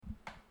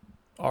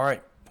All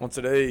right, on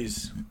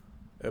today's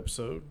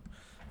episode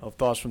of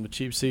Thoughts from the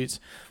Cheap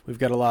Seats, we've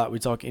got a lot. We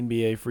talk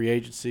NBA free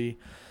agency.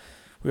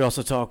 We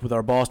also talk with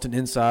our Boston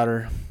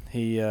insider.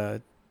 He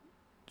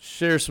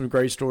shares some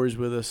great stories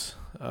with us,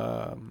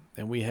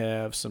 and we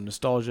have some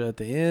nostalgia at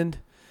the end.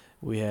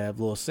 We have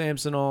Lil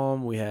Sampson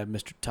on. We have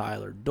Mr.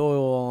 Tyler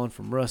Doyle on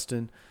from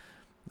Ruston.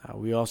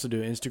 We also do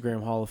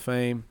Instagram Hall of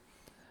Fame.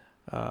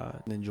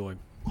 Enjoy.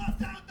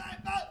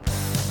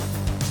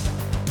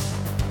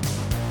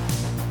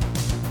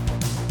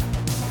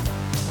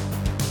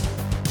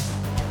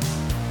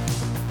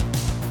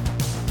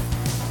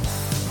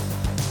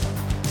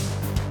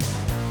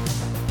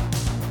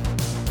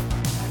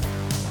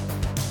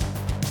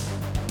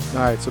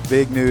 All right, so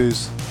big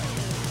news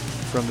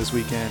from this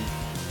weekend.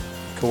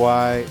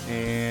 Kawhi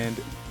and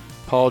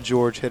Paul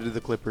George headed to the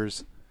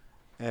Clippers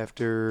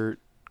after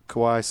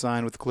Kawhi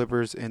signed with the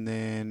Clippers, and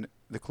then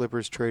the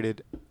Clippers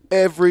traded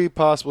every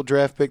possible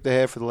draft pick they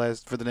have for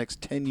the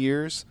next 10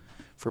 years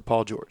for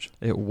Paul George.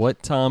 At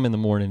what time in the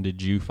morning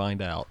did you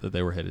find out that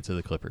they were headed to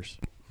the Clippers?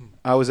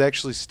 I was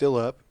actually still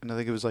up, and I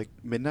think it was like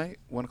midnight,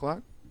 1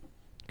 o'clock.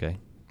 Okay.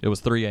 It was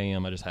 3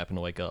 a.m. I just happened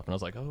to wake up, and I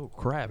was like, oh,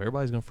 crap,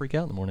 everybody's going to freak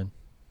out in the morning.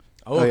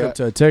 I woke up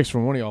to a text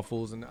from one of y'all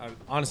fools, and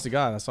honest to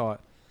God, I saw it.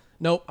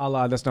 Nope, I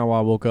lied. That's not why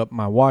I woke up.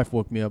 My wife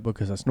woke me up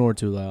because I snored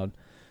too loud,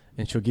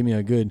 and she'll give me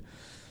a good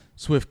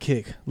swift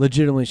kick.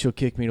 Legitimately, she'll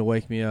kick me to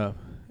wake me up,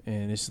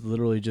 and it's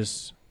literally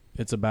just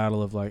it's a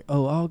battle of like,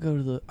 oh,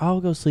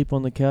 I'll go sleep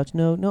on the couch.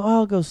 No,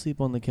 I'll go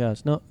sleep on the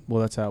couch. No, well,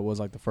 that's how it was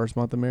like the first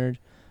month of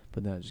marriage,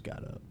 but then I just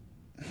got up.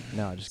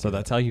 No, I just so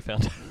that's how you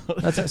found out.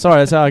 That's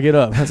how I get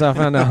up. That's how I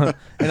found out,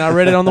 and I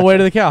read it on the way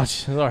to the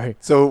couch. Sorry.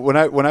 So when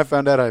I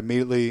found out, I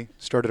immediately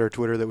started our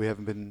Twitter that we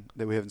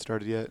haven't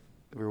started yet.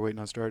 That we were waiting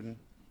on starting.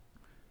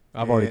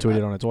 I've already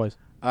tweeted on it twice.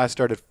 I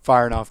started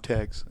firing off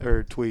texts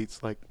or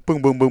tweets like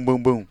boom, boom, boom,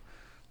 boom, boom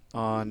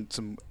on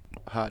some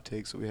hot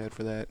takes that we had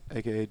for that,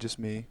 aka just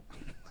me.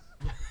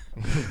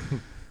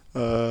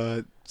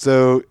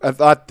 So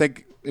I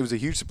think it was a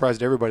huge surprise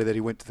to everybody that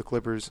he went to the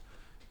Clippers.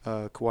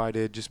 Kawhi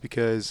did, just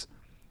because,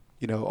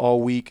 you know,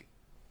 all week,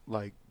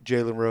 like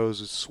Jalen Rose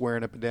was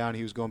swearing up and down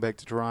he was going back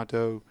to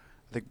Toronto.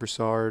 I think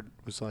Broussard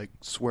was like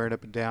swearing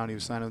up and down he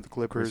was signing with the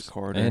Clippers.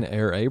 And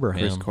Air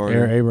Abraham.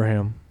 Air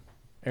Abraham.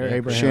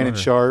 Shannon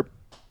Sharp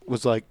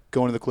was like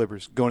going to the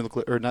Clippers, going to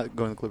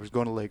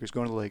the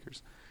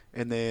Lakers.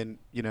 And then,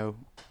 you know,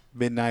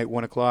 midnight,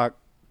 1 o'clock,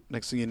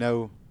 next thing you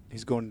know,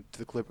 he's going to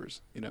the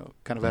Clippers, you know,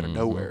 kind of out of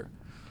nowhere.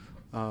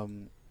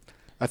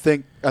 I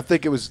think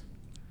it was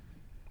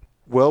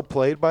well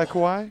played by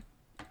Kawhi.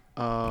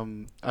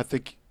 I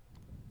think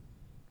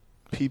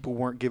people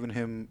weren't giving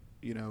him,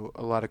 you know,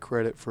 a lot of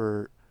credit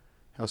for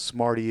how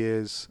smart he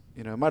is.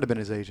 You know, it might have been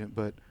his agent,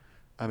 but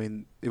I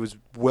mean, it was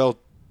well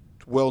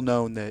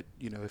known that,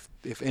 you know,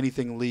 if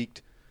anything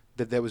leaked,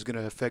 that was going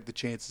to affect the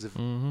chances of.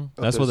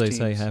 That's what they teams.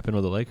 say happened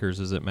with the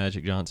Lakers, is that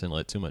Magic Johnson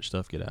let too much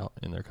stuff get out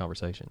in their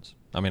conversations.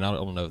 I mean, I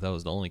don't know if that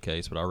was the only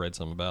case, but I read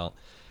something about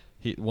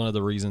one of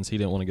the reasons he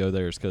didn't want to go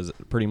there is because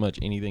pretty much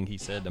anything he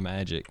said to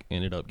Magic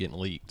ended up getting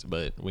leaked.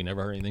 But we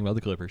never heard anything about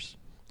the Clippers.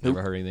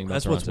 Never heard anything about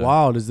That's Toronto. what's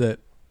wild is that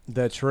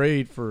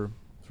trade for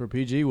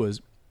PG was,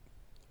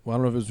 well, I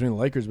don't know if it was between the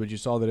Lakers, but you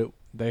saw that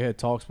they had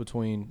talks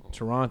between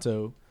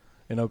Toronto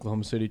and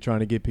Oklahoma City trying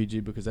to get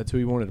PG because that's who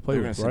he wanted to play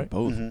with, right?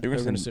 Both. Mm-hmm. They were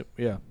going to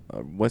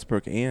send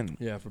Westbrook and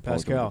for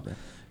Pascal.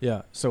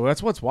 Yeah, so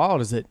that's what's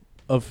wild is that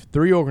of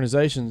three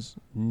organizations,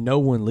 no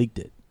one leaked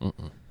it.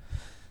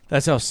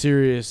 That's how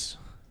serious,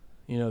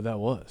 you know, that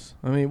was.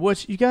 I mean,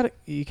 you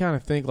kind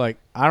of think like,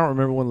 I don't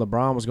remember when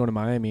LeBron was going to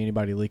Miami,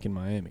 anybody leaking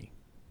Miami.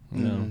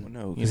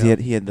 No, because he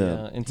had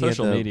and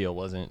social media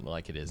wasn't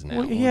like it is now.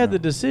 Well, he had the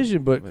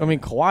decision, but I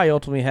mean, Kawhi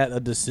ultimately had a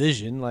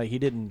decision. Like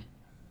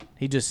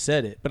he just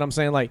said it. But I'm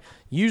saying, like,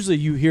 usually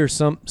you hear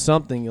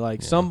something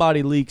like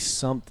somebody leaks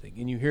something,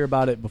 and you hear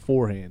about it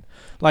beforehand.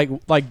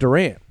 Like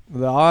Durant,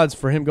 the odds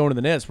for him going to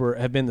the Nets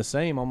have been the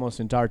same almost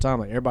the entire time.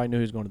 Like everybody knew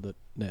he was going to the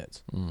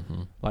Nets,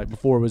 like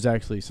before it was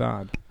actually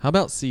signed. How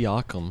about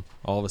Siakam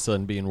all of a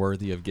sudden being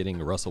worthy of getting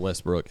Russell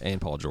Westbrook and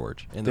Paul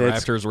George, and the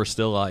That's Raptors were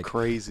still like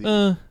crazy.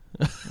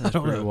 I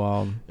don't know.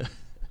 Wild.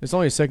 It's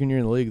only his second year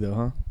in the league, though,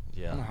 huh? I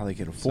don't know how they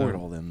could afford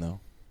all them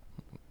though.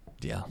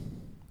 Yeah.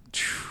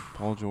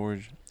 Paul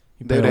George.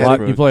 You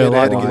play a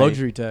lot of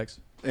luxury tax,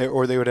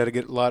 or they would have to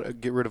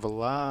get rid of a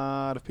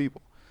lot of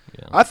people.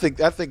 Yeah. I think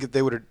if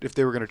they were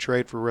going to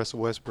trade for Russell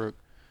Westbrook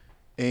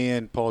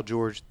and Paul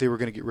George, they were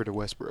going to get rid of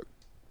Westbrook.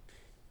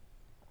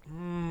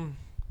 I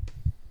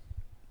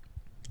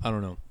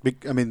don't know.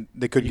 I mean,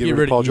 they couldn't You get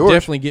rid of Paul you George.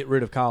 definitely get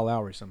rid of Kyle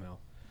Lowry somehow.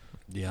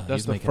 Yeah,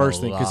 That's the first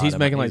thing because he's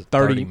making like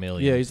 30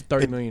 million. Yeah, he's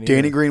 $30 million.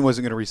 Danny Green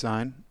wasn't going to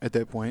resign at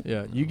that point.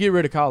 Yeah, you get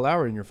rid of Kyle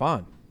Lowry and you're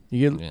fine.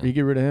 You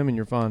get rid of him and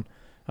you're fine.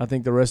 I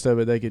think the rest of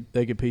it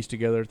they could piece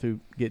together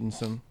through getting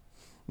some.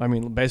 I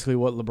mean, basically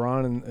what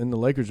LeBron and the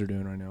Lakers are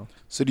doing right now.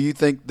 So do you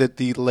think that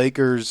the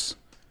Lakers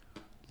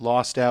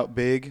lost out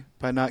big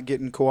by not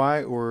getting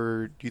Kawhi,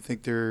 or do you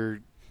think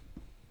they're?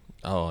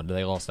 Oh,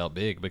 they lost out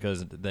big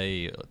because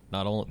they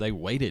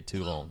waited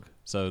too long.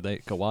 So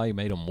Kawhi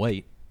made them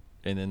wait,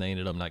 and then they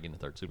ended up not getting a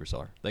third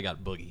superstar. They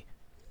got Boogie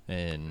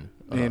and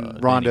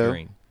Rondo. Danny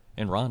Green.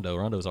 And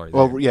Rondo's already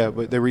Well, there. yeah,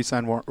 but they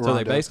re-signed Rondo. So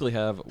they basically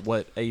have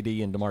what AD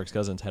and DeMarcus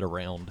Cousins had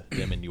around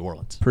them in New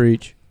Orleans,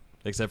 Preach.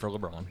 except for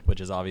LeBron, which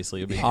is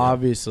obviously a big deal.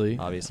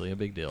 Obviously a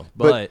big deal.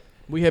 But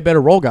we had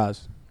better role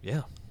guys.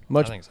 Yeah,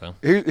 Much. I think so.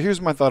 Here's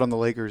my thought on the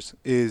Lakers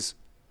is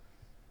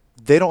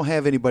they don't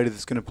have anybody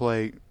that's going to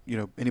play,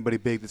 anybody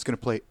big that's going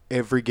to play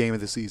every game of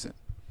the season.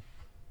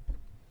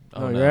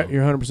 Oh, No,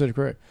 you're 100%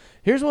 correct.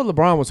 Here's what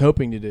LeBron was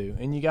hoping to do,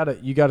 and you gotta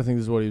think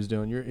this is what he was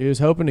doing. He was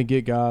hoping to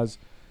get guys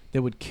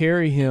that would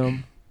carry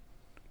him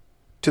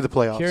to the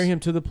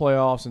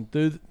playoffs, and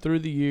through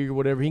the year,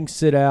 whatever. He can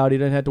sit out. He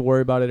doesn't have to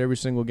worry about it every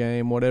single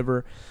game.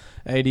 Whatever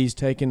AD's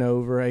taking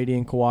over, AD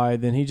and Kawhi,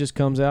 then he just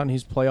comes out and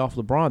he's playoff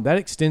LeBron. That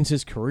extends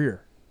his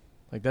career.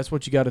 Like, that's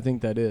what you got to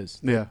think that is.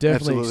 Yeah, definitely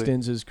absolutely.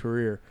 extends his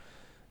career.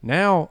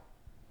 Now,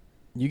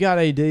 you got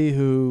AD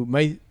who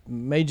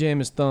may jam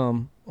his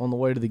thumb on the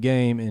way to the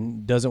game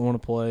and doesn't want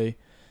to play,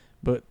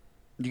 but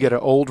you got an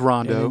old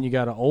Rondo. and then you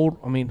got an old.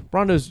 I mean,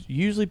 Rondo's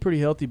usually pretty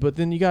healthy, but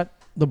then you got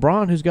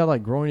LeBron who's got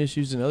like groin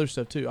issues and other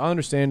stuff too. I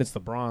understand it's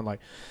LeBron. Like,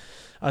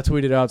 I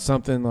tweeted out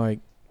something like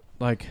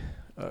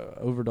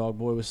Overdog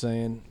Boy was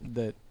saying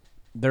that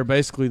they're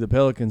basically the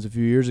Pelicans a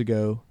few years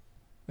ago,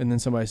 and then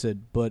somebody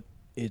said, "But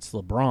it's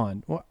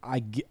LeBron." Well, I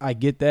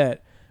get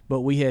that,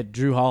 but we had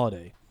Drew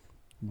Holiday,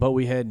 but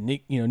we had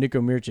Niko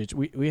Mirotic.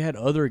 We had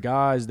other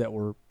guys that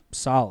were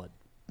solid.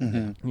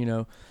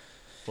 Mm-hmm.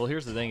 Well,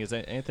 here's the thing: is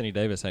that Anthony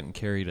Davis hadn't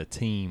carried a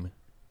team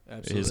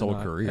his whole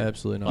career.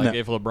 Absolutely not. Like,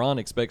 if LeBron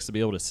expects to be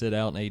able to sit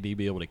out and AD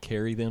be able to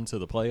carry them to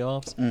the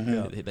playoffs,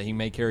 he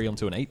may carry them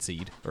to an 8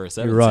 seed or a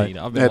 7 right. seed.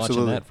 I've been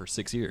watching that for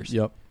 6 years.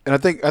 Yep. And I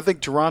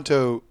think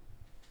Toronto,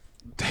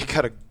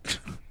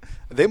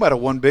 they might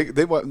have won big.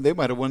 They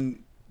might have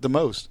won the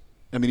most.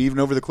 I mean, even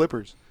over the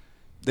Clippers,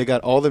 they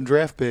got all them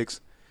draft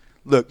picks.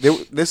 Look,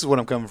 this is what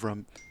I'm coming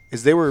from.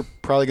 Is they were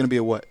probably going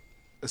to be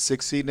a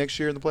 6 seed next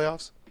year in the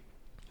playoffs.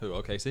 Who,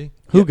 OKC?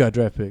 Who got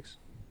draft picks?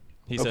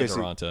 He said OKC.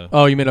 Toronto.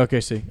 Oh, you meant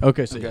OKC.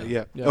 OKC. Okay,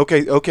 yeah. Yeah.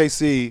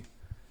 OKC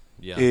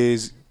Yeah.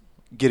 is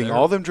getting They're-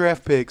 all them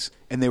draft picks,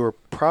 and they were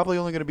probably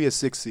only going to be a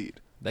 6 seed.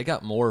 They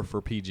got more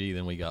for PG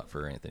than we got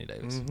for Anthony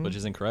Davis, which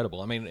is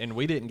incredible. I mean, and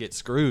we didn't get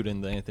screwed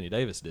in the Anthony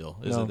Davis deal.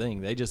 Is No. the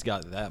thing. They just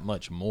got that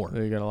much more.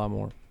 There you got a lot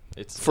more.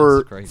 It's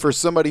crazy. For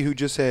somebody who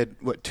just had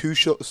two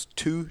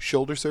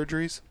shoulder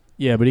surgeries,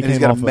 Yeah, but he And he's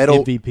came got off a metal-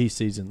 an MVP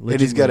season. and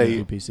he's got a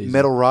legitimate MVP season.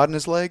 metal rod in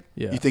his leg.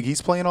 Yeah. You think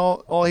he's playing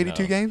all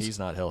 82 No, games? He's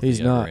not healthy. He's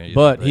ever not, either,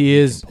 but he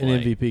is can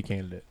an play. MVP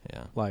candidate.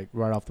 Yeah. Like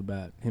right off the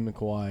bat, him and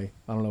Kawhi.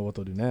 I don't know what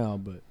they'll do now,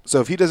 but So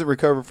if he doesn't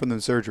recover from the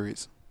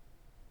surgeries,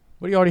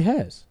 what he already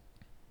has.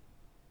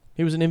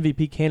 He was an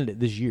MVP candidate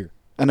this year.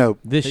 I know.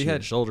 This He year,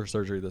 had shoulder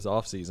surgery this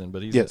offseason,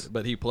 but Yes.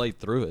 but he played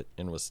through it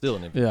and was still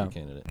an MVP Yeah.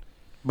 candidate.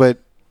 But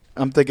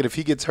I'm thinking if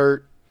he gets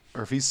hurt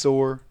or if he's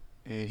sore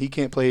and he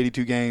can't play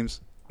 82 games,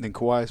 then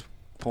Kawhi's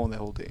pulling that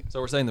whole team. So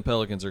we're saying the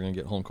Pelicans are going to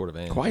get home court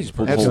advantage. Kawhi just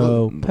pulled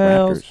Absolutely. the go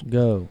Pels, Raptors.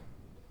 go.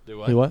 Do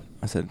what? Hey, what?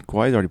 I said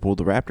Kawhi's already pulled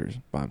the Raptors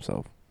by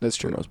himself That's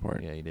for true. the most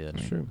part. Yeah, he did.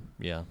 That's true.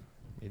 Yeah,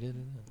 he did.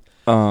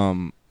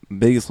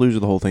 Biggest loser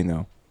of the whole thing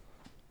though.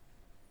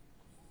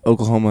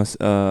 Oklahoma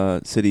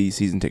City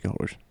season ticket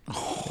holders.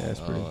 Yeah, that's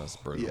pretty. That's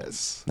brutal.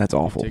 Yes. That's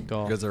awful. Ticked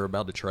off. Because they're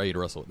about to trade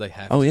Russell. They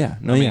have. Oh to. yeah,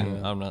 no I yeah.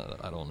 mean,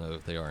 I don't know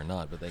if they are or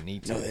not, but they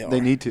need to. They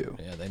need to.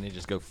 Yeah, they need to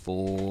just go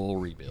full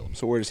rebuild.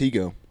 So where does he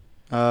go?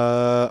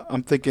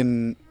 I'm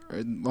thinking,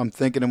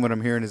 and what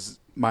I'm hearing is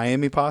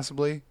Miami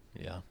possibly,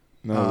 Yeah.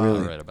 No,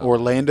 really. Right about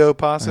Orlando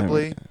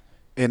possibly,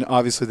 and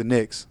obviously the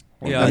Knicks.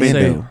 Yeah,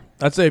 Orlando.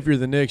 I'd say if you're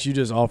the Knicks, you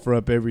just offer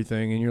up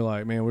everything, and you're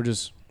like, man,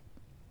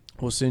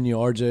 we'll send you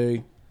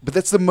RJ. But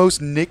that's the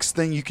most Knicks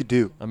thing you could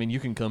do. I mean, you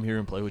can come here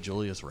and play with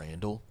Julius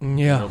Randle.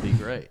 Yeah. It'll be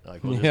great.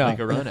 Like, we'll just Yeah. make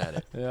a run at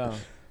it. Yeah.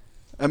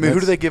 I mean, who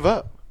do That's- they give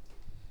up?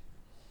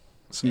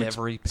 Some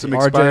Every pick.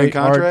 expiring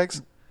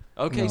contracts.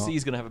 OKC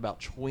is going to have about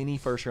 20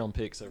 first-round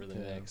picks over the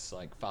next,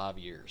 5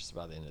 years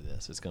by the end of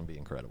this. It's going to be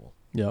incredible.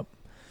 Yep.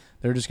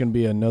 They're just going to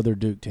be another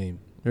Duke team.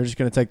 They're just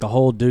going to take the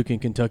whole Duke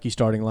and Kentucky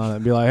starting lineup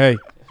and be like, hey,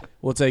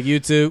 we'll take you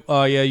two.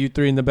 Oh, yeah, you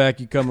three in the back.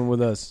 You coming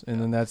with us.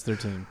 And then that's their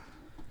team.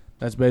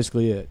 That's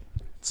basically it.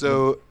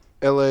 So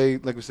L.A.,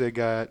 like we said,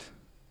 got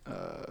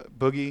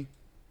Boogie,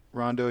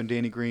 Rondo, and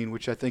Danny Green,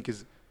 which I think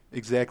is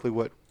exactly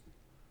what.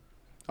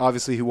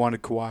 Obviously, he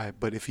wanted Kawhi,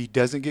 but if he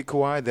doesn't get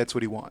Kawhi, that's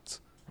what he wants.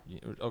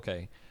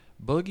 Okay.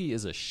 Boogie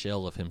is a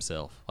shell of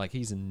himself. Like,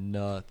 he's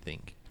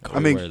nothing. I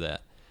mean, Wear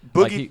that.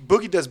 Boogie Like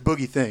Boogie does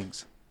Boogie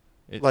things.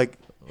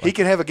 He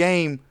can have a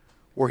game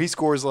where he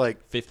scores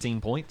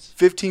 15 points.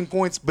 15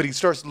 points, but he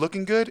starts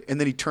looking good, and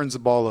then he turns the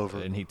ball over.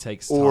 And he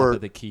takes Or- top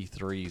of the key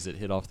threes that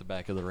hit off the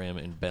back of the rim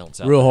and bounce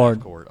out Real the hard.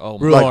 half court. Oh,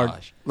 Real my hard.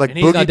 gosh. Like and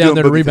he's Boogie not down doing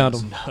there to Boogie rebound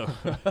things.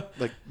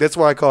 him. That's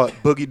why I call it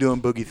Boogie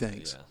doing Boogie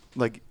things. Yeah.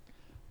 Like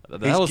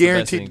That he's was the best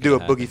guaranteed thing to do a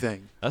that could Boogie happen.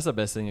 thing. That's the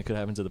best thing that could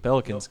happen to the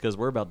Pelicans because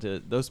we're about to.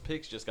 Those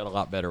picks just got a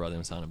lot better by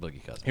them signing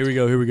Boogie Cousins. Here we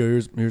go.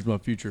 Here's my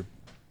future.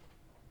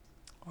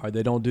 All right,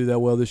 they don't do that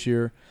well this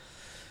year.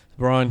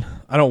 LeBron,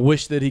 I don't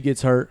wish that he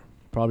gets hurt,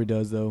 Probably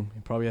does, though.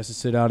 He probably has to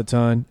sit out a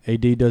ton.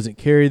 AD doesn't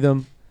carry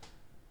them.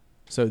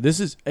 So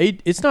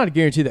it's not a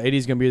guarantee that AD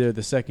is going to be there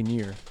the second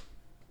year.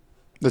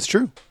 That's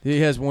true. He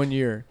has 1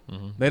 year.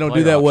 Mm-hmm. They don't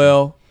Player do that option.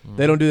 well. Mhm.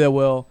 They don't do that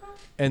well.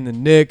 And the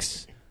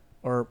Knicks,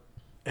 or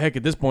heck,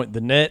 at this point,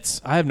 the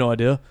Nets, I have no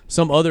idea.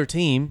 Some other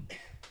team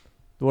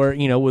where,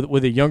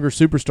 with a younger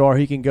superstar,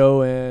 he can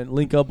go and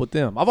link up with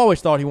them. I've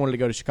always thought he wanted to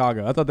go to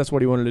Chicago. I thought that's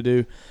what he wanted to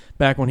do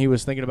back when he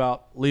was thinking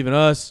about leaving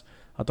us.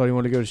 I thought he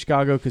wanted to go to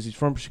Chicago because he's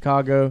from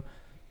Chicago.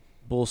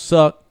 Bulls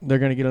suck. They're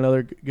going to get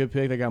another good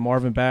pick. They got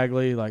Marvin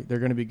Bagley. Like, they're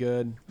going to be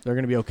good. They're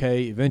going to be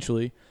okay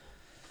eventually.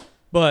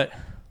 But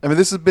I mean,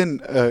 this has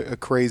been a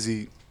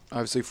crazy,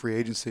 obviously, free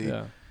agency.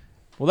 yeah.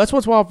 Well, that's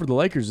what's wild for the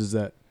Lakers is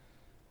that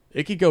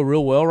it could go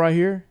real well right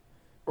here.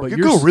 Or but it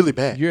could go really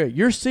bad.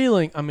 Your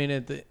ceiling, I mean,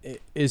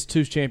 it is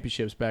 2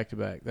 championships back to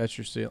back. That's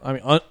your ceiling. I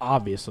mean,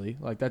 obviously,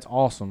 like that's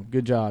awesome.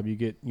 Good job. You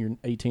get your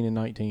 18 and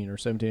 19 or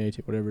 17,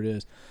 18, whatever it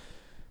is.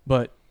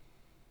 But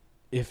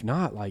if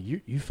not, like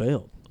you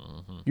failed.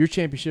 Mm-hmm. Your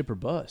championship or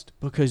bust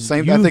because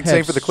Same- you I think have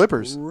same for the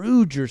Clippers.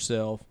 Screwed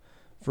yourself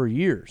for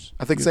years.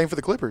 I think same for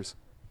the Clippers.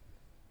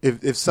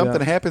 If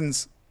something Yeah.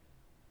 happens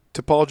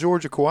to Paul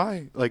George or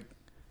Kawhi, like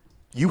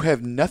you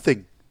have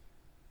nothing.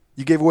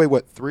 You gave away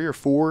 3 or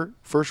 4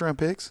 first-round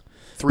picks,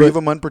 3 of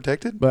them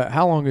unprotected. But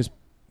how long is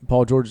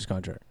Paul George's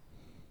contract?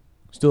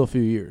 Still a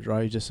few years,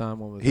 right? He just signed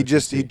one with I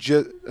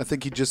OKC.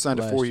 think he just signed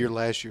a Last 4-year year.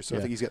 last year, so I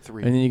Yeah. think he's got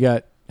 3. And then you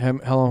got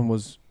how long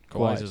was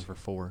Kawhi's Kawhi? is for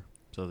 4,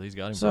 so he's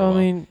got him for So a while. I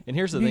mean, and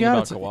here's the you thing gotta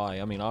about t-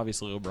 Kawhi. I mean,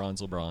 obviously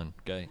LeBron's LeBron.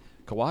 Okay,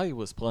 Kawhi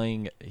was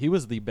playing. He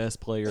was the best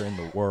player in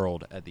the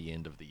world at the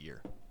end of the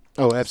year.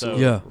 Oh,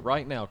 absolutely. So Yeah.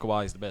 right now,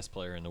 Kawhi is the best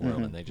player in the world,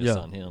 Mhm. and they just Yeah.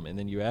 signed him. And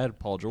then you add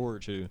Paul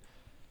George, who,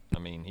 I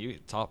mean, he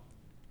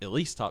at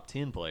least top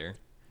 10 player.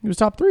 He was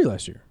top 3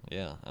 last year.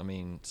 Yeah, I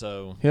mean,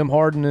 so Him,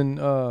 Harden, and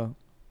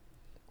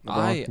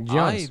I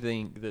Giannis.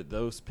 think that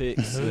those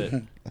picks that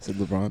I said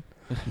LeBron.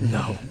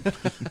 no.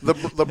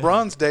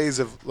 LeBron's days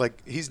of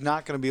he's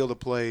not going to be able to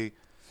play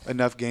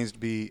enough games to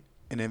be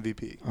an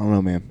MVP I don't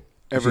know, man.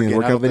 ever You seen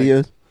again. the I workout don't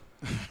think.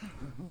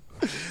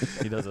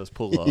 videos? he does those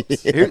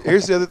pull-ups.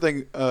 Here's the other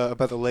thing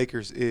about the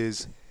Lakers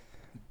is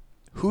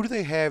who do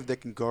they have that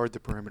can guard the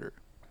perimeter?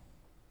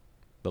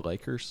 The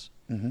Lakers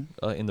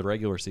Mm-hmm. in the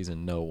regular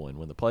season, no one.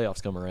 When the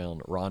playoffs come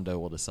around, Rondo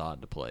will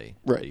decide to play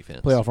Right. defense.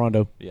 Playoff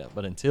Rondo. Yeah,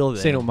 but until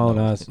then, Seen it with my own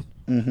no eyes. one.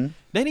 Mm-hmm.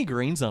 Danny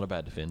Green's not a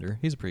bad defender.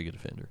 He's a pretty good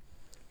defender.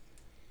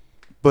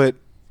 But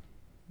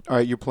all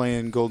right, you're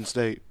playing Golden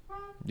State,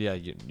 Yeah,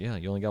 you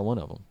only got one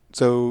of them.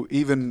 so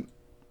even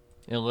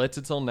Unless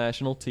it's on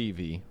national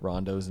TV,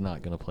 Rondo's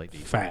not going to play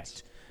defense.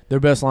 Fact.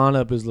 Their best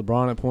lineup is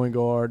LeBron at point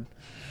guard.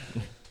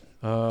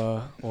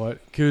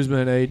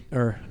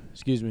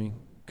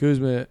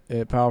 Kuzma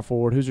at power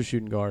forward. Who's their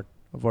shooting guard?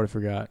 I've already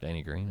forgot.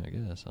 Danny Green, I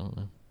guess. I don't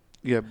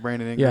know.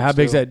 Brandon Ingram. Yeah, how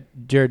big's still.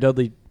 that Jared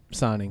Dudley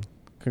signing?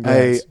 Hey,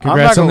 Congrats. I'm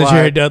Congrats not on the gonna lie.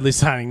 Jared Dudley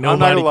signing. I'm not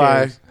Nobody gonna lie.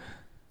 cares.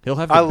 He'll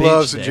have. The I bench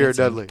love some Jared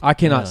dancing. Dudley. I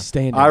cannot Yeah.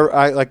 stand him.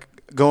 I like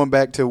going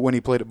back to when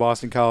he played at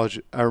Boston College.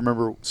 I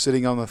remember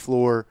sitting on the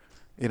floor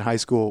in high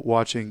school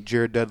watching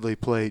Jared Dudley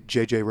play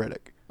J.J.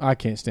 Redick. I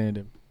can't stand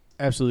him.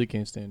 Absolutely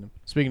can't stand him.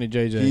 Speaking of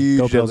JJ, Huge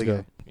go Pels Dudley go.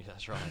 guy. Yeah,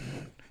 that's right.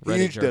 Huge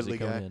Reddit jersey Dudley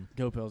coming guy. in.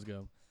 Go Pels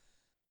go.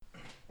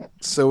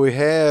 So we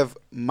have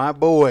my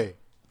boy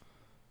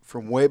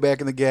from way back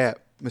in the Gap,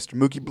 Mr.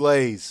 Mookie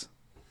Blaze.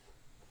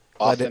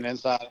 Boston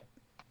Insider.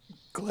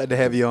 Glad to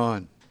have you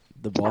on.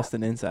 The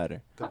Boston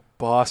Insider.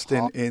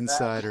 Boston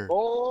Insider.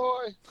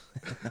 Boy.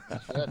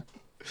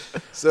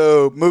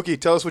 So, Mookie,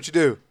 tell us what you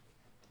do.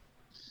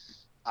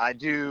 I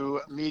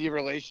do media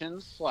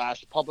relations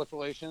 / public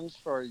relations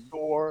for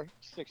your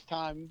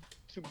 6-time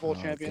Super Bowl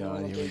champion.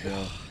 God, here we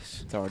go.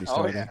 It's already Oh,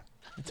 starting. yeah.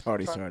 It's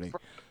already starting.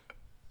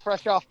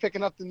 Fresh off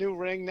picking up the new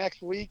ring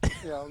next week.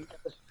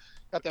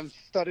 Got them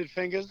studded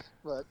fingers.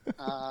 But,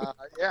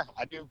 yeah,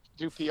 I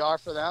do PR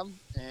for them.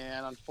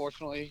 And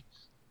unfortunately,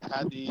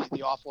 had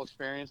the awful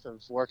experience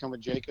of working with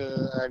Jacob.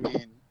 I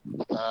mean,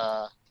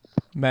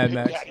 Mad Big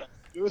Max. Daddy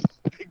Smooth.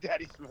 Big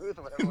Daddy Smooth.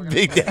 Whatever we're gonna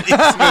Big say. Daddy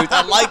Smooth.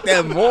 I like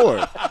that more.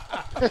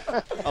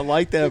 I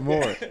like that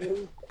more.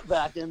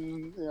 Back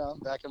in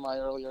my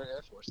earlier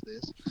Air Force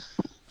days.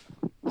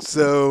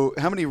 So,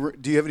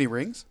 do you have any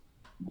rings?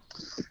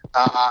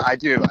 I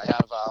do. I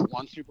have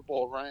one Super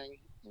Bowl ring,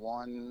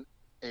 one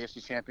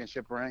AFC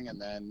Championship ring, and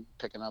then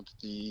picking up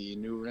the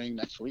new ring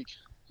next week.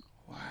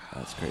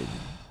 That's crazy.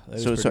 That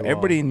is So pretty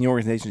everybody wild. in the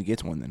organization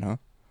gets one then,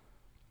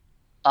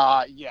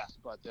 huh? Yes,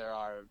 but there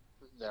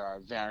are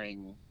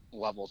varying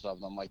levels of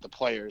them. Like the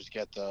players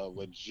get the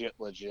legit,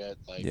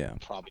 Yeah.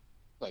 probably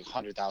like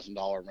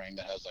 $100,000 ring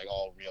that has like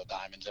all real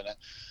diamonds in it.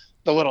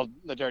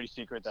 The dirty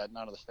secret that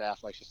none of the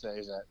staff likes to say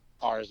is that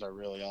ours are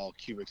really all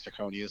cubic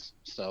zirconias.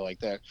 So like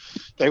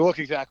they look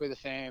exactly the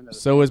same. They're the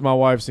So is my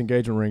wife's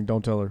engagement ring.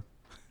 Don't tell her.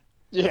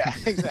 Yeah,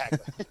 exactly.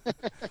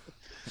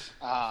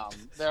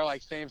 They're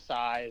like same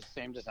size,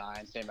 same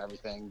design, same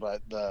everything,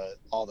 but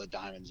all the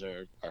diamonds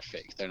are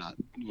fake. They're not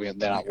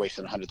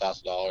wasting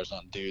 $100,000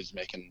 on dudes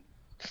making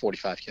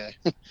 $45K.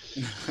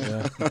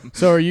 Yeah.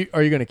 So are you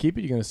going to keep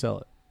it? You're going to sell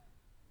it?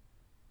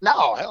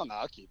 No, hell no,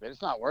 I'll keep it.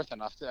 It's not worth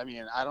enough to. I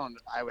mean, haven't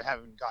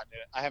gotten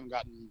it. I haven't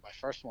gotten my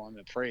first one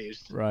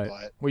appraised. Right.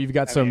 But, Well, you've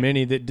got so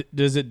many that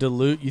does it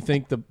dilute? You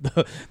think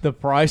the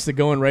price of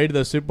going right to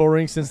those Super Bowl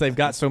rings since they've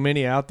got so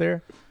many out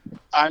there?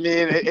 I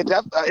mean, it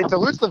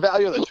dilutes the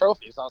value of the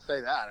trophies. I'll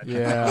say that.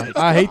 Yeah,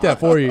 I hate that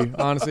for you.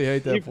 Honestly,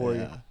 hate that for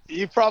you.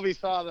 You probably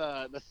saw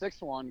the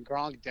sixth one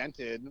Gronk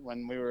dented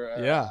when we were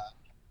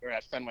we were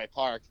at Fenway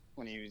Park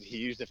when he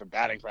used it for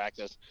batting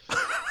practice,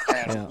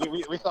 and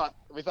we thought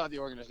the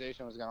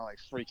organization was gonna like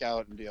freak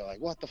out and be like,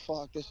 what the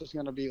fuck, this is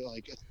gonna be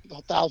like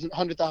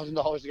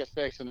 $100,000 to get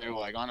fixed, and they were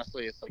like,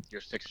 honestly, it's like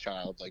your sixth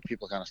child, like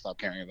people kind of stop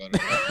caring about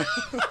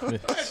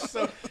it.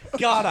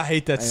 God, I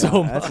hate that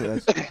so much.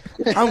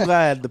 I'm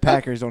glad the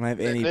Packers don't have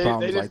any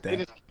problems like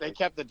that. They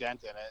kept the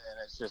dent in it, and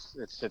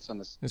it sits on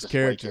this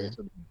character.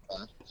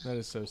 That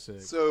is so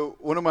sick. So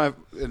one of my,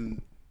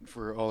 and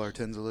for all our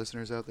tens of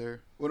listeners out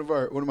there, one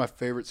of my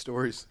favorite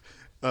stories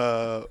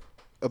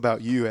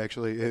about you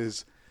actually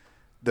is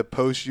the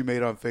post you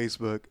made on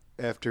Facebook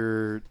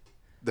after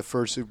the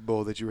first Super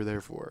Bowl that you were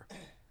there for.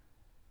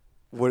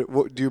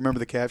 What do you remember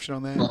the caption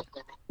on that?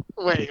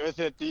 Wait, was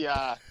it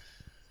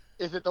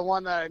is it the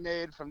one that I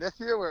made from this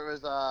year where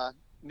it was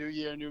New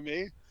Year, New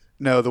Me?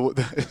 No,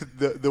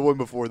 the one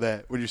before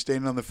that, when you're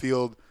standing on the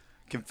field,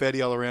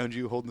 confetti all around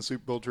you, holding the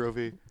Super Bowl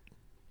trophy.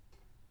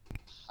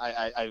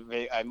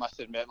 I must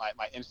admit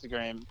my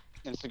Instagram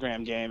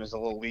game is a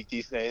little weak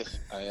these days.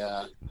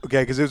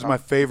 Okay, because it was my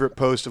favorite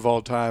post of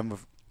all time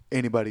of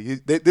anybody.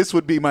 This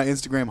would be my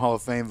Instagram Hall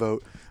of Fame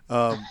vote,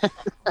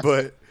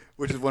 but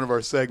which is one of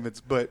our segments.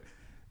 But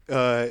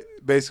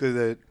basically,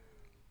 the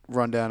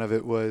rundown of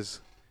it was,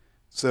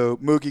 so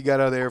Mookie got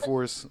out of the Air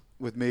Force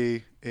with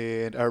me,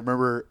 and I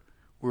remember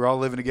we were all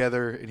living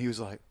together, and he was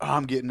like, "Oh,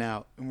 I'm getting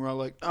out," and we're all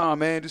like, "Oh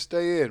man, just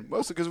stay in."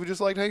 Mostly because we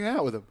just liked hanging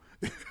out with him.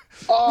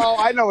 Oh,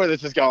 I know where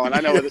this is going.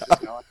 And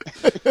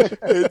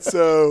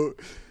so,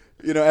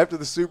 after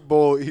the Super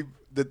Bowl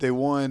that they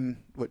won,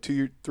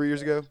 3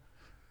 years ago?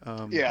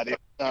 Yeah,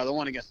 the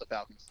one against the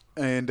Falcons.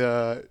 And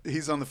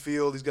he's on the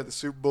field. He's got the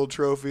Super Bowl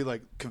trophy,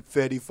 like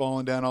confetti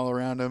falling down all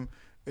around him.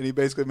 And he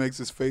basically makes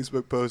this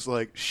Facebook post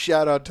like,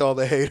 shout out to all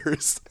the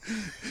haters.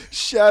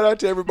 Shout out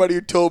to everybody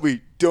who told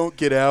me, don't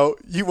get out.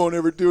 You won't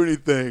ever do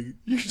anything.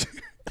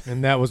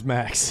 And that was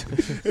Max.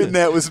 And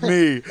that was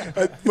me.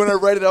 When I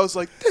read it, I was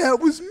like, that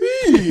was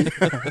me.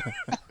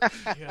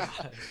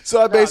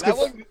 So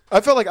I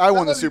felt like I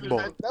won the Super Bowl.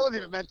 That wasn't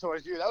even meant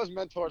towards you. That was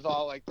meant towards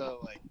all like the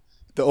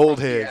old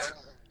heads.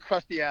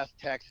 Crusty ass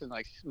texts and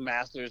like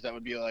masters that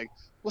would be like,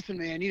 listen,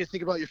 man, you need to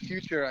think about your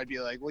future. I'd be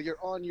like, well, you're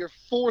on your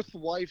fourth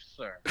wife,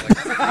 sir.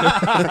 Like,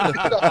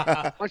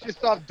 why don't you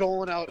stop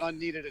doling out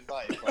unneeded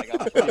advice?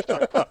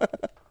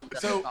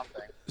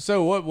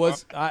 So what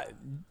was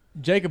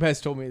Jacob has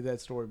told me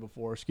that story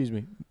before. Excuse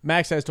me.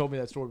 Max has told me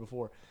that story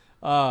before.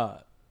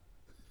 Like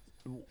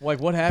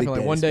what happened?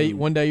 Like one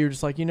day you're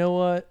just like, you know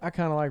what? I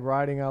kind of like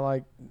writing.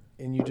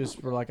 And you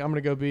just were like, I'm gonna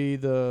go be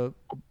the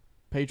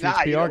Patriots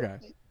PR guy.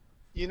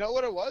 You know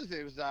what it was?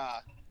 It was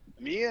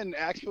me and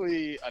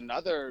actually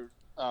another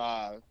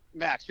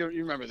Max. You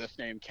remember this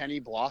name, Kenny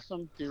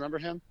Blossom? Do you remember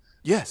him?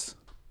 Yes.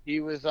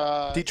 He was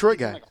Detroit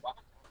guy.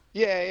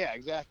 Yeah,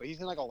 exactly.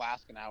 He's in like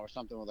Alaska now or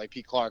something with like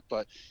Pete Clark.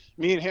 But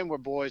me and him were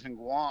boys in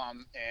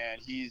Guam,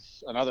 and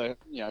he's another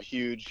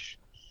huge,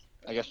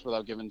 I guess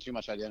without giving too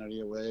much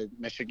identity away,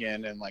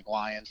 Michigan and like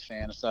Lions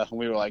fan and stuff. And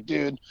we were like,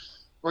 dude,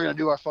 we're gonna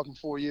do our fucking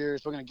 4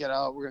 years. We're gonna get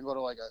out. We're gonna go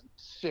to like a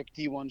sick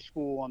D1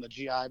 school on the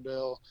GI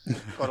Bill.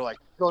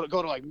 go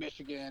to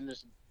Michigan,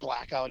 just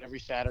black out every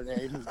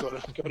Saturday. And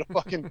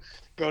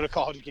go to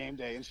college game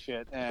day and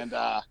shit. And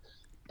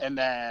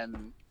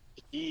then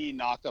he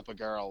knocked up a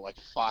girl like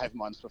 5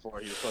 months before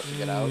he was supposed to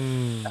get out.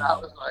 And I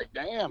was like,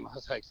 damn. I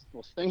was like,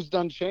 well, things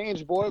done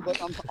changed, boy,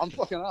 but I'm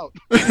fucking out.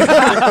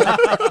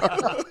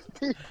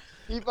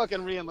 He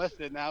fucking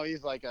re-enlisted. Now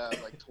he's like a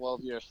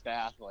 12-year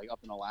staff like up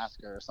in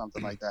Alaska or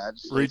something like that.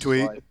 Just,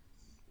 retweet. like,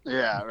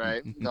 yeah,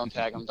 right. Don't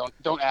tag him.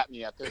 Don't at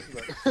me at this.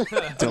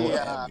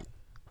 Don't.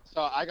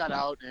 So I got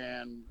out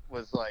and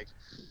was like,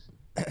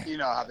 how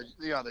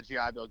the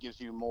GI Bill gives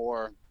you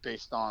more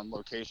based on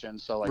location.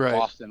 So like right.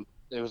 Boston,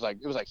 it was like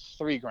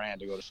 $3,000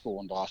 to go to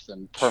school in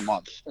Boston per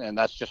month, and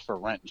that's just for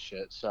rent and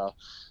shit. So,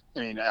 I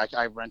mean,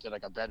 I rented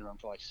like a bedroom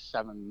for like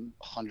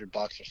 $700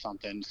 or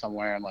something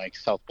somewhere in like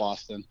South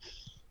Boston,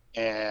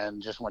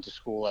 and just went to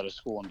school at a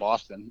school in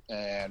Boston,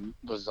 and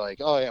was like,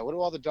 oh yeah, what do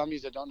all the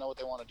dummies that don't know what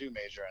they want to do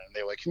major in? And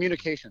they were like,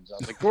 communications. I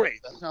was like,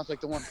 great, that sounds like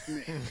the one for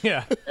me.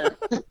 Yeah.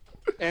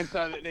 And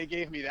so they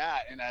gave me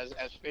that, and as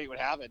fate would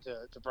have it,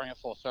 to bring it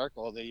full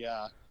circle,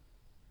 the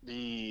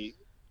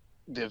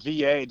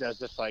VA does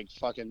this like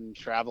fucking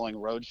traveling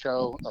road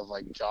show of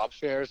like job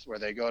fairs where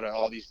they go to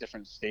all these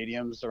different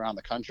stadiums around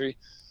the country,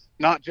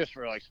 not just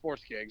for like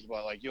sports gigs,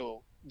 but like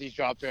these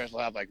job fairs will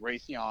have like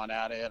Raytheon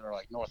at it, or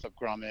like Northrop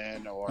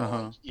Grumman,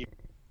 or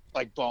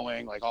like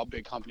Boeing, like all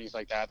big companies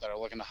like that are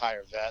looking to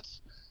hire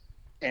vets.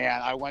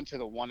 And I went to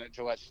the one at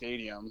Gillette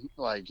Stadium,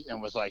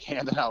 and was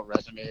handing out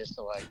resumes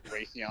to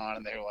Raytheon,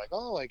 and they were like,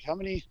 "Oh, how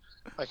many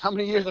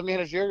years of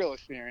managerial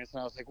experience?"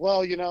 And I was like,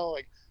 "Well,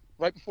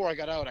 right before I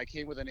got out, I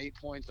came within 8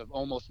 points of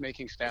almost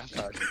making staff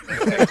sergeant."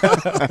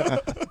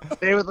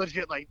 They would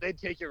legit they'd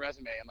take your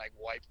resume and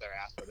wipe their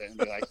ass with it and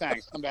be like,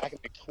 "Thanks, come back in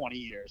 20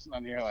 years." And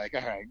then you're like,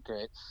 "All right,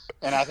 great."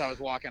 And as I was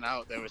walking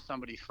out, there was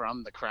somebody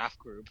from the Kraft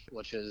Group,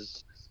 which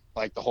is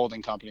the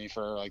holding company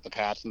for the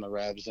Pats and the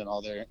Rebs and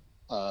all their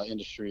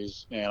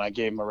industries, and I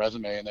gave them a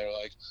resume, and they were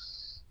like,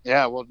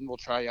 "Yeah, we'll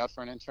try you out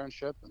for an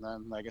internship," and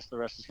then I guess the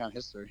rest is kind of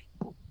history.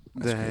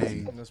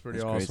 Dang, That's pretty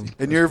That's awesome.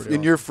 crazy.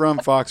 and you're from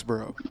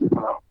Foxborough.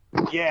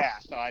 Yeah,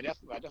 so I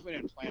definitely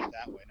didn't plan it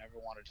that way. Never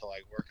wanted to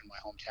work in my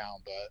hometown,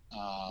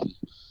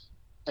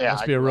 but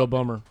Must be a real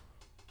bummer.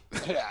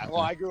 Yeah,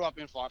 well, I grew up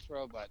in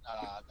Foxborough, but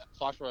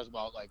Foxborough is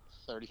about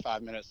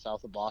 35 minutes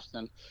south of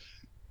Boston.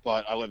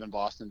 But I live in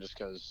Boston just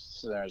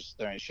because there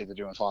ain't shit to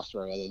do in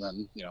Foxborough other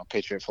than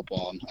Patriot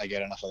football, and I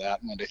get enough of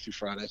that Monday through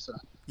Friday. So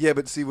Yeah,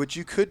 but see, what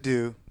you could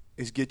do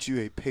is get you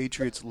a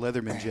Patriots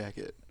Leatherman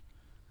jacket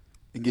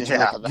and get you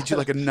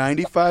a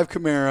 '95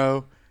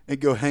 Camaro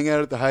and go hang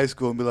out at the high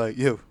school and be like,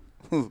 "Yo,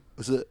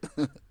 what's up?"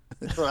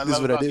 This is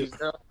what I do. These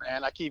girls,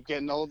 man. I keep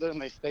getting older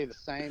and they stay the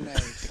same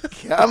age.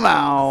 Come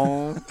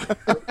on.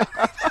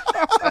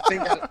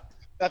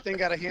 That thing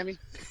got a Hemi?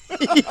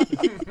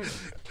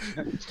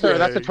 Sir,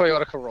 that's a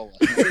Toyota Corolla.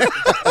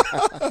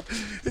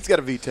 It's got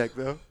a VTEC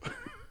though.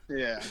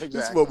 Yeah, exactly.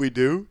 That's what we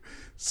do.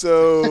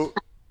 So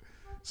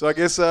I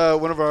guess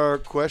one of our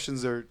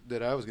questions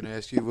that I was going to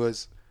ask you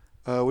was,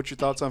 what's your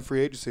thoughts on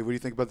free agency? What do you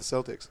think about the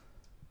Celtics?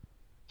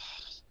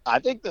 I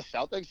think the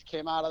Celtics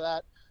came out of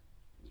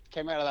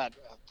that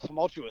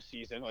tumultuous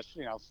season, which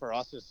for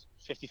us is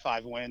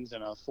 55 wins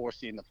and a 4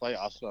 seed in the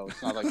playoffs, so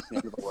it's not it's the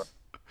end of the world.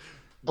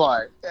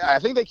 But I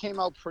think they came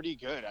out pretty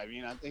good. I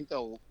mean, I think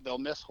they'll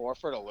miss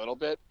Horford a little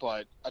bit,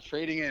 but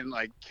trading in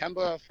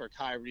Kemba for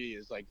Kyrie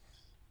is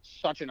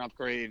such an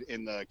upgrade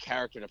in the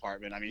character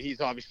department. I mean,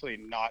 he's obviously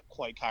not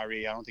quite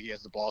Kyrie. I don't think he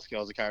has the ball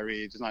skills of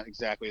Kyrie. He's not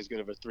exactly as good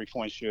of a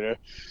 3-point shooter.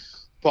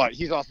 But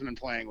he's also been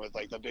playing with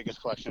the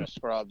biggest collection of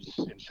scrubs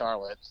in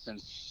Charlotte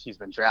since he's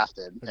been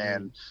drafted. Mm-hmm.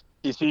 And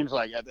he seems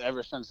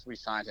ever since we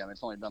signed him,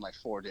 it's only been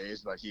 4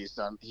 days, but he's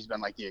been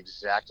the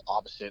exact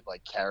opposite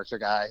character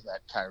guy that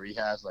Kyrie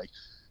has.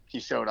 He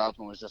showed up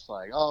and was just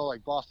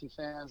Boston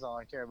fans, all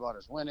I care about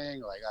is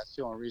winning. That's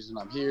the only reason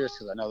I'm here is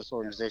because I know this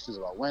organization is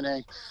about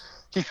winning.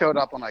 He showed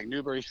up on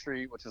Newbury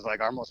Street, which is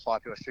our most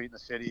popular street in the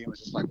city, and was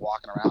just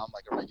walking around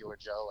like a regular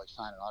Joe,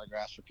 signing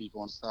autographs for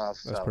people and stuff.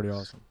 That's pretty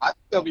awesome. I think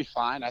they'll be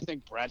fine. I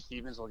think Brad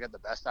Stevens will get the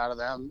best out of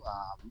them.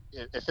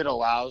 If it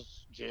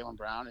allows Jaylen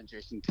Brown and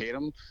Jason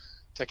Tatum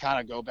to kind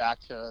of go back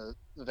to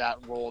that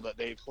role that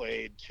they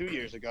played 2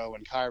 years ago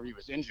when Kyrie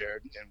was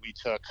injured and we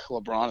took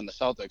LeBron and the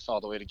Celtics all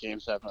the way to Game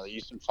 7 of the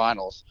Eastern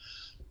Finals,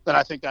 then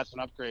I think that's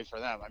an upgrade for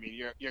them. I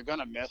mean, you're going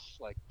to miss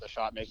the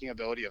shot-making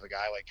ability of a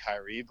guy like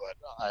Kyrie, but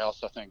I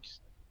also think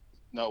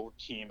no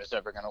team is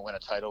ever going to win a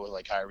title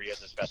with Kyrie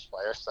as its best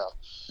player. So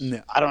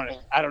no. I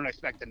don't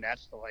expect the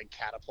Nets to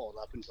catapult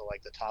up into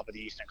the top of the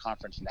Eastern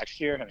Conference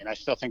next year. I mean, I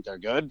still think they're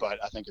good,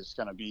 but I think it's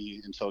going to be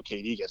until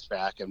KD gets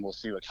back, and we'll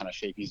see what kind of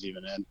shape he's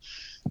even in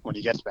when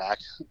he gets back,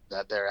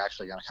 that they're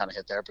actually going to kind of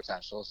hit their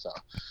potential. So,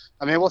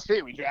 I mean, we'll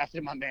see. We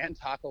drafted my man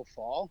Taco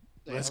Fall.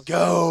 Let's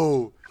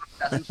go.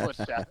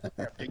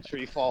 7'7", big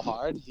tree fall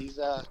hard. He's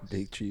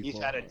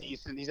had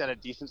a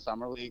decent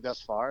summer league thus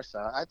far. So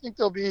I think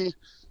there'll be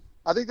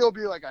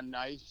a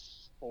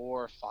nice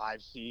 4 or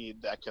 5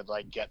 seed that could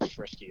get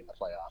frisky in the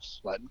playoffs,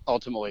 but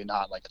ultimately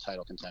not a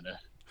title contender.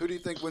 Who do you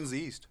think wins the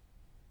East?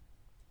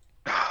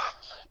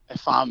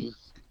 If I'm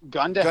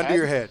gun to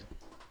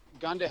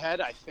head,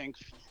 I think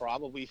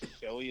probably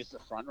Philly is the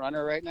front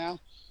runner right now.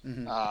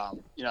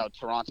 Mm-hmm.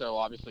 Toronto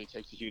obviously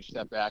takes a huge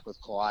step back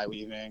with Kawhi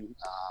leaving.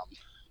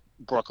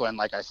 Brooklyn,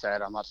 like I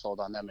said, I'm not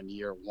sold on them in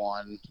year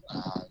one.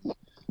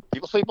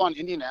 People sleep on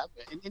Indiana.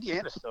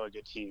 Indiana's still a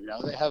good team.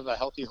 They have a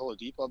healthy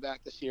Oladipo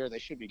back this year. They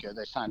should be good.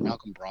 They signed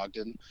Malcolm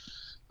Brogdon.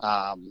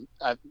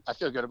 I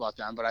feel good about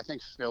them, but I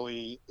think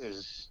Philly,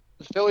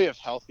 if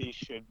healthy,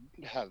 should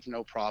have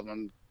no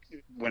problem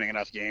winning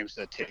enough games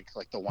to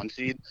take the 1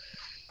 seed.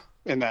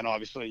 And then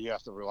obviously you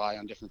have to rely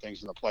on different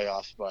things in the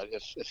playoffs. But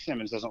if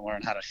Simmons doesn't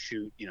learn how to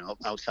shoot,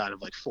 outside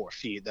of 4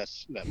 feet, that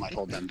might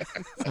hold them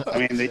back.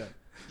 I mean,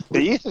 the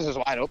East is as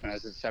wide open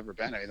as it's ever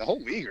been. I mean, the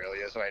whole league really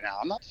is right now.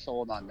 I'm not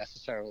sold on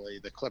necessarily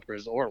the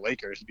Clippers or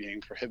Lakers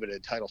being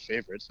prohibited title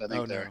favorites. I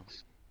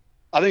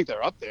think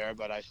they're up there,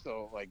 but I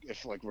still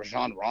if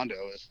Rajon Rondo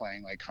is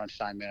playing crunch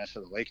time minutes for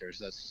the Lakers,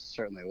 that's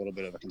certainly a little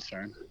bit of a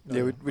concern.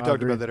 Yeah, we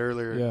talked about that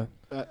earlier.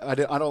 Yeah, I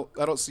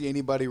don't see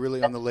anybody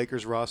really on the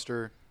Lakers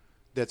roster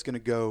that's going to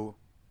go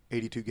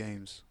 82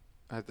 games.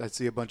 I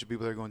see a bunch of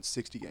people that are going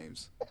 60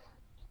 games.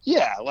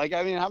 Yeah,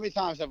 I mean, how many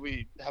times have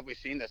we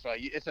seen this?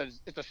 It's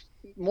a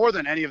more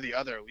than any of the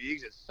other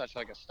leagues. It's such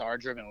a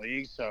star-driven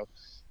league. So,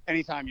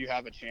 anytime you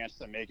have a chance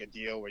to make a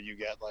deal where you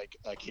get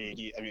a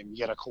KD, I mean, you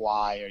get a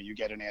Kawhi or you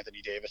get an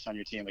Anthony Davis on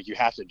your team, you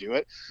have to do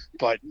it.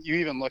 But you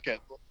even look at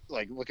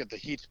like look at the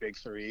Heat's big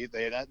three.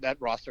 That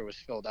roster was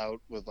filled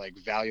out with like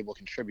valuable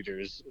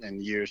contributors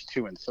in years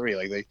 2 and 3.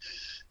 Like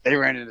they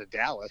ran into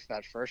Dallas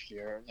that first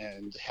year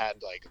and had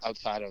like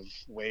outside of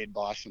Wade,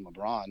 Bosh, and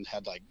LeBron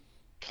had like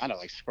kind of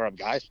like scrub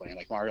guys playing.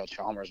 Like Mario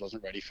Chalmers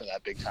wasn't ready for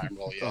that big time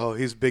role yet. Oh,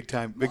 he's big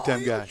time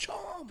guy.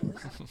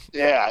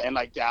 Yeah, and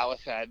like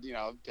Dallas had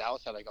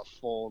like a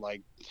full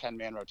like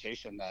 10-man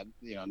rotation that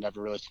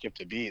never really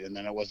skipped a beat. And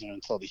then it wasn't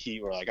until the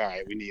Heat were like, all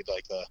right, we need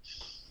like the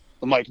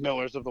Mike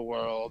Millers of the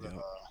world and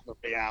the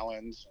Ray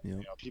Allens,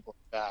 and, people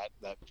like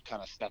that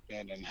kind of step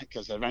in, and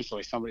because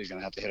eventually somebody's going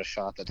to have to hit a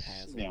shot that's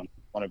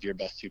one of your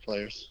best 2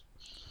 players.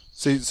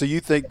 So you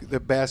think the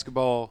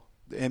basketball,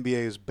 the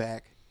NBA is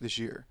back this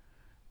year?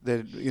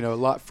 That a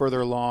lot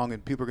further along,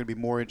 and people are going to be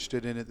more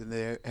interested in it than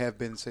they have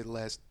been, say, the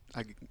last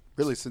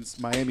really since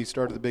Miami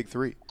started the Big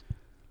Three.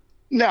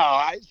 No,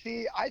 I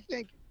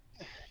think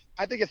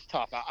it's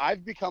tough.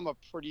 I've become a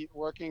pretty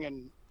working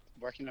in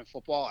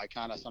football. I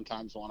kind of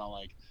sometimes want to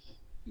like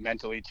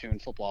mentally tune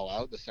football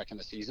out the second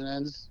the season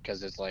ends,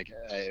 because it's like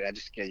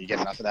you get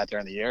enough of that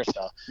during the year.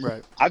 So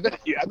right. I've been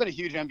a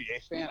huge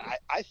NBA fan.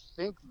 I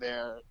think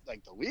they're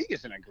like the league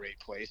is in a great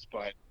place,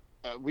 but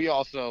we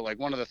also like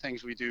one of the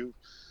things we do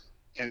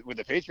with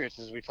the Patriots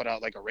is we put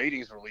out like a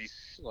ratings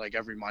release like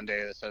every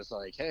Monday that says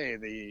like, hey,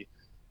 the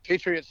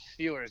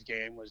Patriots-Steelers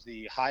game was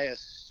the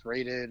highest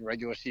rated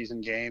regular season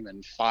game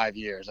in 5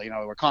 years. Like,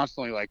 we're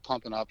constantly like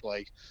pumping up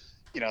like,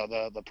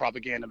 the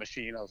propaganda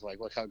machine of like,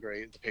 look how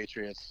great the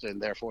Patriots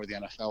and therefore the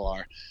NFL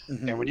are.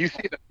 Mm-hmm. And when you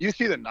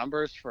see the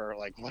numbers for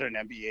like what an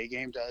NBA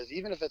game does,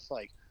 even if it's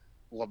like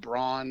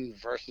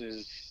LeBron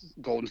versus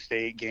Golden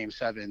State Game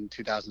 7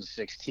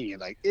 2016,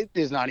 like it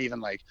is not even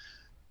like,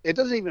 it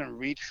doesn't even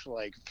reach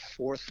like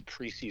 4th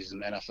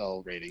preseason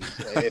NFL ratings.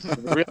 It's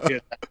really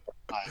is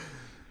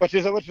which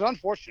is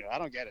unfortunate. I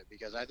don't get it,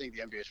 because I think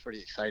the NBA is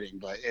pretty exciting,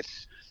 but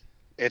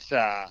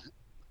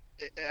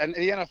and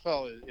the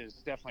NFL is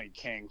definitely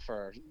king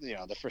for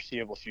the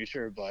foreseeable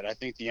future. But I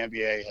think the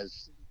NBA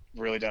has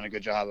really done a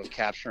good job of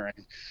capturing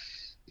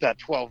that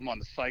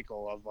 12-month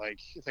cycle of like,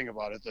 think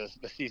about it,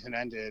 the season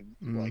ended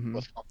like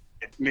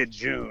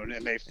mid-June,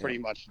 and they've pretty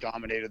much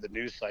dominated the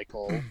news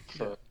cycle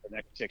for the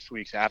next 6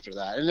 weeks after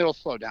that, and it'll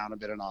slow down a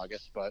bit in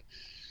August, but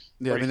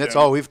yeah, I mean that's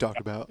all we've talked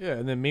about. Yeah,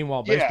 and then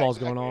meanwhile baseball's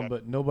going on,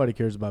 but nobody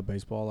cares about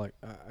baseball. Like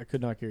I could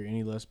not care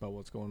any less about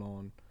what's going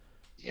on.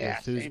 Yeah,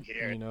 same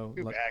here.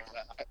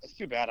 It's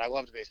too bad. I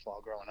loved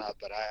baseball growing up,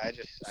 but I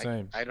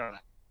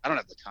don't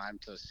have the time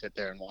to sit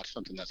there and watch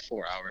something that's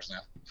 4 hours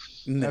now.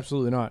 No.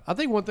 Absolutely not. I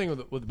think one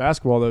thing with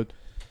basketball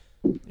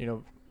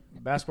though,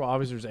 basketball,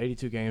 obviously there's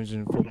 82 games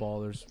in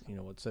football. There's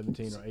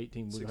 17 or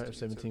 18 weeks,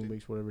 17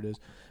 weeks, whatever it is.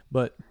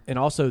 But and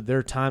also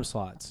their time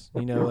slots.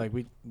 Like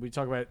we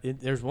talk about it,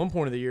 there's one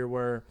point of the year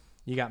where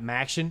you got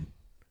Maction.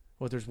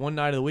 Well, there's one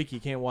night of the week you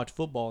can't watch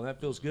football, and that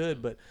feels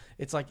good. But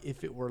it's like,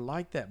 if it were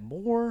like that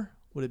more,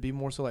 would it be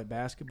more so like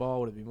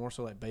basketball? Would it be more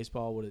so like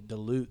baseball? Would it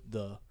dilute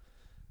the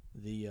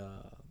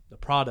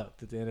product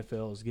that the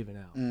NFL is giving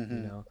out?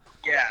 Mm-hmm.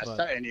 Yeah,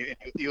 and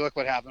you look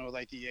what happened with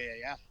like the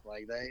AAF.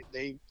 Like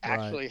they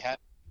actually had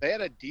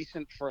a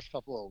decent first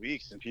couple of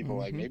weeks, and people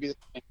like maybe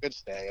they could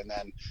stay, and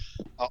then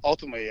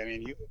ultimately, I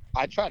mean,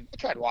 I tried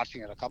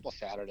watching it a couple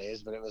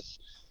Saturdays, but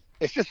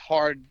it's just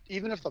hard,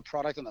 even if the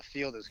product on the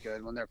field is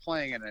good, when they're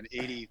playing in an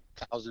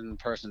 80,000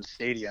 person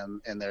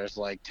stadium and there's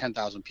like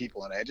 10,000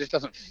 people in it. It just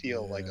doesn't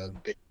feel like a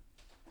big.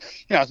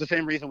 It's the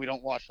same reason we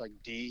don't watch like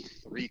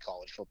D3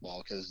 college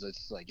football, because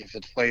it's like if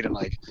it's played in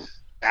like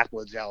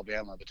backwoods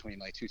Alabama between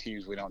like two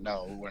teams we don't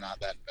know, we're not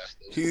that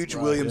invested. Huge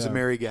Williams and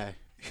Mary guy.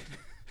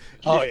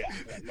 Oh yeah,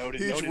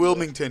 noted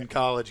Wilmington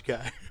College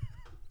guy.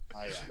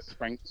 Oh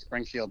yeah,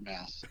 Springfield,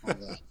 Mass.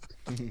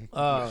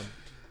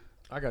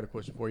 I got a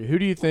question for you. Who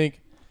do you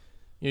think?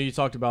 You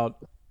talked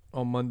about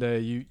on Monday.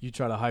 You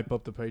try to hype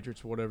up the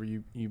Patriots or whatever.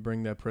 You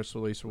bring that press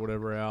release or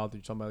whatever out.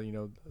 You're talking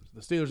about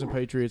the Steelers and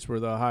Patriots were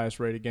the highest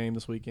rated game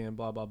this weekend.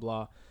 Blah blah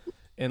blah.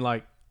 And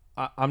like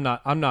I'm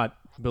not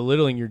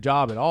belittling your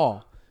job at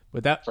all.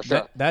 But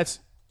that's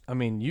I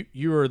mean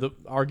you are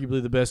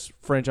arguably the best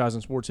franchise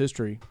in sports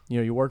history.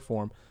 You work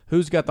for them.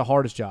 Who's got the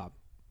hardest job?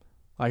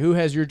 Like who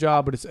has your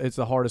job, but it's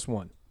the hardest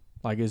one?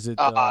 Like is it?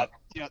 The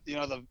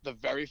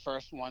very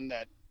first one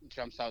that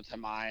jumps out to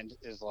mind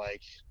is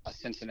like a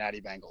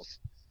Cincinnati Bengals.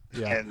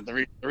 Yeah. And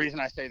the reason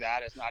I say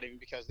that is not even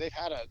because they've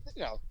had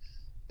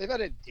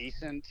a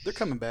decent. They're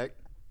coming back.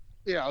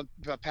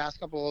 The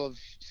past couple of,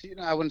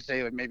 I wouldn't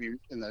say like maybe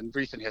in the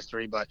recent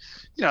history, but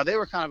they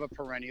were kind of a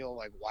perennial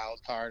like wild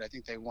card. I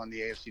think they won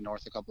the AFC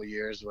North a couple of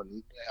years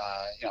when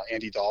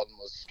Andy Dalton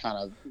was kind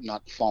of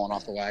not falling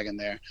off the wagon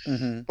there.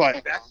 Mm-hmm.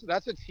 But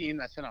that's a team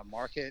that's in a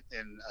market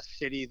in a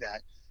city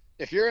that,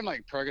 if you're in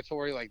like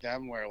purgatory like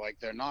them, where like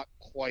they're not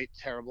quite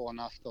terrible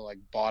enough to like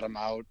bottom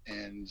out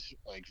and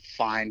like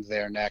find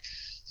their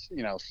next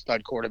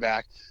stud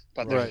quarterback,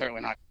 but they're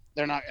certainly not.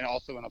 They're not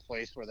also in a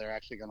place where they're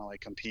actually going to like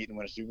compete and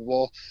win a Super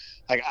Bowl.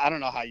 Like I don't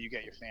know how you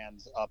get your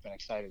fans up and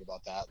excited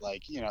about that.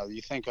 Like you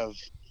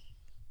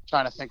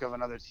trying to think of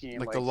another team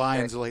like the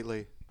Lions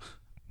lately.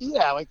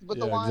 Yeah, like but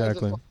the Lions.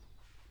 Exactly.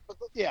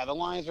 the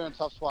Lions are in a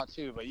tough spot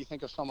too. But you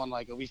think of someone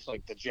like at least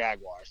like the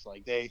Jaguars,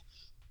 like they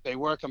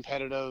were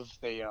competitive.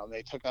 They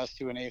took us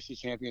to an AFC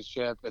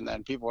championship, and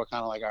then people were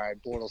kind of like, all right,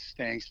 Bortles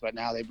stinks, but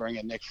now they bring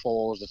in Nick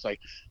Foles. It's like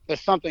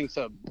there's something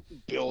to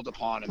build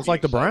upon. It's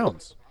like the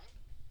Browns.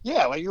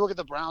 Yeah, like you look at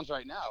the Browns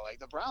right now. Like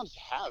the Browns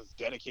have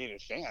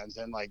dedicated fans,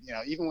 and like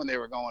even when they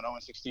were going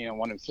 0-16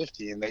 and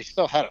 1-15, they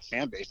still had a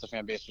fan base. The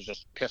fan base was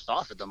just pissed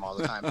off at them all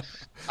the time.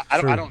 I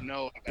don't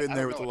know. Been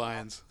there with the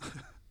Lions.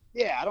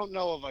 Yeah, I don't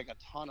know of like a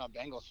ton of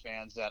Bengals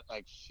fans that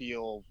like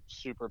feel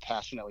super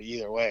passionately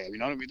either way. I mean,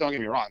 don't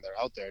get me wrong;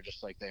 they're out there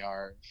just like they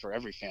are for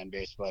every fan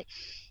base. But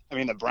I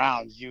mean, the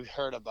Browns, you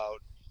heard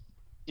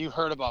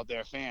about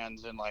their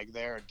fans and like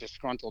their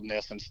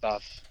disgruntledness and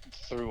stuff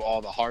through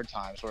all the hard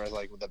times. Whereas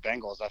like with the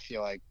Bengals, I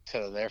feel like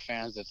to their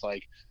fans, it's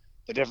like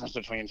the difference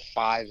between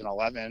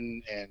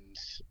 5-11 and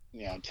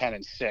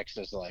 10-6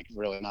 is like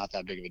really not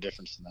that big of a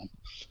difference to them.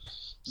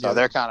 So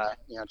they're kind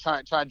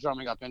of try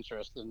drumming up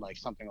interest in like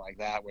something like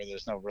that where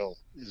there's no real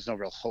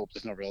hope. The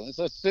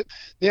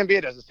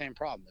NBA does the same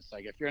problem. It's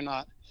like if you're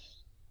not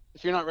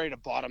ready to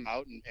bottom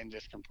out and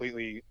just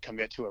completely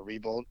commit to a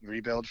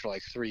rebuild for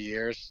like 3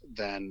 years,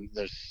 then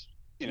there's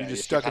you're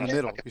just stuck in the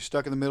middle. You're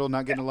stuck in the middle,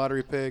 not getting a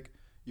lottery pick.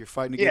 You're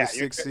fighting to get a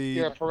 6 seed.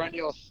 You're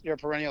a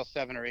perennial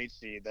 7 or 8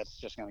 seed that's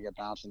just going to get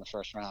bounced in the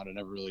first round and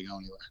never really go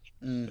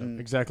anywhere. Mm-hmm.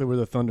 Exactly where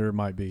the Thunder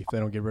might be if they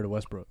don't get rid of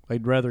Westbrook.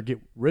 They'd rather get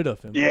rid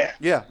of him.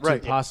 Yeah,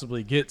 right. To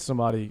possibly get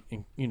somebody,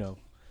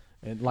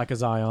 and like a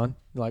Zion,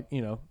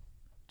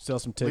 sell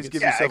some tickets.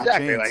 Give yourself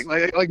exactly. a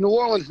chance. Like New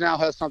Orleans now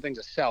has something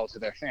to sell to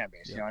their fan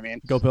base. You know what I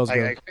mean? Go Pels,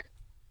 go.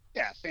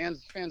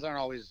 Fans aren't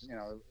always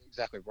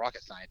exactly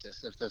rocket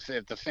scientists.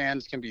 If the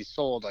fans can be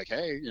sold like,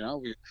 hey,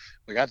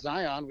 we got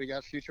Zion, we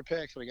got future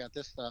picks, we got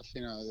this stuff,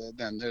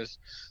 then there's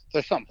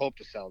some hope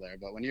to sell there.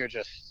 But when you're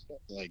just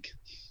like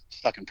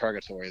stuck in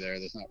purgatory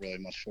there's not really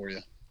much for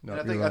you. No,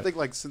 I think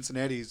like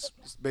Cincinnati's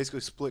basically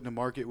splitting the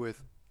market with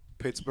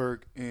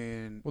Pittsburgh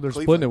and they're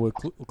Cleveland. splitting it with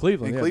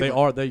Cleveland. And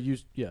Cleveland.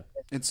 Cleveland.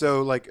 And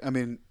so like I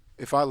mean,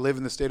 if I live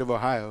in the state of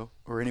Ohio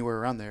or anywhere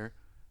around there,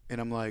 and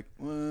I'm like,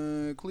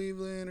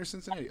 Cleveland or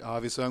Cincinnati?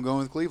 Obviously, I'm going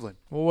with Cleveland.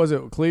 What was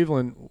it?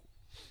 Cleveland,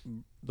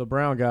 the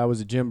Brown guy, was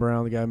it Jim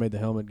Brown, the guy who made the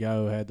helmet, guy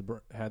who had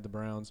the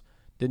Browns?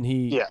 Didn't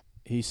he? Yeah.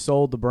 He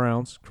sold the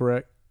Browns,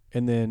 correct?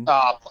 And then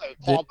I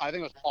think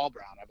it was Paul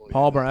Brown, I believe.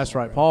 Paul Brown, that's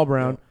right. Paul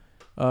Brown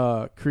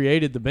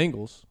created the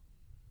Bengals.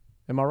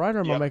 Am I right or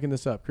am I making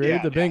this up?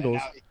 Created the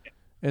Bengals.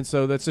 And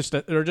so that's just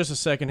they're just a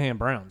secondhand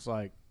Browns.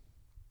 Like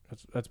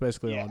that's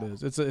basically all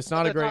it is. It's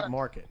not a great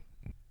market.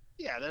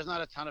 Yeah, there's not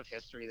a ton of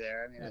history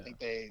there. I mean, I think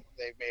they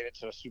made it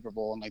to a Super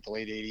Bowl in like the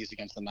late '80s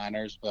against the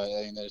Niners, but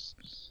I mean, I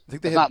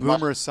think they had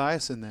Boomer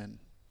Esiason then.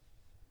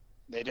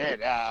 They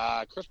did.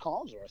 Chris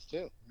Collinsworth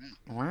too.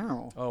 Yeah.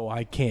 Wow. Oh,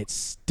 I can't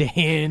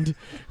stand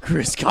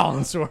Chris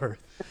Collinsworth.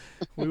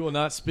 We will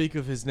not speak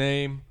of his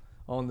name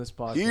on this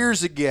podcast.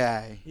 Here's a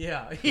guy.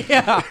 Yeah.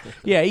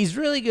 He's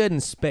really good in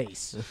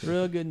space.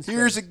 Real good in space.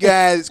 Here's a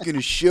guy that's going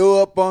to show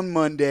up on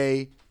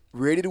Monday,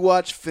 ready to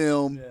watch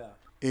film. Yeah.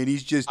 And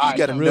he's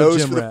got a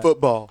nose for the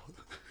football.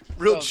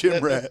 Real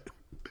gym rat.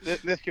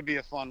 This could be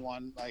a fun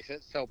one. Like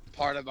so,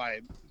 part of my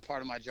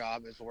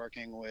job is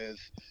working with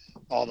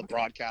all the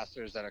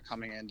broadcasters that are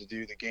coming in to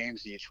do the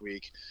games each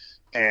week.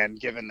 And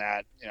given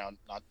that,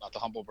 not the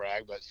humble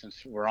brag, but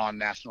since we're on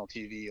national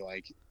TV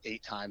like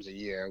 8 times a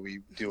year, we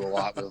do a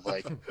lot with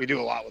like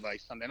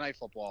Sunday Night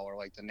Football or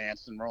like the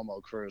Nance and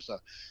Romo crew. So,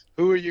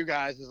 who are you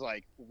guys'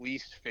 like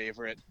least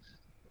favorite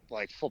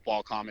like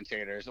football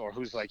commentators, or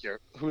who's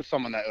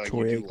someone that like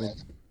Troy you do Aikman. love?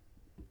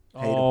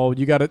 Oh,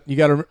 you got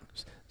to.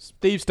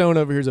 Steve Stone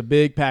over here is a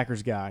big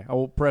Packers guy. I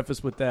will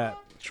preface with that.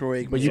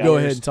 Troy Aikman. But you go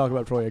ahead and talk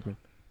about Troy Aikman.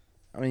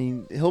 I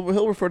mean, he'll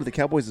refer to the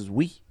Cowboys as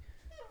we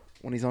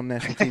when he's on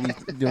national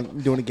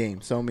TV doing a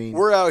game. So I mean,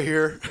 we're out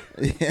here.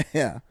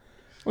 Yeah.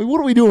 I mean, what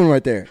are we doing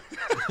right there?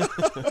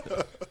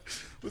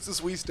 What's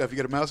this we stuff? You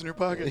got a mouse in your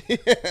pocket?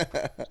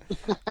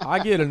 I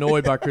get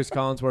annoyed by Chris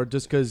Collinsworth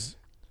just because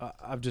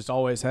I've just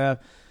always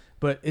have.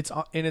 But it's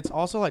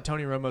also like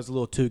Tony Romo's a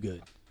little too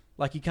good.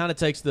 Like he kind of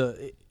takes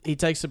the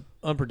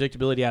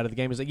unpredictability out of the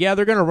game. He's like, yeah,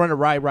 they're going to run it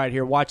right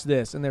here. Watch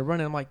this. And they're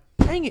running. I'm like,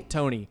 dang it,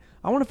 Tony.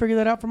 I want to figure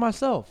that out for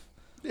myself.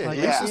 Yeah, like,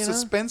 there's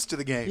suspense to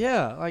the game.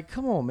 Yeah, like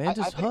come on, man,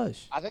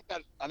 hush. I think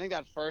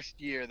that first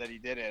year that he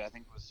did it, I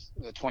think it was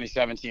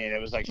 2017. It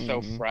was like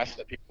so fresh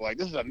that people were like,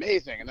 this is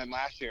amazing. And then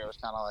last year it was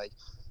kind of like,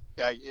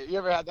 yeah, you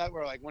ever had that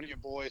where like one of your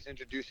boys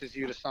introduces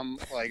you to some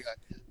like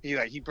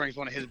he brings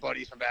one of his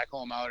buddies from back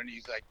home out and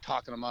he's like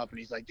talking him up and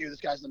he's like, dude,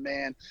 this guy's the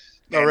man.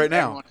 Oh, right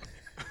now.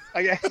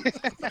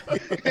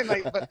 And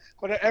like,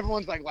 but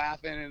everyone's like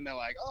laughing and they're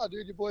like, oh,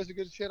 dude, your boys are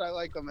good shit. I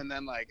like them. And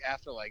then like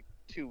after like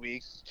 2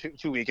 weeks,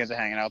 two weekends of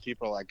hanging out,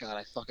 people are like, God,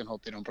 I fucking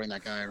hope they don't bring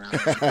that guy around.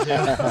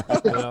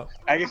 Yeah.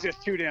 I guess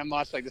it's too damn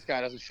much. Like this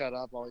guy doesn't shut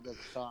up. All he does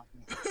is talk.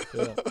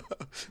 Yeah.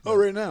 Oh,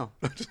 right now.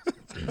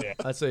 Yeah.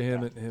 I'd say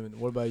him and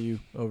what about you,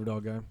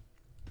 Overdog guy?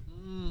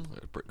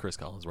 Chris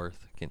Collinsworth.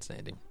 Can't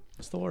stand him.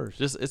 It's the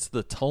worst. It's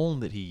the tone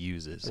that he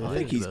uses. I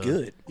think he's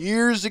good.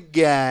 Here's a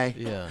guy.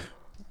 Yeah.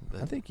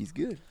 I think he's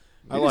good.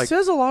 He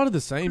says a lot of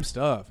the same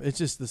stuff. It's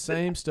just the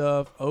same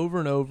stuff over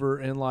and over,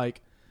 and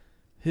like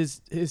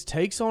his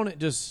takes on it.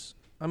 Just,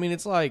 I mean,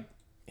 it's like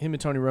him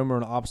and Tony Romo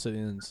on opposite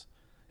ends.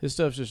 His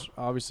stuff's just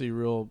obviously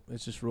real.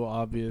 It's just real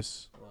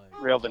obvious.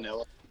 Like, Real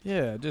vanilla.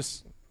 yeah,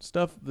 just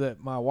stuff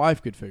that my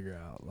wife could figure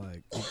out.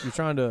 Like, if you're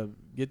trying to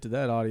get to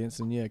that audience,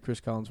 and yeah, Chris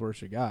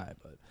Collinsworth's your guy,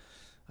 but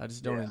I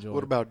just don't enjoy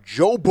What it. about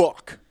Joe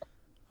Buck?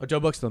 Oh, Joe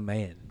Buck's the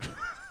man.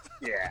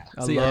 Yeah.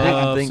 I See,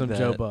 love I think some that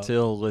Joe Buck.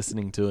 till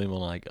listening to him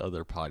on like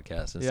other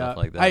podcasts and Yeah. stuff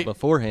like that. Hey.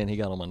 Beforehand, he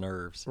got on my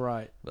nerves.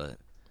 Right. But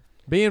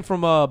Being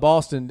from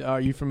Boston,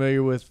 are you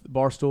familiar with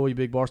Barstool? You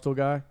big Barstool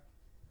guy?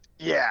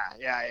 Yeah,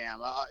 I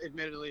am.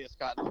 Admittedly, it's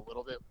gotten a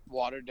little bit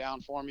watered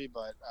down for me,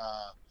 but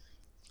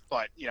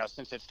you know,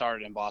 since it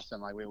started in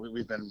Boston, like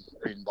we've been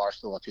reading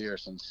Barstool up here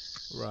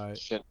since Right.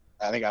 shit.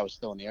 I think I was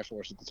still in the Air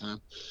Force at the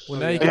time. Well,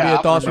 now you can Yeah, be a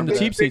I Thoughts from the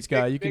remember Cheap that. Seats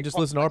guy. You Big can just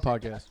listen to our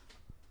podcast.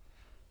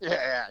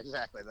 Yeah,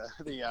 exactly.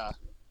 The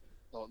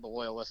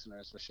loyal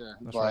listeners for sure.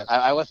 That's But right.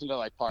 I listen to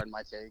like Pardon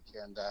My Take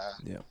and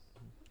Yeah.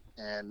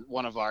 and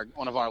one of our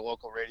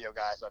local radio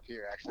guys up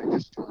here actually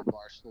just joined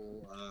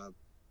Barstool.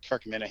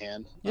 Kirk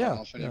Minahan. I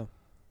don't know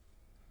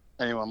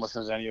if anyone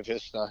listens to any of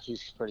his stuff.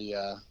 He's pretty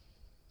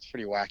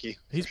wacky.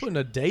 He's putting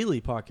a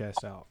daily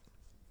podcast out.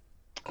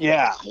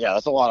 Yeah,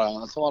 that's a lot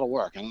of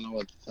work. I don't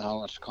know how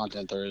much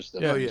content there is.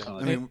 Yeah, Oh yeah,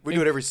 I mean we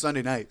do it every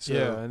Sunday night. So.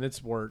 Yeah, and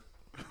it's work.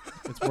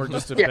 It's work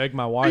just to Yeah. beg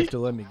my wife to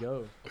let me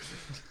go.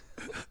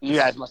 You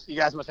guys must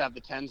have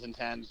the 10s and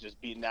 10s just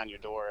beating down your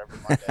door every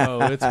Monday.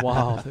 Oh, it's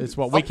wild. It's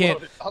wild. We can't.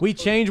 We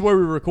change where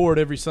we record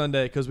every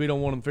Sunday because we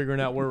don't want them figuring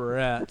out where we're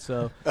at.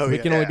 So we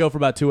can only go for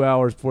about 2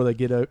 hours before they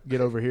get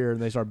over here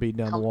and they start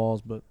beating down the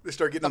walls. But They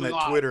start getting on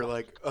that Twitter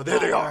like, oh, there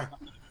they are.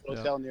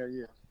 Hotel near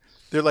you.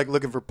 They're like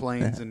looking for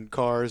planes and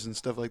cars and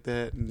stuff like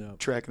that, and Yeah.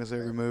 tracking us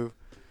every move.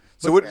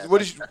 So what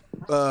is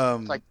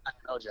It's like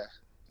OJ.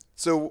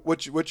 so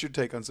what's your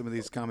take on some of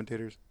these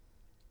commentators?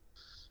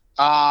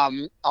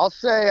 I'll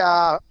say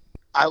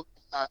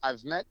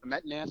I've met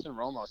Nance and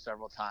Romo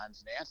several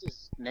times.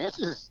 Nance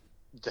is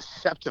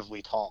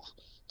deceptively tall.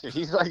 Dude,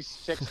 he's like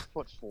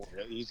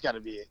 6'4".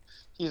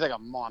 He's like a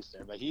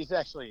monster, but he's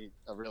actually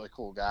a really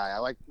cool guy. I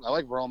like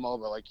Romo,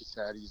 but like you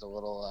said, he's a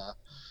little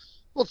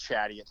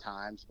chatty at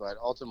times, but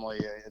ultimately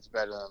it's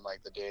better than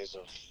like the days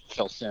of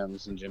Phil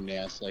Simms and Jim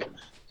Nance. Like,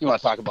 you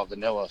want to talk about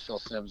vanilla? Phil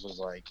Simms was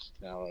like,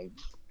 you know, a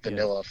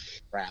vanilla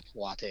frap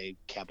latte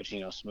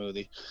cappuccino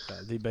smoothie.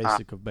 the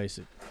basic of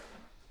basic.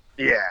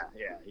 Yeah,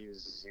 he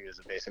was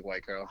a basic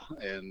white girl,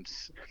 and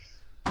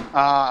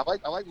I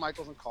like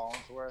Michaels and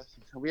Collinsworth.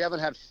 We haven't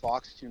had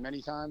Fox too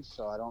many times,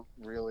 so I don't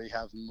really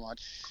have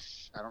much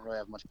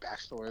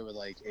backstory with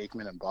like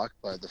Aikman and Buck,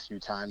 but the few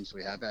times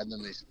we have had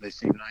them, they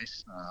seem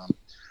nice.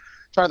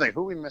 Trying to think,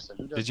 who we missing?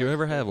 did you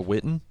ever have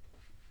Witten?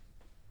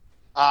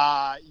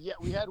 Yeah,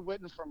 we had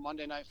Witten from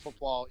Monday Night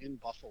Football in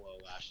Buffalo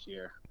last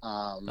year.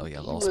 Oh yeah,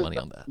 lost money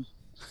on that.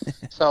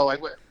 So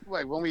like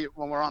when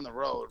we're on the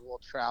road, we'll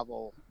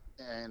travel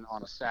in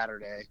on a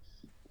Saturday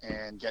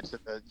and get to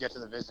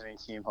the visiting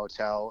team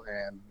hotel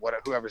and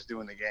whoever's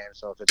doing the game.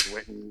 So if it's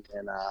Witten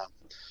and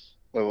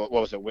what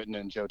was it, Witten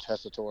and Joe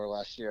Tessitore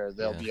last year,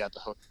 they'll be at the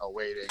hotel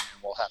waiting,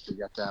 and we'll have to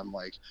get them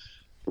like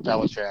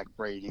Belichick,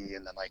 Brady,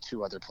 and then like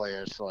two other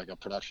players for like a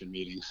production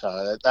meeting.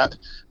 So that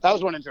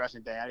was one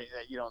interesting thing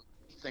that you don't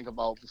think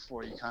about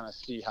before you kind of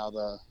see how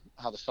the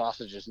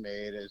sausage is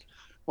made. Is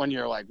when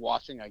you're like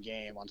watching a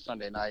game on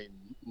Sunday night,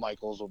 and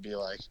Michaels will be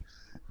like,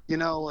 you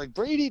know, like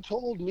Brady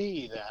told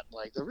me that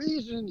like the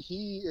reason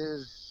he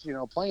is, you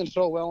know, playing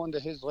so well into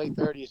his late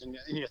 30s, and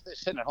you're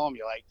sitting at home,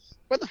 you're like,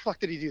 where the fuck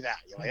did he do that?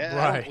 You're like,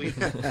 I don't believe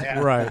that. Yeah.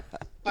 Right.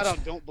 I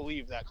don't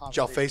believe that. Did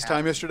y'all FaceTime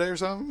happened. yesterday or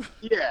something?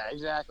 Yeah,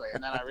 exactly.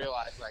 And then I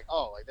realized, like,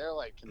 like they're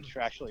like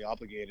contractually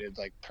obligated,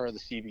 like per the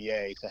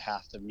CBA, to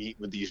have to meet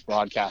with these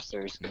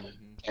broadcasters,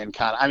 and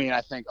kind of. I mean, I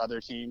think other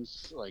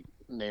teams, like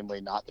namely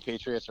not the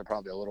Patriots, are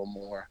probably a little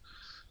more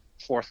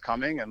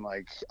forthcoming and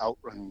like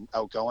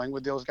outgoing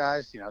with those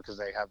guys, you know, because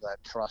they have that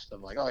trust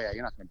of like, oh yeah,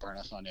 you're not going to burn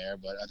us on air.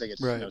 But I think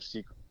it's no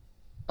secret.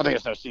 I think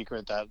it's no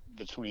secret that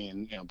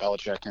between, you know,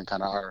 Belichick and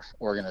kind of our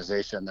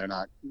organization, they're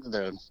not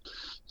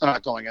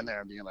going in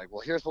there and being like,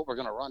 well, here's what we're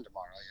going to run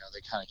tomorrow. You know,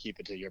 they kind of keep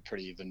it to your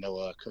pretty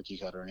vanilla cookie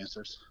cutter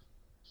answers.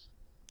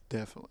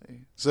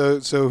 Definitely. So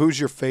who's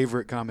your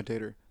favorite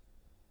commentator?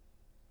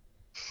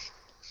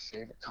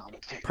 Favorite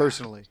commentator?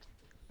 Personally.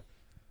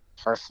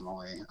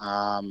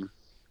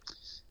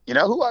 You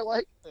know who I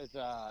like is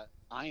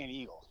Ian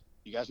Eagle.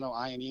 You guys know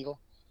Ian Eagle?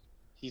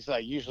 He's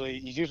like usually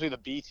the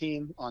B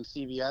team on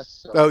CBS.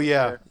 So Oh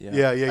yeah.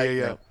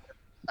 Yeah.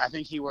 I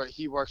think he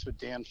works with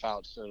Dan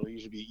Fouts, so it'll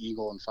usually be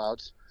Eagle and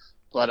Fouts.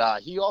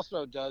 But he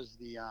also does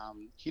the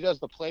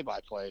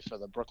play-by-play for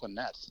the Brooklyn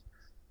Nets.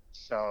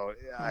 So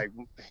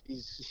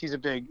he's a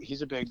big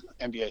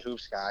NBA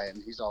hoops guy,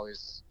 and he's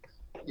always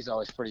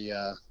pretty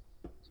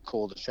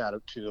cool to chat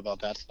to about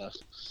that stuff.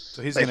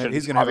 So he's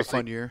gonna have a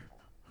fun year.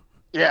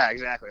 Yeah,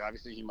 exactly.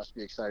 Obviously, he must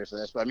be excited for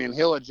this. But I mean,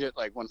 he'll legit,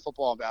 like, when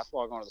football and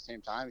basketball are going at the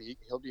same time,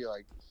 he'll do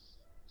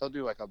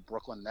like a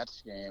Brooklyn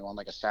Nets game on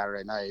like a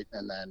Saturday night,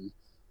 and then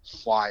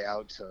fly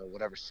out to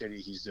whatever city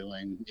he's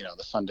doing,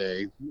 the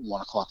Sunday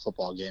 1 o'clock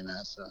football game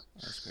at. So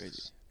That's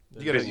crazy.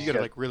 You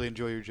gotta like really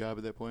enjoy your job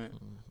at that point.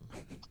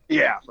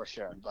 yeah, for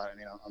sure. But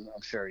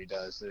I'm sure he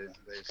does.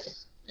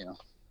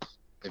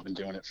 They've been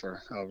doing it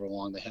for however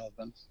long they have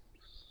been.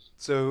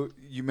 So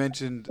you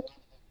mentioned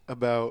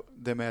about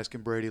them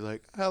asking Brady,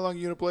 like, how long are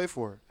you going to play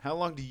for? How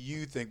long do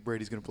you think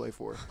Brady's going to play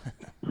for?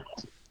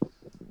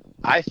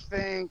 I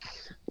think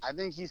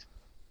he's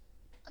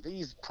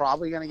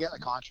probably going to get a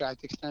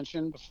contract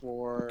extension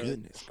before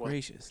Goodness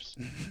gracious.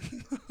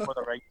 before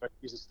the regular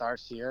season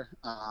starts here.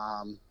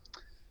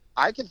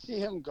 I could see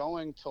him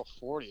going till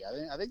 40.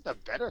 I think the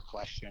better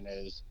question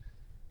is,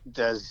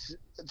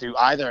 do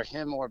either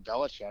him or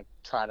Belichick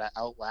try to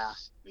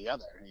outlast the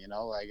other?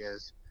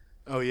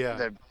 Oh, yeah.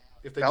 the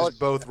If they just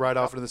both ride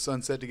off into the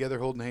sunset together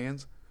holding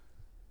hands,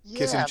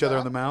 kissing each other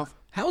on the mouth.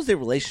 How's their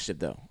relationship,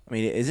 though? I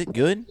mean, is it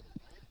good?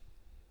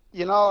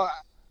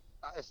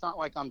 It's not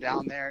like I'm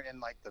down there in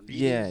like the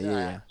meetings.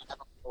 Yeah. I don't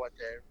know what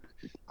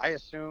I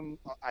assume.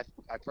 I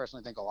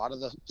personally think a lot of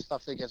the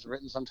stuff that gets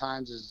written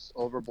sometimes is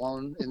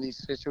overblown in these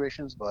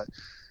situations. But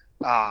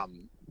I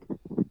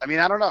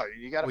don't know.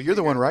 You're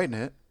the one writing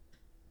it.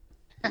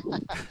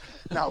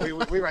 No, we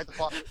write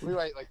we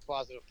write like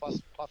positive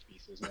puff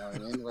pieces. You know what I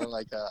mean? We're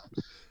like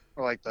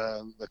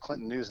the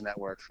Clinton News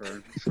Network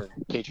for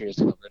Patriots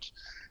coverage.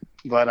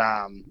 But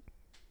I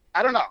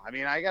don't know.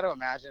 I got to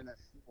imagine if,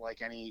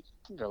 like any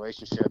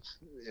relationship,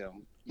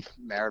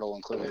 marital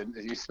included,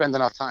 if you spend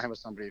enough time with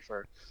somebody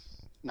for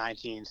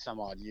 19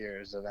 some odd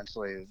years,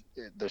 eventually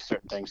there's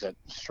certain things that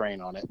strain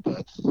on it.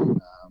 But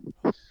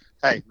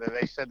hey,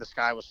 they said the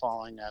sky was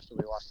falling after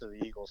we lost to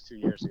the Eagles 2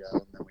 years ago,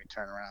 and then we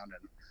turned around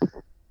and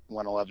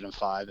won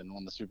 11-5 and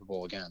won the Super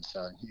Bowl again.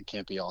 So it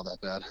can't be all that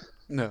bad.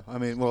 No,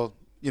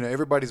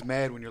 everybody's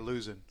mad when you're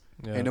losing.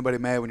 Yeah. Ain't nobody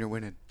mad when you're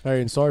winning.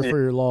 Hey, and sorry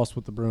for your loss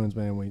with the Bruins,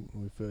 man. We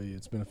feel you.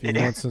 It's been a few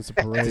months since the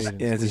parade. It's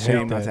a We shame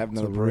hate not to that. have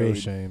another It's a real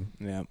parade. shame.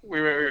 Yeah.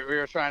 We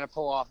were trying to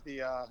pull off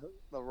the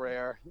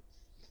rare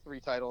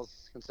 3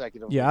 titles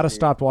consecutively. Yeah, I'd have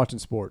stopped watching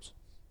sports.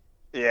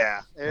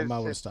 Yeah, I might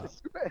would've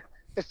stopped.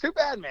 It's too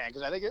bad, man.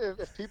 Because I think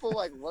if people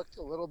looked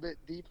a little bit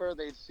deeper,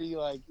 they'd see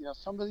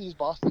some of these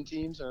Boston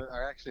teams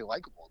are actually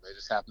likable. They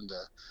just happen to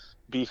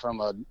be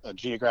from a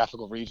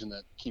geographical region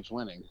that keeps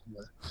winning.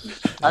 But,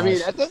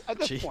 at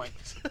this point,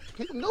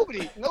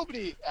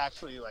 nobody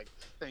actually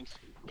thinks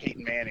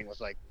Peyton Manning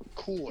was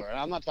cooler. And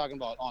I'm not talking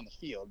about on the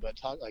field, but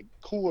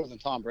cooler than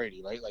Tom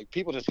Brady, right?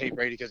 People just hate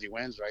Brady because he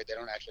wins, right? They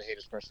don't actually hate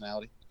his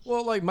personality.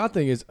 Well, my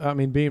thing is,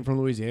 being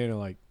from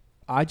Louisiana,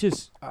 I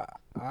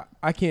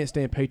can't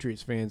stand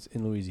Patriots fans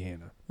in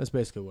Louisiana. That's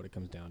basically what it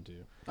comes down to.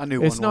 I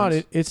knew It's one not.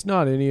 once. It's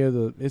not any of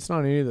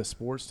the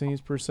sports teams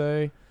per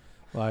se,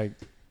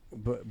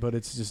 but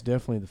it's just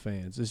definitely the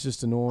fans. It's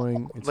just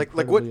annoying. It's what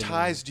incredibly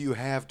ties do you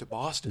have to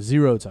Boston? annoying.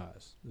 Zero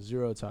ties.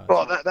 Zero ties.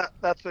 Well,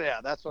 that's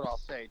what I'll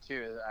say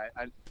too.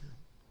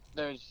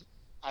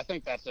 I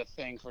think that's a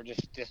thing for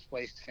just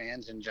displaced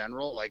fans in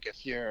general.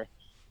 If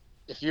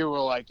you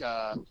were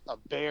a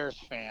Bears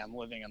fan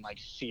living in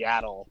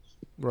Seattle.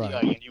 Right.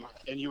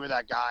 And you were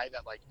that guy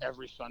that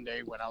every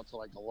Sunday went out to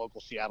the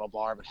local Seattle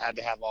bar but had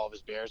to have all of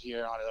his Bears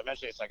gear on it.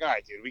 Eventually it's all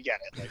right, dude, we get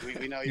it.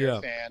 We know you're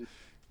a fan.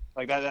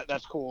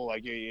 That's cool.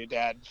 Your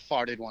dad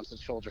farted once at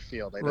Soldier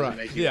Field. Doesn't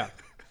make you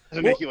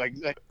make you like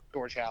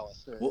George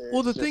Hallis.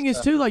 Well, the thing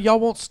is too, y'all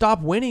won't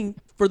stop winning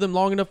for them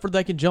long enough for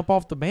they can jump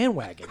off the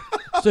bandwagon.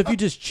 So if you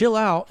just chill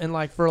out and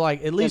for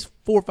at least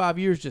 4 or 5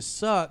 years just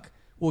suck,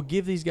 we'll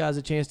give these guys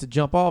a chance to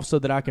jump off so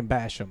that I can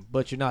bash them.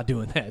 But you're not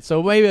doing that.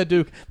 So maybe I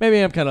do. Maybe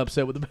I'm kind of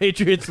upset with the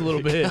Patriots a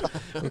little bit.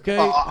 Okay.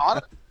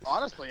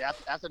 Honestly,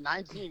 after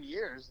 19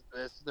 years,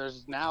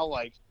 there's now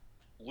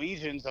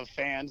legions of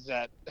fans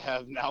that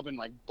have now been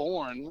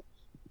born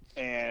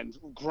and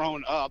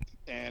grown up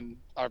and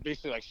are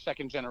basically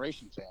second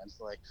generation fans.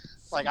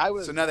 I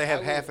was. So now they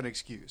have half an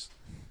excuse.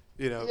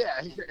 Yeah,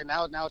 and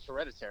now it's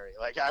hereditary.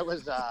 I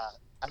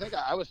think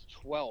I was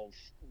 12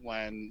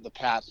 when the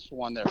Pats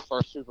won their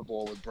first Super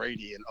Bowl with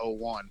Brady in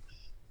 2001,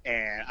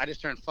 and I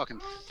just turned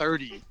fucking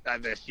 30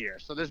 this year.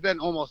 So there's been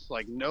almost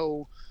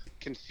no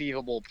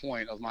conceivable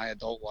point of my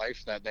adult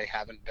life that they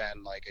haven't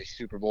been a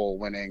Super Bowl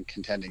winning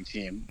contending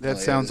team. That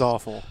sounds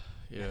awful.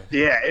 Yeah.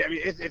 Yeah,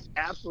 it's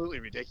absolutely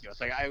ridiculous.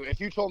 If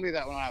you told me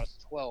that when I was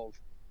 12,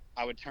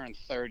 I would turn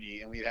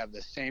 30 and we'd have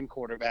the same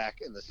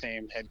quarterback and the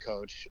same head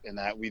coach, and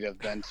that we'd have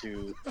been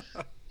to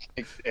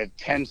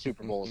 10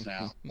 Super Bowls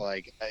now.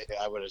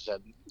 I would have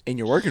said. And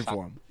you're working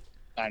for them.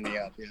 Sign me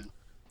up, yeah.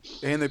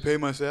 And they pay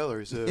my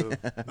salary, so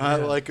I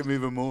like them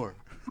even more.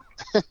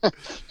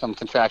 I'm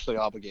contractually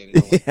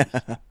obligated.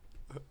 Yeah.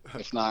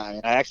 It's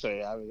not.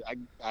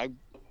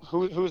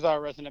 Who's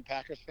our resident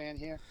Packers fan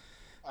here?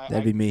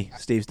 That'd be me,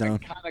 Steve Stone.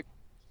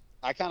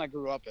 I kind of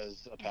grew up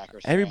as a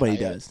Packers Everybody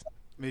fan. does.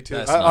 Me too.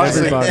 That's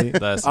Honestly,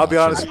 Everybody. I'll be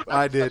honest.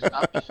 I did.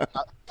 I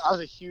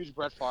was a huge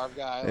Brett Favre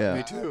guy. Yeah.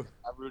 Me too.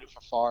 I rooted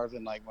for Favre,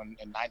 and when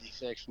in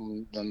 '96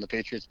 when the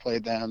Patriots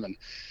played them, and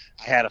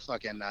I had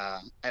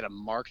a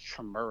Mark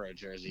Chmura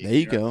jersey. There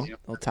you go.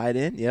 All tied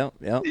in. Yep.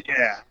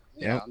 Yeah,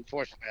 Yep.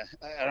 unfortunately,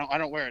 I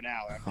don't wear it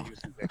now after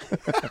Houston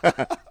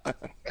picked.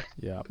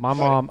 Yeah, my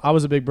mom. I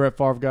was a big Brett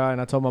Favre guy,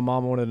 and I told my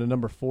mom I wanted a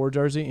number 4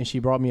 jersey, and she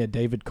brought me a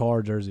David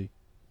Carr jersey.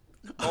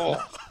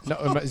 Oh, No,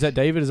 is that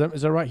David? Is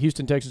that right?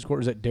 Houston Texans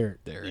quarter? Is that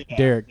Derek? Derek. Yeah,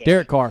 Derek. yeah.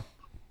 Derek Carr.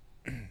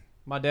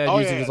 My dad Oh,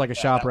 used yeah, it as like a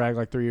yeah, shop that rag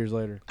like 3 years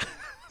later.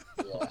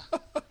 yeah.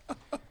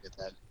 Get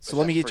that. So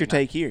let me get your free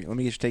take here. Let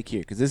me get your take here,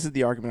 because this is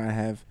the argument I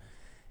have: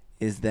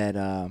 is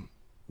that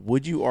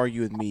would you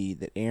argue with me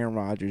that Aaron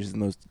Rodgers is the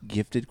most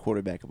gifted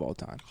quarterback of all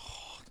time?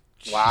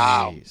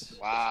 Wow, Jeez.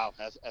 wow.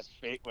 As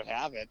fate would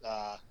have it,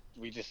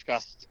 we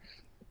discussed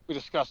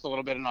a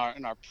little bit in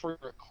our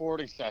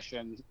pre-recording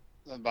session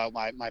about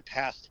my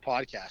past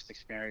podcast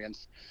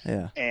experience,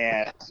 Yeah.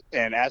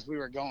 and as we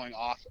were going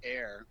off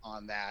air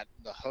on that,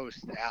 the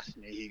host asked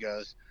me. He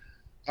goes,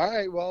 "All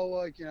right, well,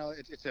 like,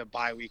 it's a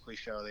bi-weekly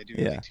show. They do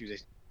Yeah. like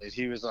Tuesdays."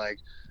 He was like,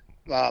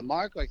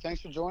 Mark, like, thanks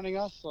for joining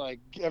us. Like,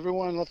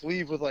 everyone, let's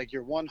leave with like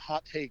your one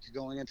hot take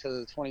going into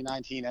the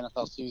 2019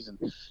 NFL season.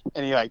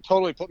 And he like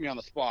totally put me on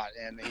the spot.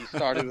 And he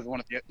started with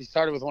one of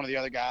the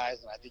other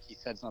guys, and I think he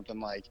said something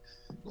like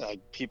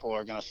people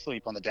are gonna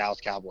sleep on the Dallas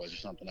Cowboys or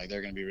something. Like,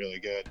 they're gonna be really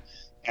good.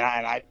 And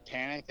I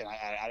panicked, and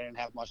I didn't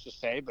have much to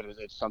say, but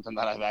it's something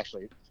that I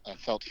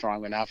felt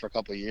strongly now for a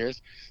couple of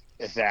years,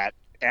 is that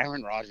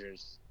Aaron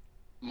Rodgers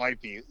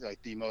might be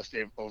like the most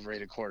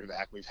overrated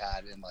quarterback we've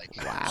had in like.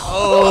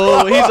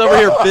 Oh, he's over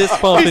here fist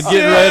pumping,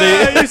 getting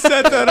ready. You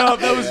set that up.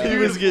 That was He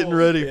was getting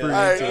ready for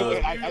Yeah. you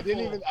to.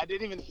 I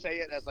didn't even say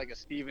it as like a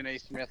Stephen A.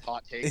 Smith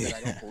hot take that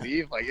I don't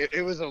believe. Like,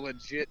 it was a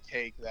legit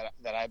take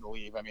that I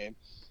believe. I mean,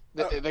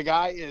 the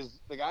guy is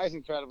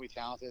incredibly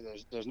talented.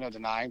 There's no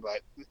denying.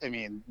 But I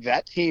mean,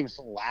 that team's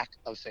lack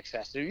of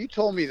success. If you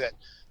told me that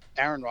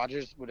Aaron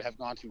Rodgers would have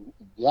gone to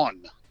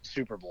one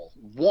Super Bowl,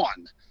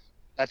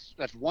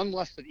 that's one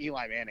less than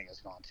Eli Manning has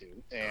gone to,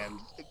 and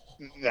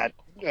that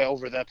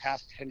over the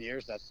past 10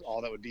 years, that's all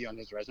that would be on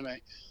his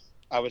resume.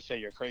 I would say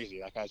you're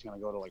crazy. That guy's going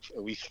to go to like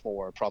at least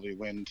 4, probably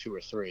win 2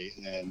 or 3,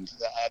 and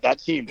that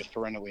team just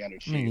perennially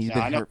underachieved. I mean, he's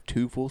Now, been hurt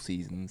 2 full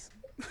seasons.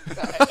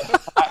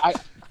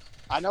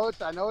 I know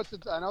it's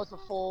a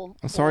full.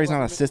 I'm sorry, he's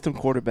not a system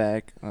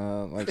quarterback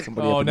like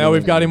somebody. Oh, up in now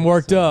we've got him New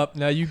worked England, up.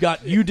 Now you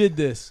did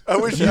this. I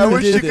wish You you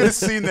did could have this.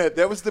 seen that.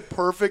 That was the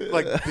perfect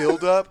like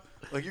build up.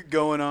 Like, you're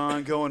going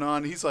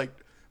on. He's like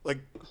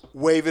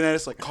waving at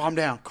us like, calm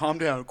down,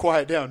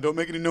 quiet down, don't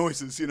make any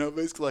noises.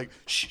 Basically like,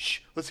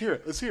 shh, let's hear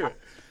it.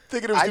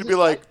 Thinking it was gonna be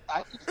like,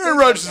 Aaron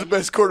Rodgers is the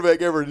best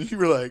quarterback ever, and you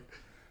were like,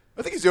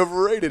 I think he's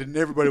overrated, and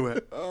everybody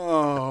went,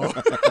 oh.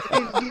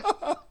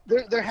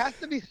 There has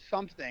to be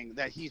something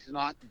that he's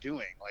not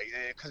doing, like,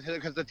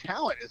 because the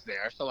talent is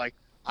there. So like,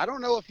 I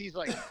don't know if he's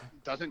like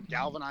doesn't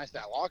galvanize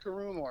that locker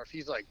room, or if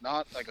he's like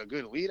not like a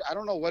good lead. I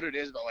don't know what it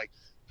is, but like,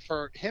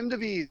 for him to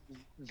be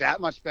that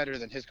much better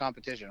than his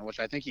competition, which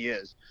I think he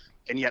is,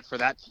 and yet for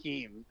that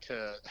team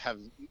to have,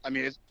 I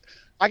mean,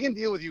 I can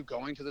deal with you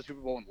going to the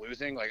Super Bowl and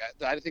losing. Like,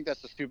 I think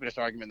that's the stupidest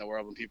argument in the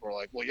world when people are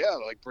like, well, yeah,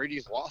 like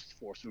Brady's lost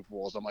 4 Super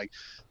Bowls. I'm like,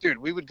 dude,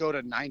 we would go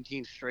to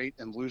 19 straight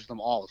and lose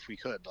them all if we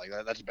could. Like,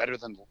 that's better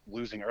than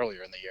losing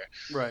earlier in the year.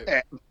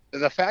 Right.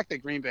 And the fact that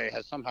Green Bay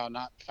has somehow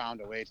not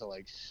found a way to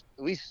like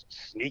at least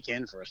sneak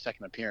in for a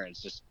second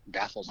appearance just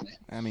baffles me.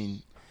 I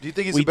mean, Do you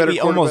think he's we a better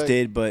quarterback? almost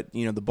did, but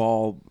the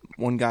ball.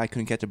 One guy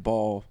couldn't catch a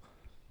ball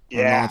on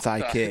an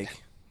onside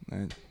kick.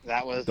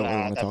 That was Don't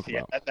really wanna talk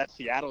about. that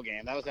Seattle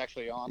game. That was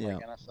actually on Yeah.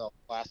 like NFL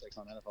Classics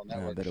on NFL Yeah, I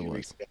Network bet a it few was.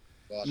 weeks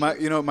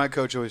ago. My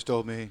coach always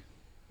told me,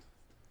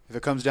 if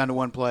it comes down to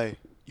one play,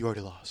 you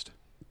already lost.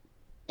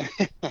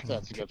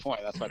 That's a good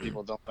point. That's why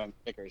people don't play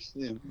kickers,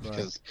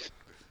 because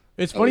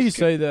It's funny you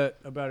say that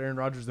about Aaron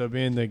Rodgers, though,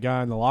 being the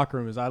guy in the locker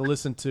room. Is I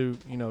listened to,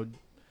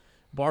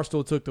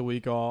 Barstool took the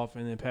week off,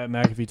 and then Pat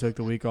McAfee took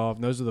the week off.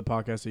 And those are the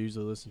podcasts I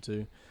usually listen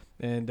to.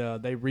 And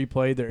they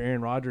replayed their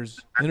Aaron Rodgers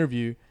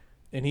interview,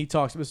 and he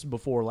talks. This is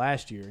before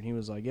last year, and he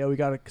was like, "Yeah, we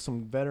got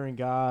some veteran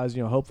guys.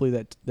 Hopefully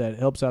that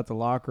helps out the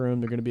locker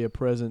room. They're going to be a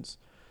presence."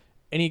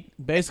 And he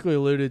basically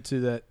alluded to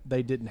that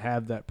they didn't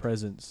have that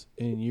presence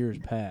in years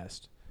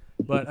past.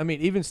 But I mean,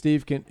 even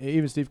Steve can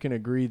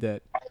agree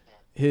that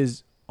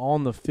his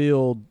on the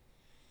field,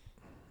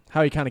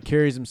 how he kind of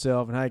carries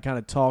himself and how he kind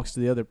of talks to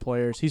the other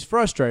players. He's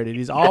frustrated.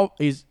 He's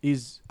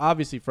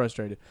obviously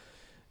frustrated,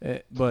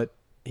 but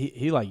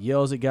he like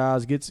yells at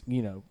guys, gets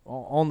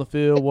on the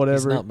field, whatever.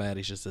 He's not mad.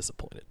 He's just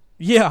disappointed.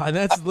 Yeah, and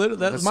that's literally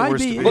that That's the might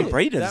worst be to it. be. Look,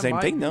 Brady does the That same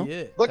might thing, be though.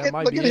 it. look That at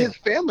might be his it.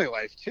 family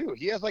life too.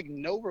 He has like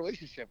no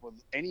relationship with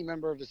any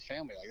member of his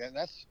family. Like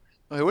that's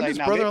Like, wasn't his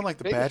now, brother maybe- on like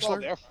The maybe it's all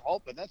Bachelor? their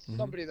fault, but that's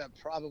somebody that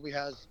probably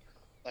has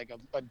like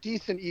a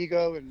decent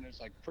ego and is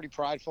like pretty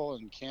prideful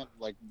and can't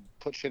like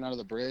put shit under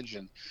the bridge.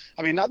 And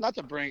I mean, not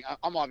to bring.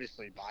 I'm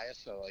obviously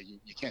biased, so like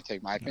you can't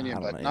take my opinion,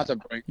 I don't but know, not to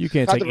bring. You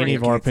can't not take to bring any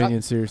of our not-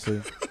 opinions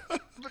seriously.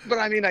 But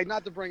I mean, like,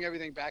 not to bring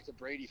everything back to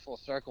Brady full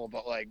circle,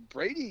 but like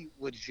Brady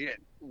legit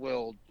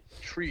will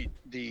treat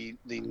the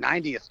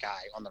 90th guy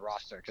on the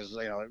roster, because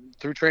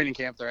through training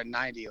camp they're at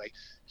 90. Like,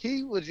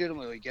 he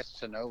legitimately gets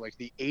to know like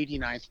the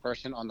 89th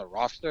person on the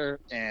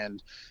roster,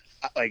 and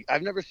like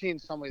I've never seen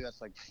somebody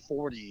that's like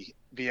 40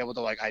 be able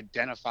to like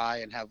identify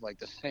and have like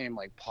the same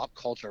like pop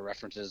culture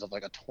references of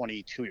like a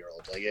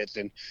 22-year-old. Like it's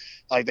in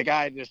like the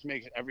guy just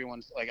makes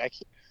everyone's like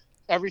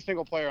every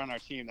single player on our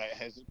team that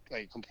has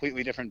like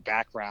completely different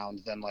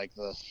background than like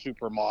the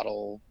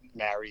supermodel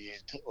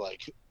married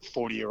like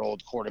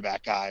 40-year-old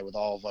quarterback guy with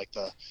all of like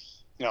the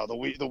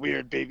the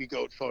weird baby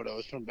goat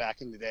photos from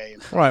back in the day.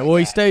 And Right. like Well,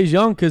 he that. stays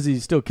young because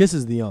he still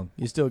kisses the young.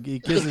 He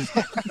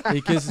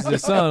kisses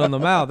his son on the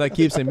mouth. That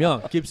keeps him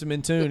young. Keeps him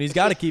in tune. He's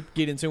got to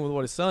get in tune with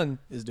what his son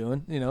is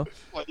doing.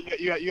 What,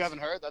 you haven't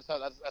heard? That's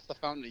the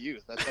fountain of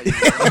youth. That's how you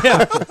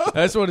Yeah,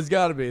 that's what it's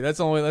got to be. That's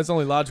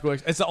only logical.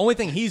 It's the only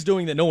thing he's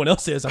doing that no one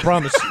else is. I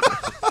promise you.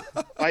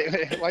 why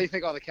do you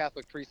think all the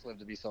Catholic priests live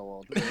to be so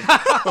old?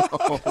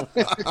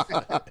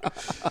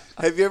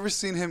 Have you ever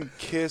seen him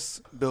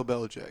kiss Bill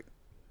Belichick?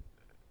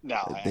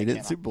 No, They did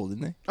the Super Bowl,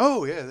 didn't they?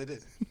 Oh yeah, they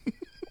did.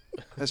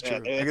 That's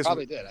true. Yeah, I guess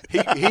probably did.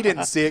 He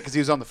didn't see it because he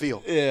was on the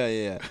field.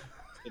 Yeah.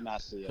 Did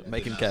not see it.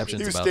 Making Did not see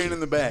captions He was about standing you. in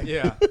the back.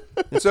 Yeah.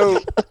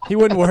 So He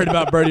wasn't worried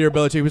about Brady or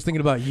Belichick. He was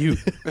thinking about you,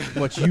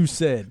 what you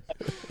said.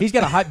 He's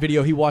got a hype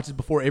video he watches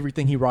before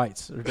everything he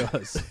writes or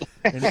does,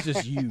 and it's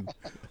just you.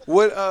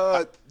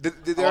 what?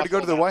 Did they already go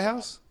to the White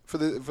House for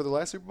the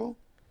last Super Bowl?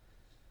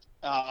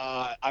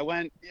 I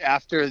went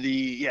after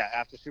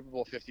Super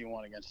Bowl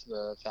 51 against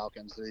the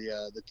Falcons.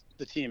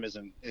 The team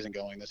isn't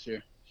going this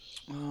year.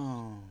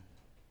 Oh,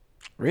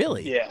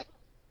 Really?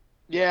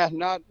 Yeah,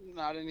 not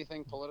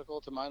anything political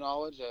to my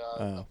knowledge.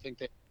 Oh. I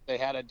think they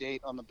had a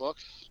date on the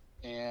books,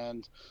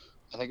 and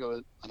I think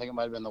it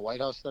might have been the White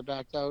House that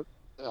backed out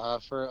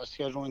for a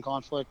scheduling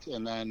conflict,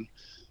 and then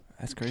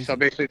That's crazy. so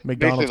basically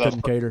McDonald's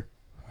basically couldn't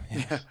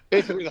the, cater.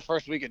 basically the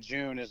first week of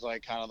June is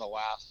like kind of the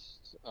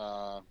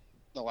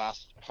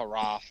last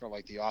hurrah for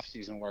like the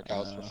off-season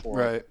workouts before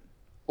right.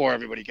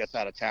 everybody gets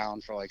out of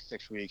town for like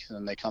 6 weeks, and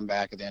then they come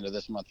back at the end of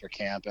this month for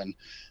camp. And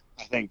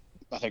I think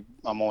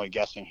I'm only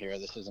guessing here.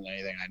 This isn't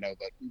anything I know,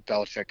 but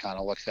Belichick kind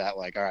of looks at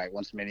like, all right,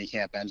 once mini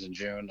camp ends in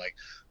June, like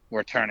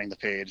we're turning the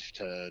page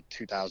to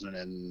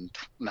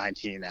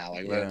 2019 now.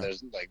 Like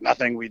there's like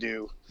nothing we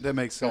do. That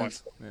makes Going,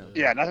 sense.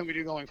 nothing we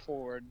do going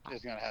forward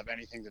is going to have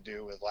anything to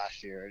do with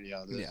last year.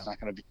 It's not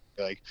going to be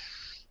like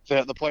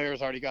the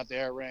players already got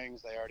their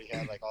rings. They already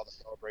had like all the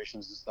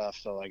celebrations and stuff.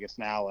 So like it's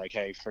now like,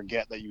 hey,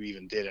 forget that you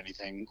even did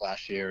anything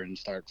last year and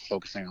start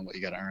focusing on what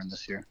you got to earn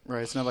this year.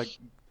 Right. It's not like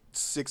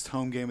 6th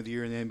home game of the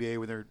year in the NBA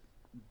when they're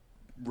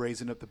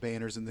raising up the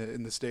banners in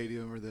the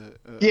stadium or the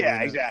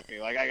arena. Exactly.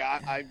 Like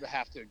I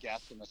have to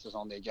guess, and this is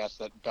only a guess,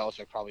 that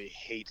Belichick probably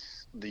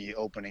hates the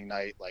opening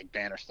night like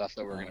banner stuff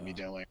that we're going to be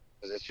doing,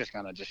 because it's just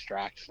going to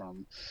distract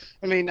from.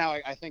 I mean, now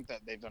I think that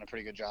they've done a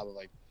pretty good job of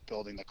like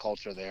building the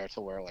culture there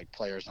to where like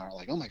players aren't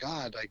like, oh my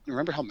god, like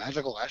remember how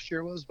magical last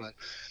year was, but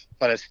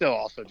it's still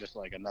also just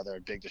like another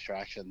big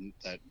distraction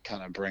that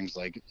kind of brings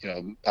like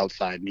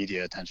outside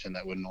media attention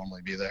that wouldn't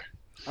normally be there.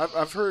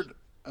 I've heard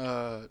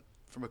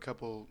from a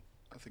couple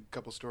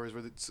stories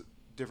where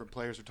different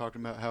players are talking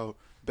about how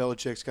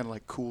Belichick's kind of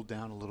like cooled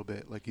down a little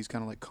bit, like he's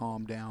kind of like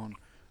calmed down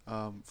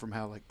from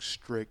how like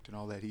strict and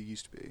all that he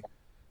used to be.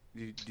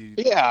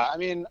 Yeah, I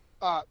mean,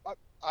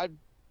 I've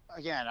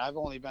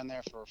only been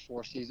there for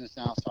 4 seasons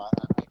now, so I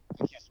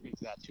can't speak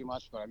to that too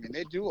much. But I mean,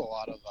 they do a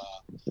lot of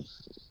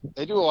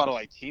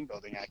like team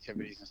building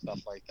activities and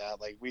stuff like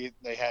that. Like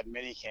they had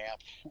mini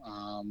camp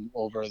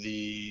over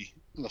the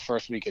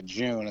first week of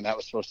June, and that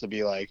was supposed to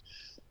be like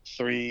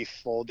 3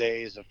 full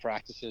days of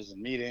practices and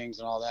meetings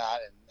and all that.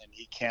 And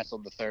he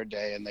canceled the 3rd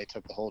day, and they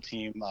took the whole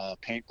team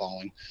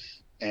paintballing.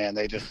 And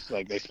they just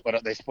like they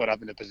split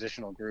up into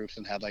positional groups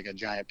and had like a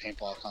giant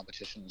paintball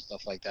competition and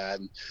stuff like that.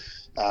 And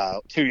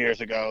 2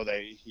 years ago,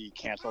 he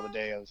canceled a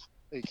day of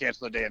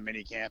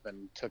mini camp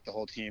and took the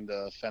whole team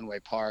to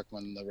Fenway Park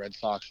when the Red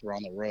Sox were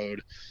on the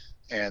road,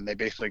 and they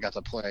basically got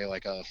to play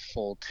like a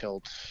full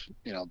tilt,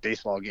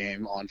 baseball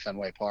game on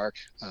Fenway Park.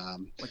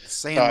 Like the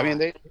so Sandlot. I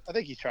mean, I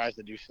think he tries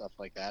to do stuff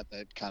like that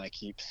kind of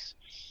keeps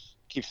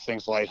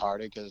things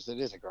lighthearted, because it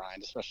is a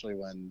grind, especially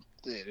when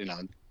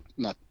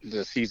not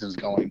the season's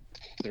going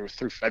through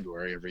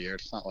February every year.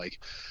 It's not like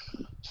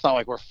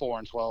we're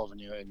 4-12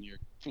 and you're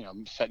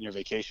setting your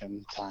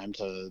vacation time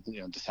to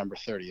December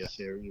 30th.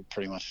 You're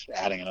pretty much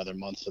adding another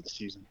month to the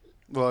season.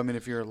 Well, I mean,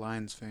 if you're a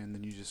Lions fan,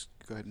 then you just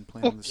go ahead and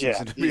plan the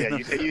season.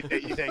 You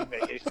take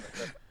vacation.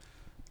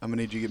 I'm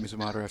gonna need you to get me some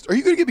autographs. Are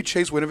you gonna give me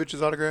Chase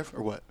Winovich's autograph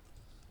or what?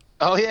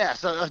 Oh yeah,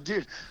 so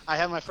dude, I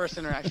had my first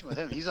interaction with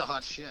him. He's a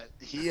hot shit.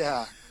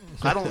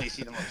 I'd only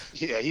see the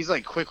most. Yeah, he's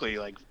like quickly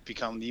like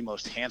become the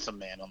most handsome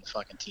man on the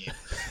fucking team.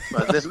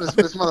 But this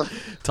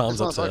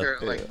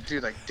motherfucker, like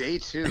dude, like day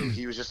 2,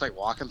 he was just like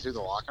walking through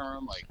the locker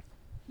room, like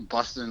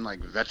busting like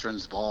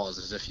veterans balls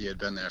as if he had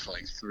been there for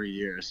like 3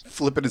 years,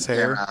 flipping his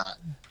hair.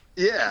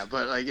 Yeah,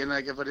 but in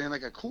like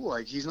a cool,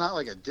 like he's not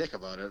like a dick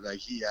about it. Like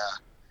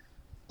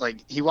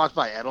he walked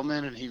by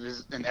Edelman,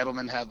 and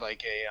Edelman had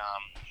like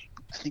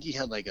I think he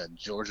had like a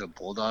Georgia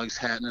Bulldogs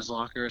hat in his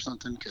locker or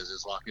something, because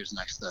his locker's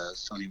next to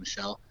Sony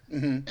Michel.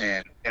 Mm-hmm.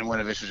 And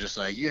Winovich was just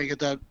like, you gotta get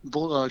that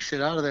Bulldog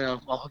shit out of there.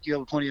 I'll hook you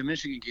up with plenty of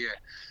Michigan gear.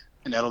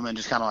 And Edelman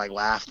just kind of like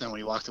laughed, and when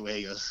he walked away,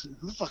 he goes,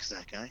 "Who the fuck's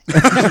that guy?"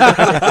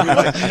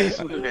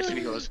 And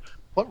he goes,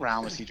 "What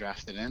round was he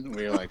drafted in?" And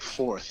we were like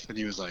 4th, and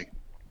he was like,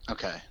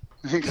 "Okay,"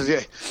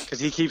 because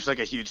he keeps like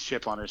a huge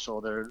chip on his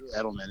shoulder.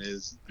 Edelman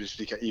is just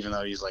because, even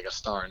though he's like a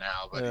star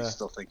now, but he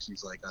still thinks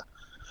he's like a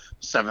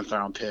 7th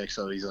round pick.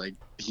 So he's like,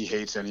 he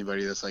hates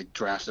anybody that's like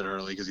drafted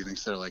early because he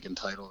thinks they're like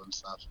entitled and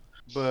stuff.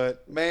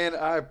 But man,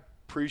 I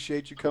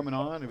appreciate you coming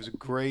on. It was a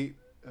great.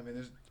 I mean,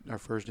 this is our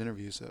first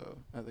interview, so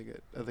I think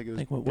it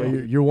was. Yeah,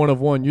 you're one of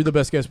one. You're the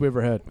best guest we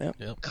ever had.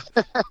 Yep.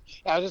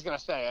 I was just gonna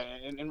say,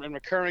 in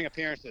recurring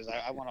appearances,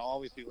 I want to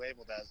always be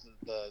labeled as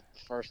the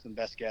first and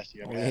best guest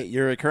you ever had.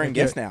 You're a recurring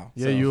guest now.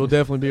 Yeah, so. you will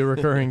definitely be a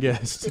recurring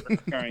guest.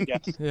 Recurring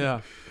guest.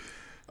 Yeah.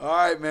 All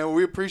right, man. Well,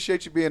 we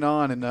appreciate you being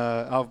on, and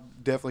I'll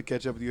definitely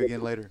catch up with you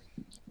again later.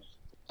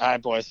 All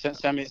right, boys.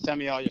 Send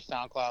me all your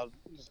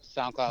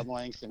SoundCloud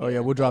links. And Oh yeah,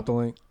 we'll drop the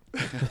link.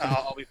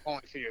 I'll be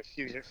pulling for your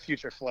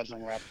future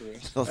fledgling rap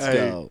careers. Let's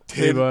go.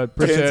 Hey, bud.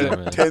 Appreciate it.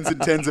 man. Tens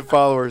and tens of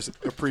followers.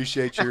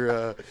 Appreciate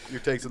your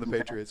takes on the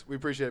Patriots. We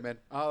appreciate it, man.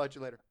 I'll let you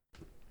later.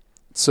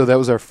 So that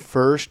was our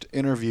first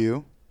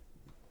interview.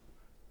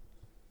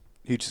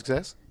 Huge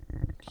success.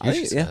 I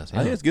think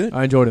it's good.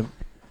 I enjoyed him.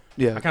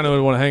 Yeah. I kind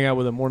of want to hang out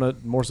with him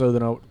more so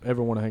than I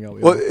ever want to hang out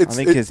with Well, him. it's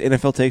I think his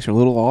NFL takes are a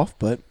little off,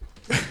 but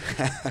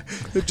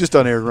just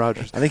on Aaron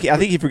Rodgers. I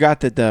think he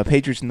forgot that the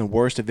Patriots in the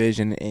worst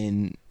division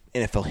in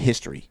NFL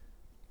history.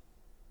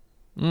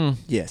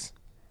 Yes,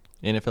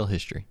 NFL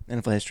history.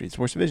 NFL history. It's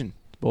the worst division.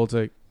 Bold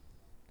take.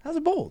 How's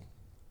it bold?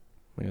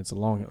 I mean, it's a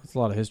lot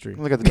of history.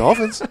 Look at the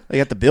Dolphins. They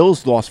got the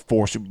Bills lost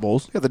 4 Super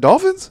Bowls, Look at the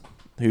Dolphins.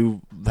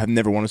 who have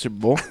never won a Super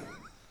Bowl.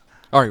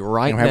 All right,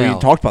 right Haven't now.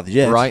 even talked about the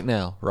Jets. Right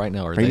now, are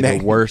Green they Bay.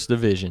 the worst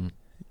division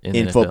in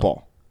in NFL?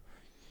 football.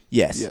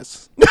 Yes.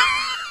 Yes.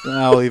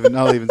 I'll even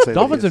say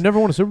Dolphins that, have never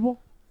won a Super Bowl?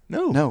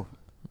 No. No.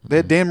 They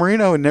had Dan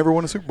Marino and never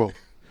won a Super Bowl.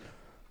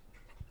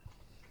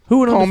 Who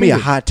went Call me undefeated?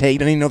 a hot take.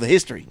 Don't even know the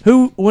history.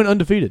 Who went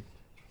undefeated?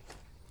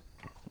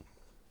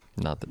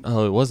 Not the.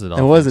 Oh, it was the It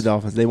Dolphins. was the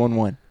Dolphins. They won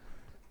 1.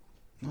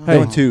 They Hey,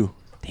 won 2.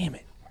 Damn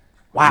it.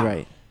 Wow.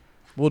 Right.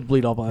 we'll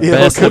delete all that. Yeah,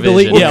 Best We'll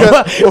delete- division. Yeah,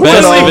 We'll cut all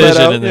Best that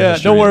division out. in the Yeah,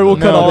 history. don't worry, we'll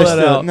cut all they're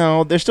that still, out.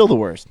 No, they're still the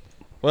worst.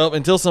 Well,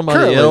 until somebody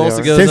Currently else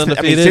they are. goes Since-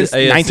 undefeated, since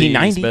AFC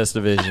 1990. is best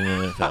division in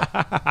the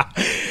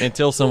NFL.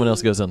 Until someone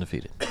else goes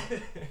undefeated.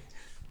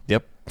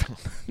 Yep.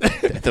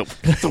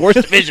 It's the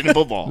worst division in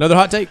football. Another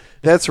hot take.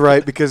 That's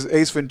right, because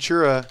Ace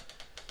Ventura,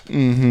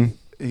 Mm-hmm.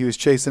 he was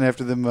chasing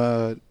after them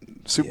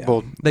Super Yeah.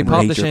 Bowl. They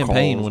pop the Major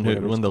champagne calls, when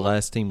whatever it's when the called.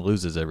 last team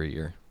loses every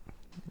year.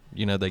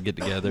 You know, they get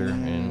together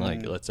and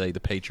like let's say the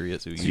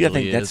Patriots, who See, I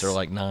think usually that's- are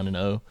like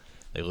 9-0,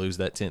 they lose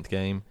that 10th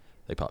game,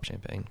 they pop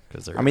champagne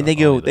because they're. I mean, they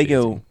only go. the They big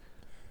go. team.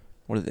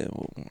 What are they?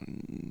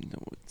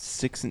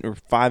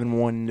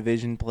 5-1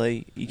 division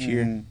play each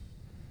year. Mhm.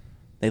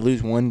 They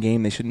lose one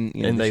game. They shouldn't.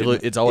 You know, And they they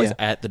shouldn't- it's always yeah.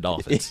 at the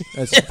Dolphins.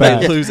 That's They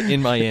fact. lose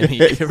in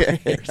Miami every year.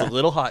 It's a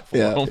little hot for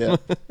Yeah, them.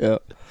 yeah.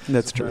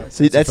 That's true.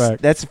 See, That's a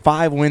that's fact.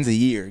 5 wins a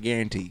year,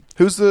 guaranteed.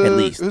 Who's the At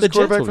least. who's The the Jets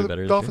quarterback will for be the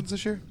better this Dolphins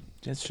this year?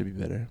 Jets should be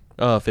better.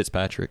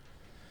 Fitzpatrick.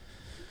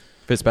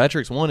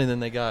 Fitzpatrick's one, and then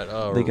they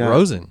got, They got-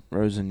 Rosen.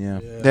 Rosen, yeah.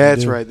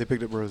 That's right. They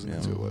picked up Rosen.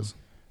 That's Yeah. who it was.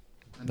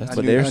 That's- I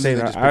But knew- I they're knew saying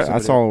they just picked I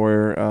somebody saw up.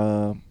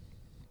 where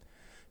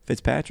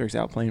Fitzpatrick's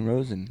outplaying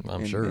Rosen.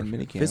 I'm in, sure. in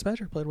minicamp.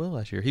 Fitzpatrick played well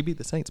last year. He beat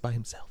the Saints by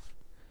himself.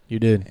 You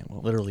did. Yeah,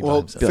 well, Literally by Well,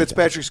 himself.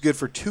 Fitzpatrick's good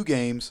for 2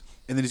 games,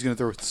 and then he's going to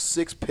throw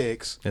 6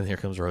 picks. And here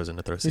comes Rosen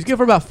to throw He's 6. good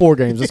for about 4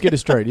 games. Let's get it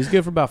straight. He's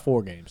good for about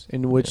 4 games,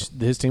 in which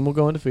his team will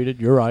go undefeated.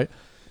 You're right.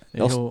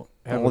 And They'll- he'll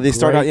have well, a they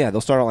start out. great- Yeah,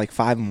 they'll start out like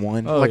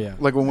 5-1. Oh, like yeah.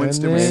 like when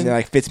Winston And was. And then-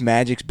 like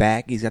Fitzmagic's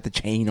back. He's got the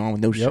chain on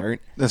with no Yep.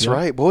 shirt. That's Yep.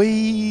 right, boy.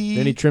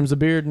 Then he trims the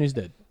beard and he's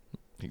dead.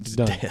 He's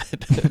done.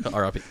 dead.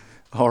 R.I.P.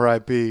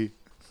 R.I.P.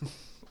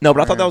 No,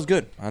 but I thought that was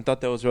good. I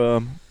thought that was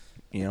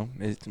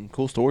it's some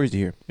cool stories to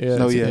hear. Yeah.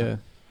 No, it's- yeah.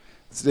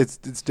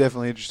 It's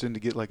definitely interesting to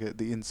get like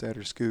the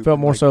insider scoop. Felt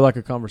and, more like, so like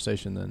a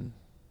conversation than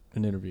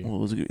an interview. Well,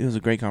 it was a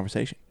great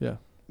conversation. Yeah.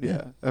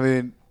 Yeah, I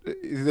mean,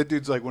 that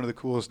dude's like one of the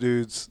coolest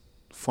dudes,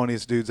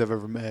 funniest dudes I've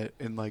ever met.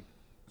 And like,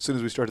 as soon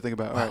as we started thinking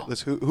about, all right,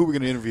 who are we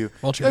going to interview?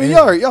 Why don't you I mean,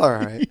 manage y'all are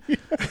all right.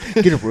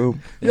 Get a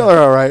room. Y'all are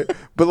all right.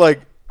 But like,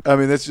 I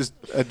mean, that's just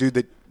a dude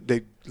that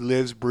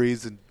lives,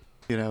 breathes, and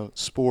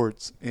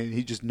sports, and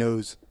he just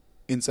knows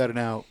inside and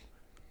out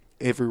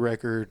every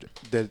record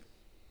that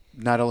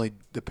not only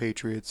the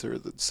Patriots or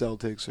the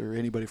Celtics or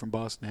anybody from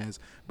Boston has,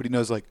 but he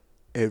knows like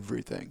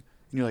everything.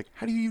 And you're like,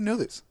 how do you know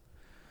this?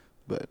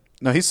 But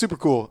no, he's super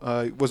cool.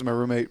 He was my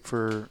roommate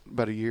for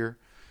about a year,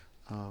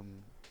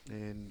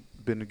 and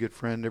been a good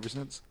friend ever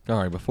since. All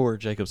right, before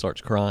Jacob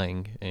starts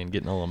crying and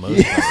getting all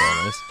emotional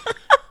on us.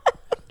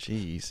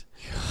 Jeez.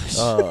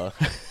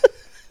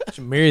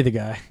 Should marry the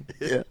guy.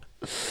 Yeah.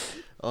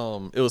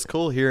 It was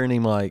cool hearing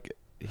him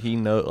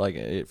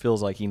it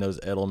feels like he knows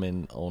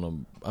Edelman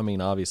on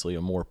obviously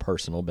a more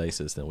personal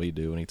basis than we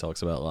do when he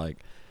talks about like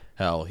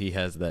how he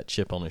has that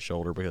chip on his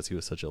shoulder because he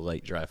was such a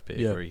late draft pick.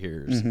 Yeah. Where he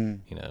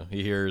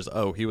hears,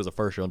 oh, he was a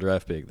first round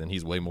draft pick, then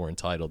he's way more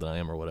entitled than I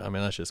am or whatever. I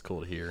mean, that's just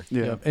cool to hear.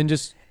 Yeah. And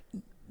just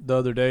the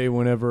other day,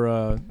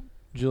 whenever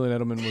Julian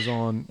Edelman was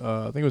on.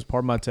 I think it was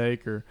Part of My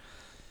Take, or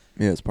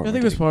Yeah, it's part. I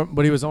think it was part,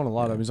 but he was on a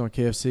lot of them. He was on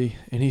KFC,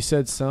 and he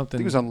said something. I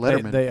think he was on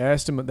Letterman. They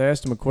asked him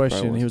a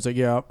question. was. He was like,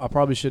 "Yeah, I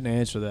probably shouldn't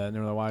answer that." And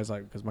they're like, "Why?" He's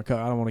like, "Because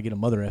I don't want to get a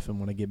mother effing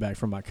when I get back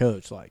from my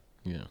coach." Like,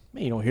 Yeah.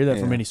 man, you don't hear that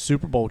from Yeah. any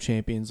Super Bowl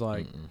champions.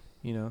 Like, Mm-mm.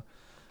 you know,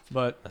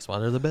 but That's why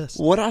they're the best.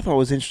 What I thought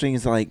was interesting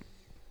is like,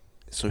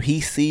 so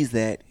he sees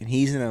that and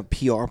he's in a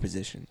PR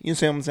position. You know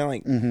what I'm saying?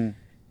 Like, Mm-hmm.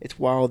 it's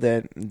wild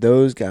that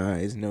those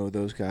guys know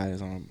those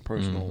guys on a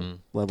personal Mhm.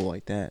 level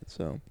like that.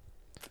 So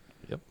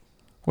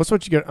what's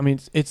what you get? I mean,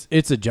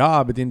 it's a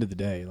job at the end of the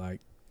day.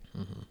 Like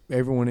Mhm.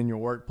 everyone in your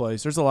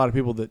workplace, there's a lot of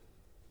people that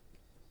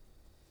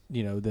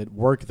that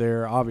work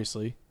there,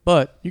 obviously,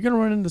 but you're gonna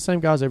run into the same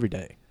guys every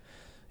day.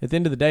 At the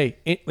end of the day,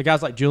 the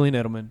guys like Julian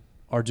Edelman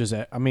are just,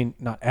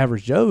 not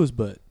average Joes,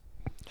 but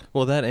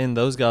Well, that and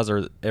those guys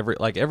are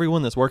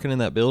everyone that's working in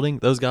that building.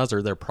 Those guys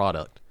are their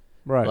product.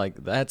 right.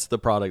 Like that's the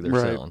product they're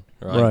Right. selling,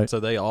 right? Right. So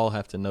they all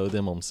have to know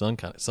them on some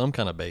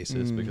kind of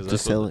basis because to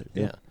that's sell what, it,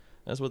 yeah.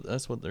 That's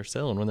what they're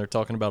selling when they're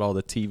talking about all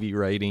the TV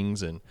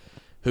ratings and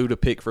who to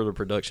pick for the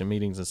production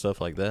meetings and stuff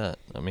like that.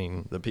 I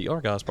mean, the PR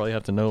guys probably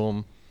have to know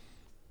them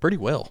pretty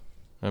well.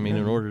 I mean,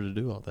 in order to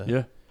do all that.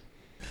 Yeah.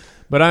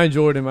 But I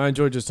enjoyed him. I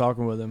enjoyed just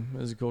talking with him.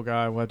 He's a cool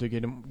guy. We'll have to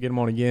get him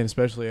on again,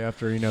 especially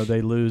after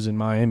they lose in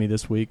Miami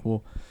this week.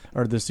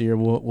 This year.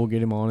 We'll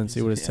get him on and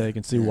see what it's take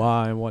and see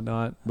why and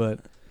whatnot. But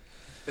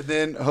And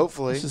then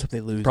hopefully, this is what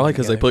they lose. Probably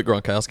because they put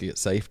Gronkowski at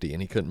safety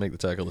and he couldn't make the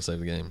tackle to save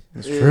the game.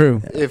 it's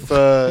true.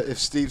 if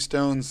Steve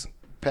Stone's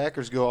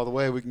Packers go all the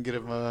way, we can get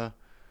him.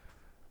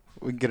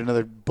 We can get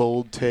another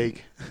bold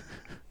take.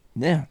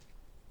 Yeah,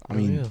 I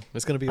mean, yeah.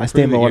 It's going to be. I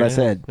stand by what I year.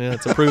 said. Yeah,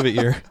 it's a prove it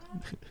year.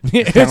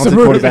 talented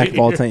quarterback of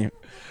all time.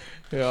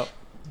 Yeah.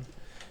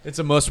 It's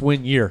a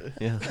must-win year.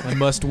 Yeah. A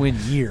must-win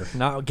year,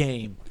 not a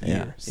game. Yeah.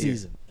 Year,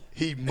 season.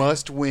 He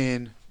must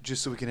win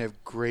just so we can have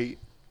great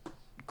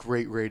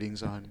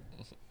ratings on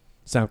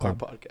our SoundCloud.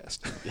 podcast.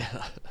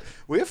 Yeah.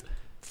 We have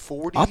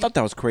 40. I thought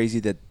that was crazy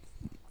that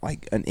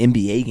like an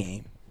NBA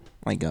game,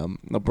 like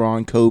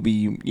LeBron,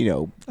 Kobe,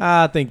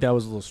 I think that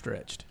was a little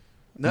stretched.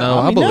 No,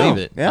 I mean, believe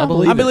no. it. Yeah, I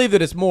believe I it. believe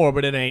that it's more,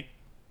 but it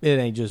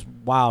ain't just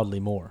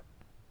wildly more.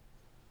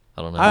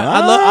 I don't know.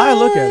 I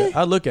look at it.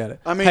 I look at it.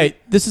 I mean- hey,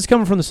 this is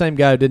coming from the same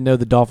guy who didn't know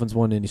the Dolphins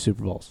won any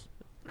Super Bowls.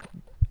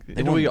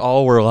 and we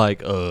all were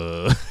like,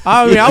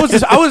 I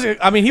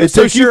mean, he It was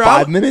so took you sure.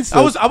 5 minutes.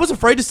 I was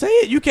afraid to say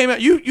it. You came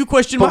out. You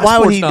questioned But my why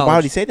would sports he? knowledge. Why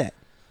would he say that?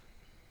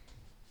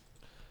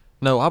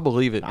 No, I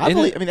believe it. I And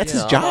believe- I mean, that's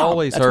his I've job.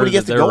 always That's heard what he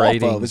gets that to their go off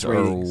of, ratings his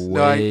ratings. are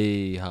No, I-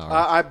 way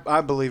higher.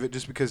 I believe it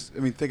just because, I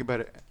mean, think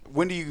about it.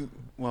 When do you,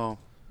 well,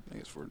 I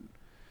guess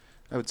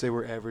I would say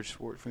we're average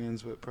sport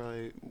fans, but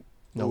probably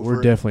No,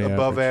 we're definitely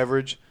above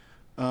average.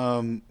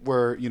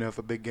 Where, if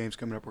a big game's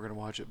coming up, we're going to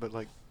watch it. But,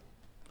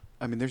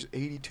 I mean, there's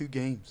 82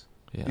 games,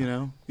 Yeah.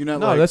 You're not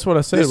No, that's what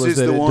I said this was is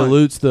that the it one.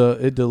 dilutes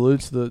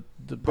the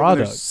But when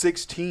product. there's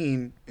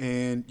 16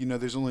 and,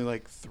 there's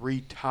only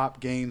 3 top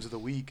games of the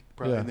week,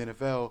 probably in the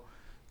NFL,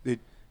 that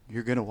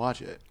you're going to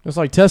watch it. It's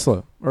like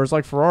Tesla, or it's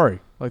like Ferrari.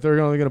 Like they're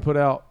only going to put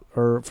out,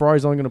 or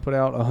Ferrari's only going to put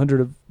out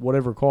 100 of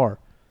whatever car.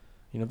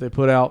 If they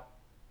put out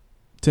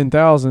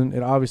 10,000,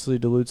 it obviously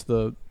dilutes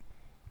the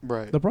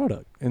Right.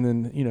 product. And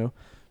then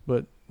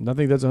but I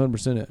think that's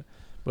 100% it.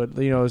 But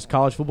it's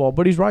college football.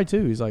 But he's right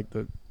too. He's like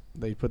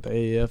they put the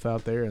AAF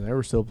out there and they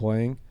were still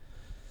playing.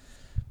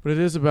 But it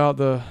is about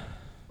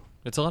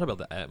It's a lot about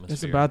the atmosphere.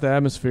 it's about the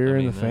atmosphere I and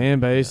mean, the fan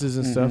bases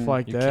and stuff Mhm.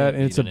 like You that. can't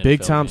And it's a beat an big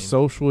NFL time game.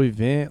 social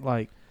event.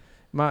 Like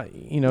Yeah,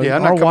 I'm our not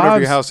coming over to wives,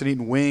 your house and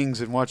eating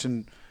wings and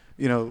watching,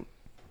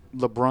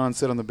 LeBron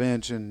sit on the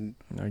bench and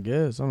I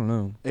guess I don't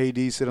know.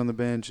 AD sit on the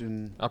bench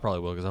and I probably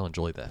will because I'll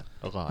enjoy that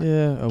a lot.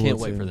 Yeah, I Can't will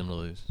wait too. for them to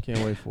lose. Can't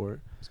wait for it.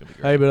 It's gonna be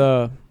great. Hey,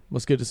 but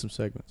let's get to some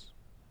segments.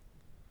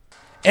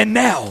 And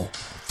now,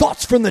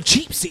 Thoughts from the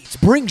Cheap Seats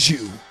brings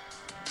you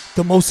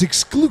the most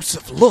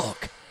exclusive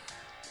look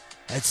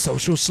at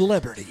social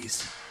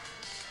celebrities.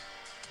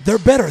 They're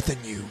better than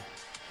you.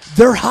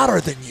 They're hotter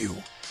than you.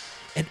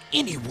 And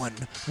anyone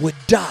would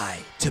die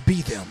to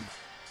be them.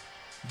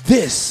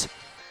 This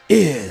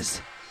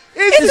is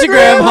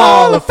Instagram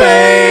Hall of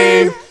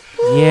Fame.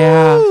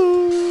 Yeah.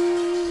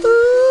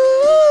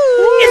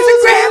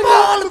 Instagram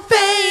Hall of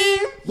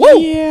Fame. Woo!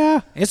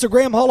 Yeah.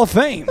 Instagram Hall of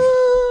Fame.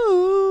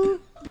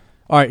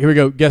 All right, here we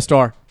go. Guest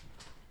star.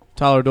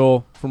 Tyler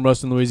Doyle from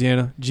Ruston,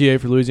 Louisiana. GA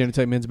for Louisiana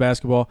Tech men's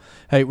basketball.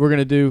 Hey, we're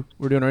doing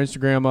our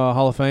Instagram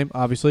Hall of Fame,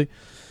 obviously.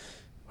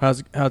 How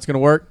it's going to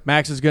work.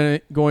 Max is going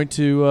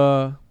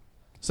to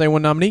say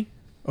one nominee.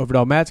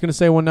 Overdog Matt's going to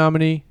say one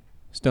nominee.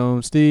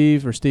 Stone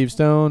Steve or Steve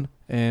Stone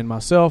and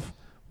myself,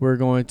 we're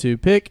going to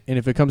pick. And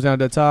if it comes down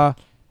to a tie,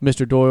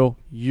 Mr. Doyle,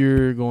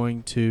 you're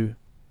going to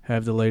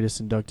have the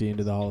latest inductee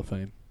into the Hall of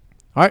Fame.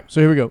 All right, so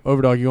here we go.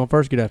 Overdog, you going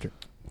first? Get after it.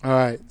 All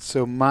right,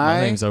 so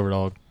My name's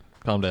Overdog.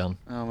 Calm down.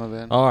 Oh, my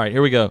bad. All right,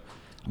 here we go.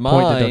 Point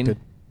Mine. deducted.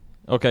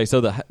 Okay, so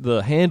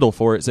the handle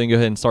for it, so you can go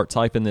ahead and start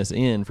typing this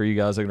in for you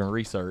guys that are going to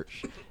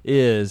research,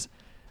 is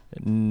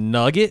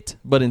Nugget,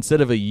 but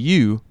instead of a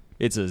U,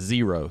 it's a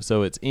 0.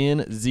 So it's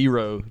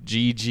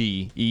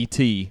N0GGET,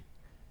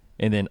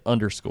 and then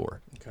underscore.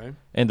 Okay.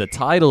 And the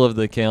title of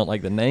the account,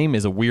 like the name,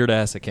 is a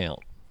weird-ass account.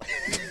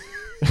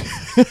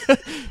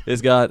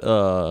 It's got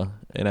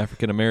an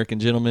African-American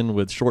gentleman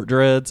with short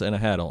dreads and a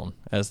hat on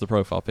as the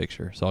profile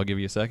picture. So I'll give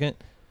you a second.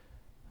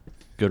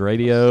 Good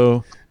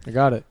radio. I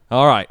got it.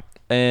 All right.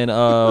 And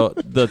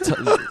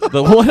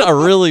the one I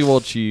really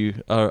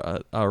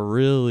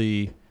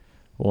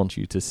want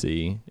you to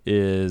see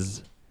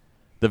is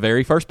the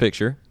very first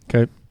picture.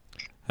 Okay.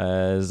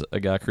 Has a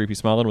guy creepy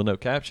smiling with no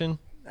caption.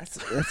 That's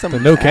The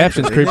no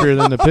caption's creepier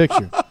than the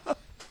picture.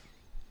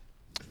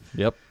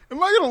 Yep.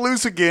 Am I going to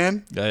lose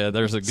again? Yeah,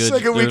 there's a good,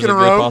 Second week there's in a a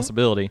good row.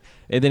 possibility.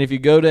 And then if you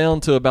go down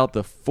to about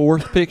the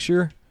fourth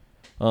picture,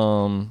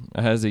 it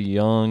has a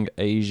young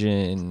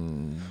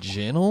Asian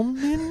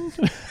gentleman.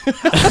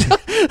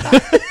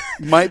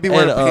 Might be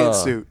wearing a And,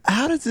 pantsuit.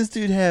 How does this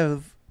dude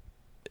have?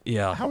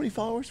 Yeah. How many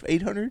followers?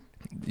 800.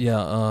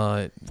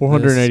 Yeah.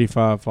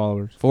 485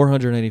 followers.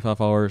 485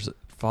 followers,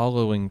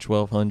 following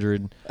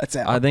 1,200. That's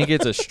out. I think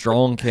it's a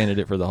strong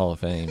candidate for the Hall of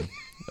Fame.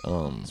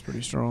 It's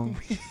pretty strong.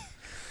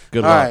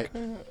 Good All luck.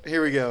 right,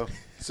 here we go.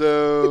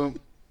 So,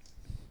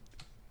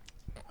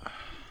 I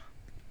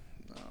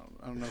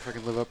don't know if I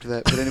can live up to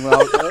that, but anyway,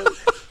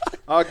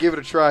 I'll give it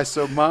a try.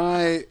 So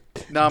my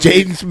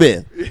nominee, Jaden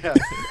Smith. yeah,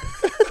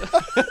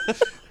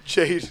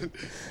 Jaden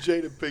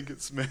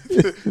Pinkett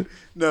Smith.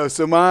 No,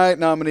 so my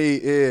nominee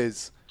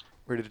is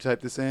ready to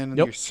type this in.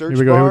 Yep. Your search Here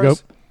we go, here we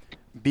bars.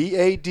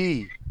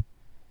 BADDIEWINKLE.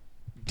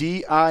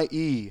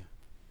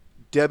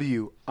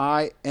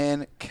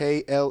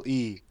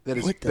 That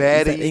is What the? Is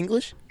that Batty.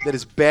 English? That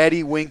is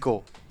Batty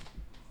Winkle.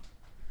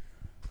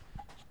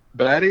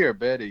 Batty or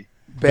Betty?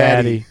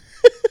 Batty.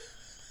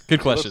 Good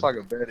It question. looks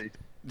like a Betty.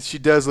 She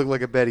does look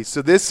like a Betty.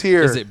 So this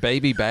here, Is it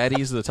Baby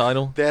Baddies, the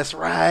title? that's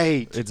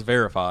right. It's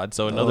verified,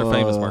 so another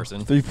famous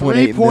person.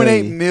 3.8 $3.8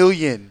 million.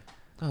 million.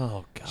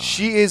 Oh, God.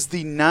 She is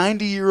the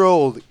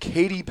 90-year-old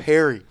Katy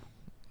Perry.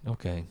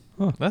 Okay.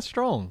 Huh. That's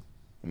strong.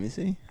 Let me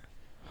see.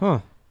 Huh.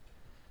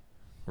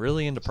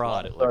 Really into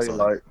pride, it Tell looks you,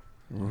 like.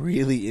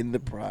 Really into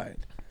pride.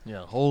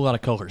 Yeah, a whole lot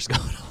of colors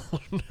going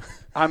on.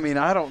 I mean,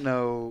 I don't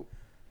know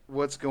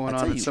what's going I'll on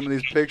tell in you. some of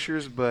these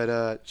pictures,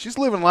 but she's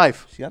living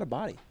life. She got a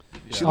body.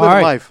 She's All living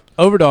right. life.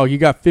 Overdog, you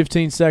got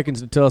 15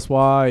 seconds to tell us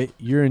why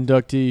your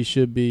inductee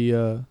should be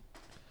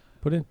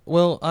put in.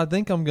 Well, I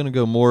think I'm going to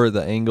go more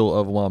the angle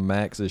of why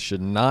Max's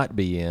should not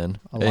be in.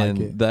 I like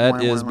and it. that Wah,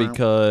 is wah, wah.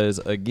 because,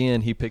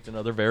 again, he picked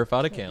another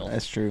verified account.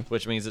 That's true.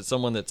 Which means it's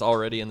someone that's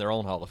already in their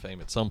own Hall of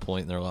Fame at some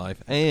point in their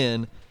life,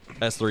 and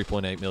has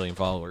 3.8 million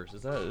followers.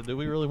 Do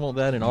we really want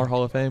that in our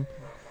Hall of Fame?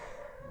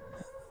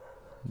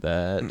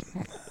 That.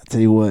 I'll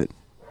tell you what.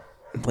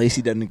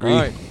 Lacey doesn't agree. All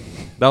right.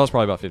 That was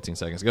probably about 15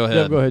 seconds. Go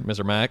ahead, go ahead.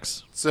 Mr.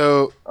 Max.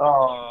 So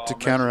Oh, To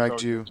counteract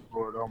Mexico you. just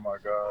scored. Oh my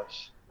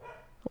gosh,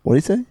 What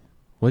did he say?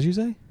 What'd you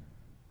say?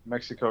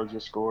 Mexico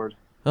just scored.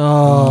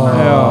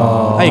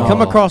 Oh. Hey,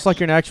 come across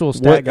like you're an actual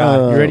stat What,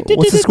 guy. You ready?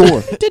 what's the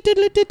score?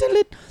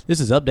 This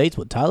is updates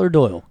with Tyler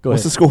Doyle. Go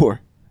What's the ahead.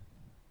 score?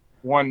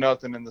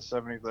 1-0 in the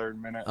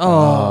 73rd minute.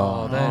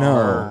 Oh, that no.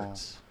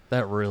 hurts.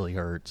 That really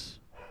hurts.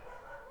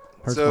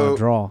 Hurts So- my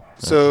draw.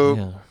 So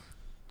Yeah.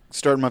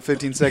 starting my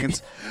 15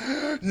 seconds.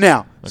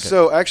 Now, Okay.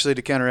 so actually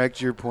to counteract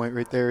your point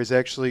right there is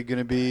actually going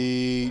to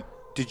be,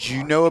 did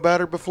you know about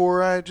her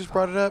before I just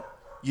brought it up?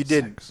 You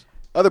didn't.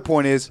 Other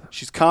point is,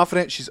 she's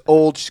confident, she's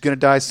old, she's going to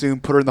die soon.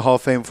 Put her in the Hall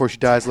of Fame before she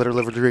dies. Let her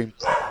live her dream.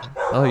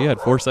 Oh, you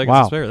had 4 seconds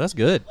Wow. to spare. That's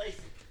good.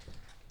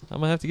 I'm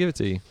going to have to give it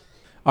to you.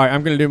 All right,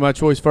 I'm going to do my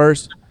choice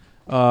first.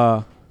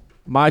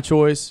 My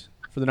choice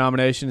for the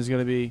nomination is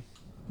going to be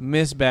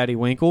Miss Batty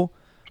Winkle,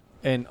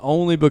 and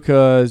only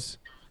because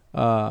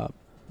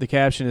the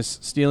caption is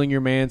 "Stealing Your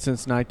Man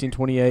Since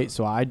 1928,"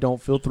 so I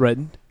don't feel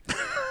threatened.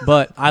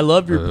 But I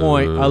love your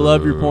point. I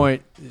love your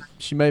point.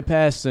 She may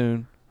pass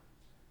soon.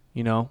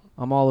 You know,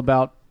 I'm all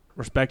about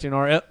respecting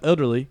our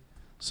elderly,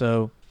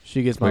 so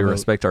she gets my We vote.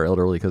 respect our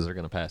elderly because they're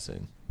going to pass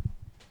soon.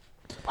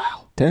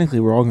 Technically,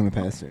 we're all going to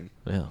pass soon.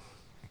 Yeah.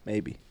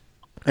 Maybe.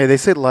 Hey, they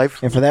said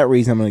life. And for that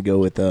reason, I'm going to go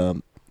with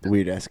the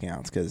weird ass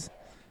accounts because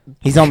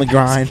he's on the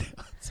grind.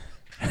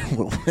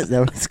 Is that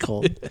what it's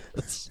called?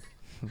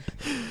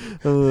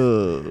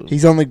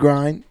 He's on the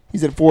grind.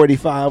 He's at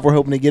 485. We're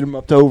hoping to get him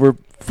up to over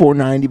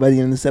 490 by the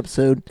end of this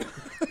episode.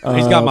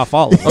 He's got my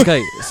follow.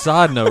 Okay,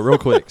 side note, real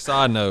quick.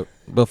 Side note,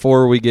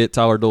 before we get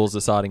Tyler Doyle's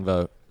deciding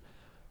vote.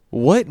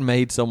 What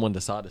made someone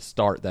decide to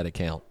start that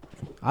account?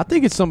 I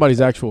think it's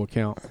somebody's actual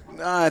account.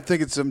 I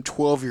think it's some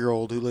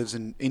 12-year-old who lives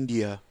in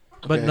India.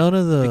 But Okay. none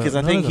of the Because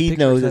I none think of the he pictures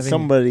knows that have any-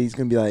 somebody's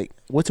going to be like,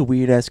 what's a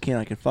weird ass account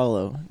I can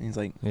follow? And he's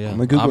like, Yeah, I'm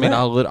going to Google I mean, that.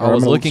 I Or I'm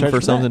was gonna looking search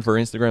for something that. for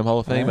Instagram Hall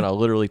of Fame, and I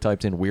literally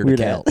typed in weird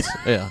Weird accounts.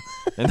 Yeah,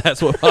 and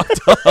that's what popped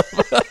up.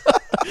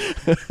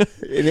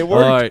 And it All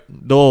worked.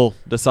 right, Dole,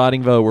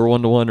 deciding vote. We're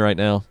 1-1 right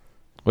now.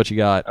 What you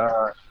got?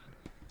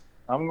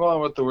 I'm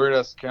going with the weird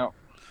ass account.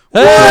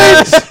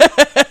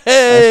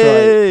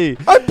 Hey!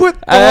 I put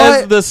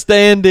As thought, the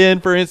stand-in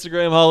for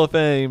Instagram Hall of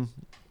Fame.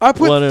 I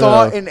put 1-0.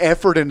 thought and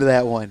effort into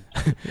that one.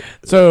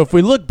 So if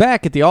we look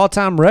back at the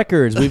all-time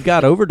records, we've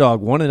got Overdog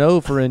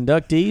 1-0 for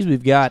inductees.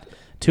 We've got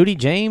Tootie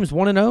James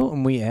 1-0,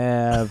 and we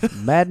have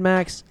Mad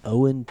Max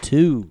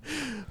 0-2.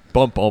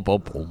 Bum, bum,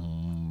 bum,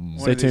 bum.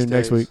 Stay tuned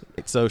next week.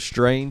 So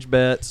strange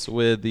bets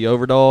with the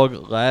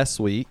overdog last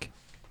week.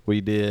 We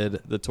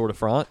did the Tour de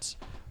France,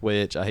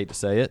 which I hate to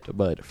say it,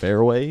 but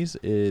Fairways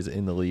is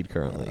in the lead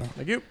currently.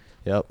 Thank you.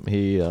 Yep,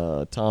 he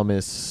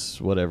Thomas,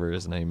 whatever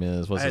his name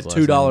is. What's I had his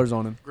last $2 name?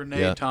 on him. Grenade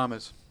Yeah.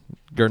 Thomas.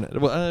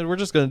 We're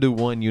just going to do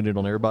one unit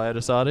on everybody, I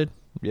decided.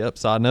 Yep,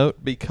 side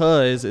note,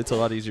 because it's a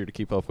lot easier to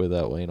keep up with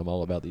that way, and I'm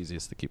all about the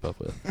easiest to keep up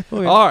with.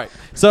 Okay. All right,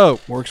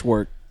 so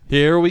Work.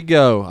 here we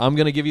go. I'm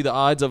going to give you the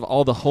odds of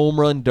all the Home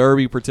Run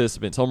Derby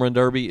participants. Home Run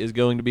Derby is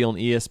going to be on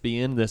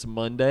ESPN this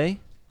Monday,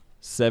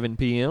 7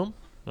 p.m.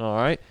 All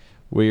right,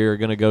 we're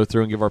going to go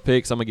through and give our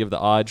picks. I'm going to give the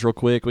odds real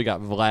quick. We got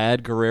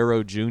Vlad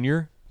Guerrero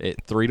Jr.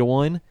 at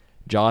 3-1,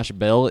 Josh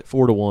Bell at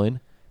 4-1,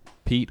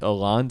 Pete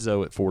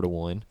Alonso at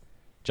 4-1,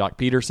 Jock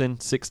Peterson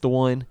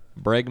 6-1,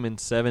 Bregman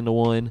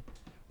 7-1,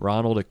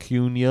 Ronald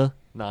Acuna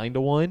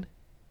 9-1,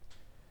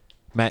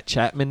 Matt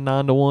Chapman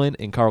 9-1,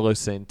 and Carlos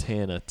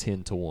Santana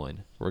 10-1.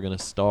 We're gonna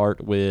start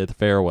with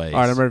Fairways.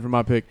 All right, I'm ready for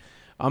my pick.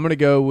 I'm going to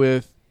go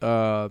with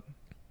the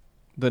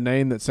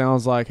name that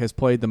sounds like has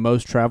played the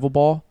most travel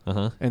ball,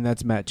 and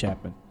that's Matt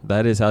Chapman.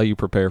 That is how you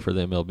prepare for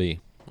the MLB,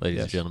 ladies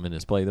Yes. and gentlemen.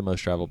 Is play the most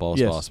travel ball as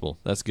Yes. possible.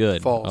 That's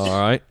good. False. All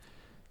right,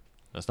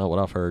 that's not what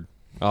I've heard.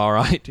 All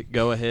right,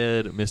 go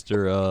ahead,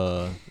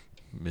 Mr.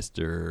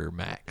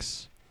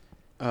 Max.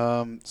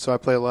 So I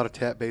play a lot of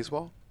tap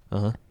baseball,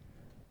 Uh-huh.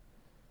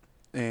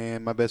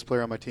 and my best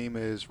player on my team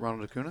is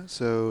Ronald Acuna.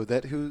 So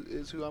that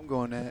is who I'm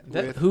going at.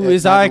 with Who at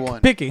is I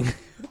 9-1. picking?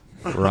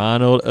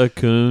 Ronald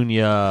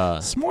Acuna.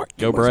 Smart.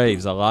 Go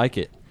Braves. I like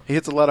it. He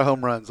hits a lot of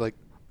home runs. Like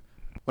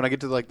when I get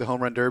to the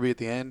home run derby at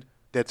the end,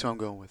 that's who I'm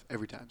going with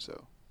every time.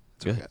 So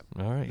it's Good. okay.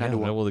 All right. Yeah,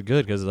 9-1. well,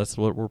 good because that's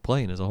what we're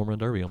playing is a home run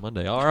derby on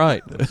Monday. All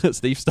right.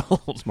 Steve Stone.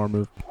 Smart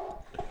move.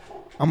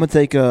 I'm gonna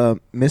take Mr.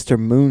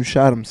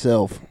 Moonshot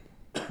himself,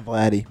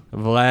 Vladdy.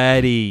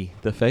 Vladdy,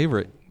 the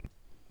favorite.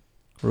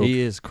 Real-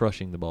 He is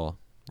crushing the ball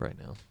right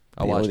now.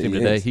 I Yeah, watched well, him he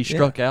today. is. He Yeah.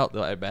 struck out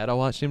at bat. I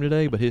watched him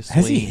today, but his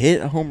Has he swing-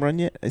 hit a home run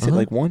yet? Is it Uh-huh.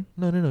 like one?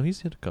 No.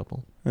 He's hit a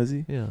couple. Has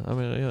he? Yeah. I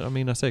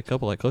mean, I say a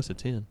couple, like close to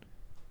 10.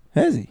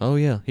 Has he? Oh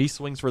yeah. He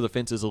swings for the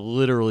fences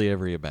literally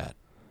every at bat.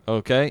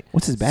 Okay.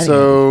 What's his batting?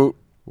 So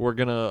We're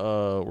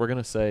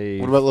gonna say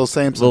what about Lil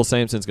Samson? Lil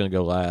Samson's going to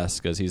go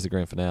last because he's the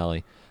grand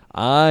finale.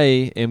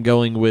 I am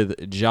going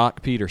with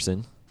Jock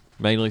Peterson,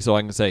 mainly so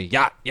I can say,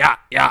 yeah.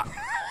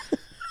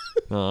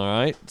 All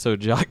right. So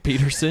Jock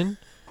Peterson.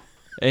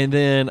 And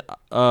then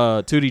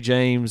Tootie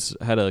James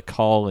had a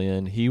call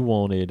in. He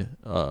wanted,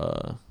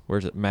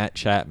 Matt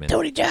Chapman.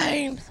 Tootie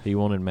James. He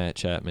wanted Matt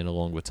Chapman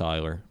along with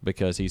Tyler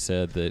because he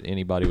said that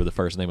anybody with the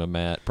first name of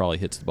Matt probably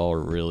hits the ball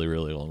really,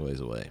 really long ways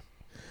away.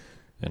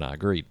 And I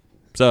agreed.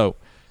 So,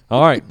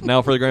 all right.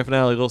 Now for the grand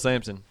finale, Lil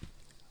Samson.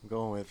 I'm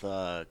going with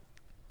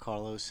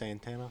Carlos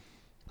Santana.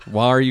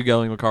 Why are you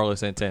going with Carlos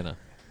Santana?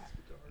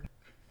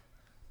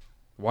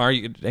 Why are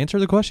you answer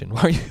the question?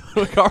 Why are you going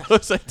with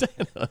Carlos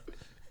Santana?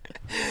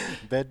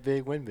 Bet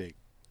big, win big.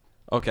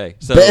 Okay,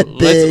 so Bet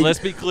big, let's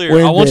be clear.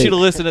 win I want you big. to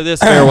listen to this,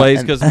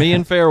 Fairways, because me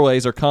and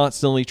Fairways are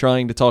constantly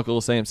trying to talk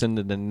Lil Samson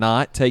into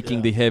not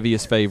taking the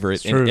heaviest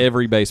favorite in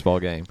every baseball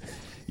game.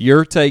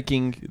 You're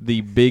taking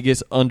the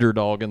biggest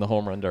underdog in the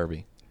home run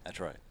derby. That's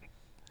right.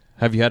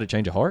 Have you had a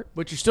change of heart?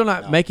 But you're still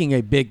not making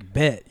a big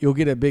bet. You'll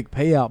get a big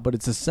payout, but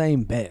it's the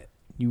same bet.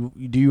 Do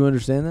you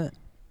understand that?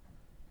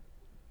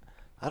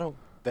 I don't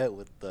bet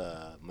with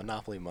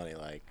Monopoly money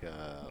like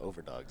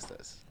Overdogs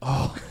does.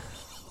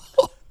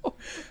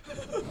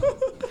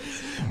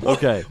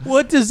 Okay.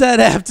 What does that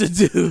have to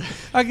do?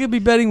 I could be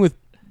betting with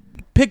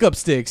pickup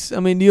sticks. I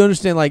mean, do you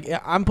understand? Like,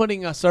 I'm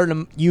putting a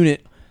certain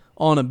unit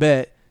on a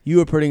bet. You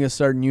are putting a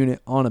certain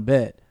unit on a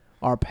bet.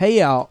 Our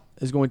payout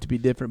is going to be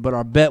different, but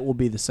our bet will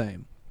be the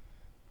same.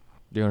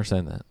 Do you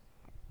understand that?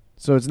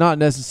 So it's not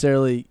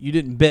necessarily you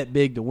didn't bet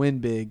big to win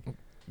big.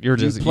 You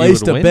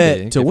placed would a win bet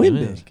big to if you win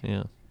missed. big.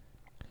 Yeah.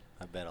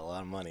 I bet a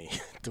lot of money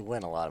to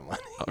win a lot of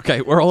money.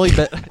 Okay, we're only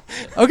bet.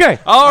 Okay.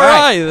 All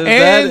right. That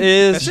And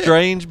is that's it.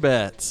 strange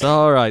bets.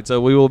 All right.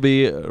 So we will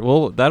be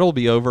that'll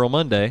be over on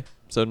Monday.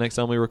 So next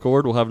time we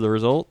record, we'll have the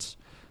results.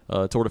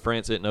 Tour de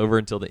France isn't over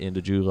until the end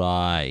of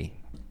July.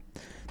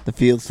 The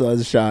field still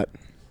has a shot.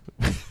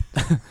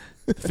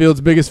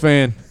 Field's biggest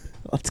fan.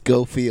 Let's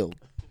go, field.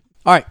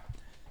 All right.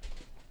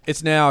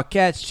 It's now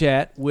Cat's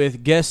Chat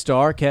with guest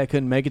star. Cat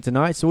couldn't make it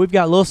tonight, so we've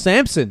got Lil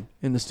Samson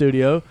in the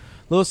studio.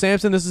 Lil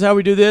Samson, this is how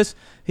we do this.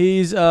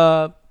 He's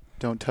Don't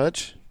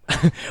touch.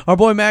 our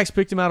boy Max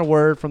picked him out a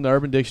word from the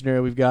Urban Dictionary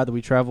we've got that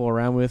we travel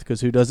around with because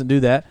who doesn't do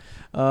that?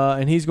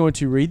 And he's going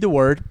to read the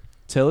word,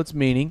 tell its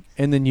meaning,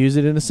 and then use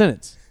it in a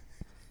sentence.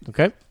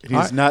 Okay? He's All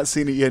right. not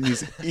seen it yet, and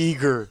he's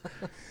eager.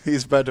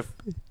 He's about to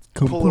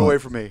pull it away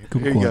from me.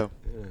 Here you go.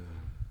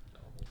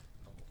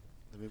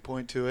 Let me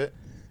point to it.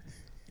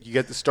 You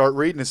get to start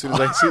reading as soon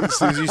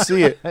as you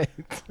see it.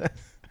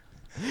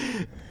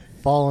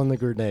 Fall on the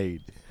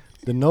grenade.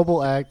 The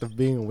noble act of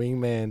being a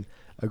wingman.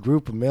 A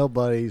group of male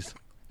buddies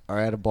are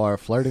at a bar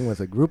flirting with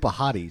a group of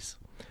hotties.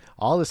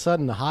 All of a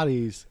sudden, the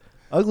hotties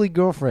ugly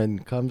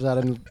girlfriend comes out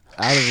of the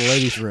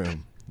ladies'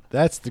 room.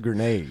 That's the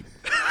grenade.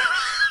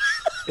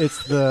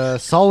 It's the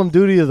solemn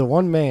duty of the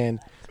one man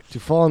to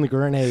fall in the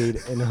grenade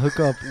and hook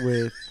up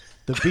with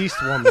the beast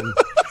woman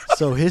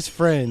so his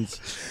friends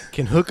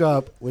can hook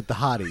up with the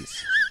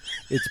hotties.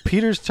 It's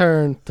Peter's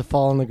turn to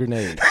fall in the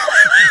grenade.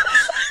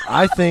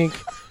 I think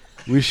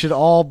we should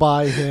all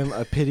buy him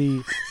a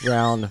pity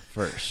round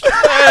first.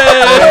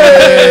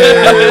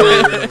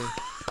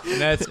 And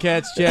that's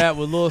Cat's Chat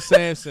with Lil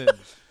Samson.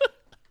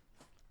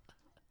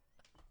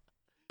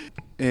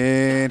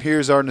 And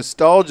here's our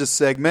nostalgia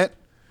segment,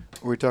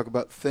 where we talk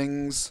about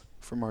things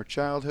from our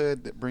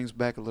childhood that brings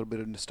back a little bit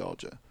of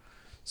nostalgia.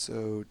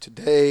 So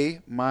today,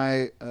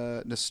 my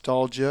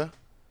nostalgia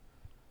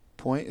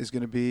point is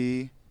going to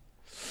be...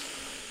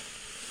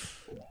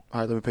 All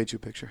right, let me paint you a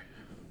picture.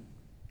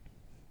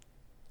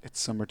 It's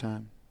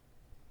summertime.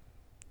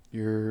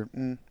 You're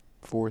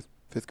 4th,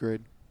 5th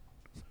grade.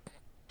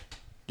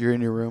 You're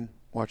in your room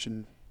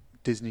watching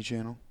Disney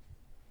Channel.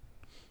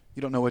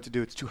 You don't know what to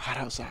do. It's too hot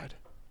outside.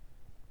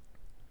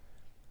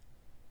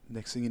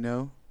 Next thing you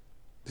know,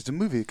 there's a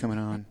movie coming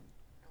on.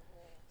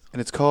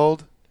 And it's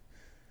called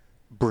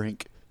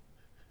Brink.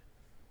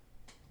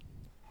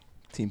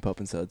 Team Pup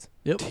and Suds.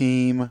 Yep.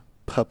 Team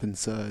Pup and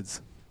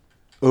Suds.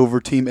 Over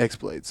Team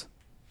X-Blades.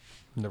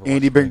 Never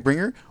Andy watched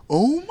Bringer.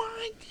 Oh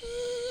my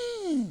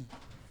God.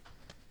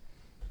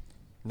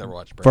 Never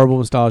watched Brink. Verbal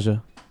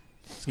nostalgia.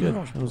 It's good.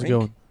 watched That was a Brink? good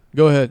one.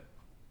 Go ahead.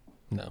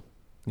 No.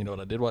 You know what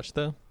I did watch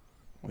though?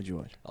 What'd you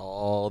watch?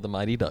 All the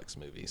Mighty Ducks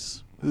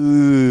movies.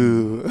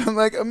 Ooh. I'm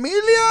like,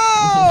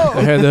 Emilio!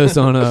 They had those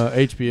on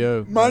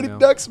HBO. Mighty right now.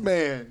 Ducks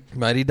Man.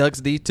 Mighty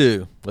Ducks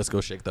D2. Let's go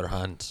shake their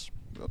hands.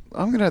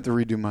 I'm going to have to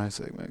redo my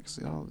segment because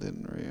y'all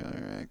didn't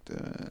react to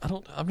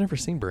it. I've never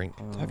seen Brink.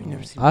 Have you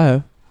never seen? I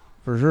have,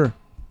 for sure.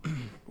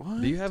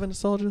 What? Do you have a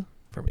nostalgia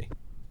for me?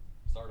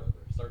 Start over.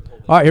 Start the whole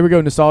thing. All right, here we go.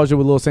 Nostalgia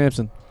with Lil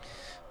Samson.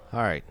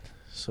 All right,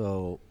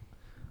 so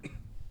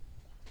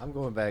I'm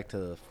going back to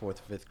the 4th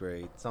or 5th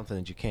grade, something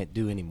that you can't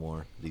do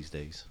anymore these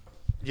days.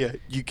 Yeah,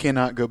 you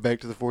cannot go back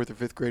to the 4th or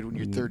 5th grade when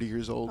you're 30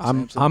 years old.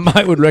 Samson. I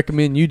might would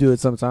recommend you do it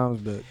sometimes,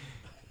 but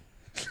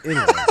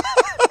Anyway,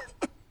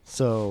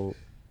 so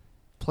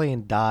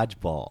playing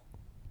dodgeball.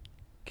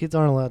 Kids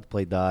aren't allowed to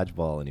play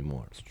dodgeball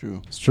anymore. It's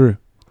true. it's true.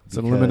 It's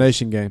an Because-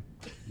 elimination game.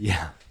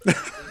 Yeah. In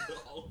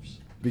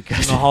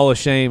Because the Hall of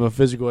Shame of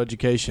physical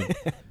education.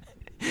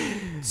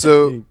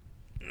 So,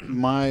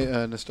 my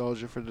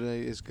nostalgia for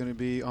today is going to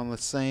be on the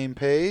same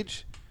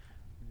page,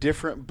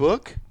 different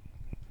book.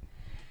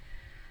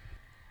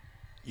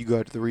 You go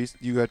out to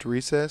you go out to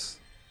recess.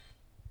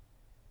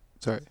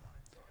 Sorry,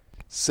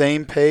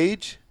 same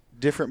page,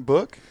 different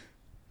book.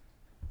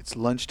 It's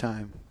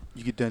lunchtime.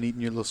 You get done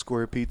eating your little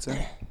square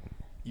pizza.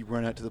 You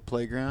run out to the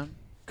playground.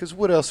 Because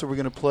what else are we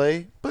going to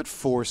play but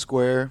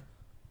Foursquare?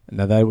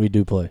 Now that we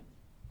do play.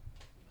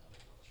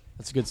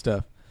 That's good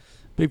stuff.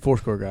 Big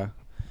Foursquare guy.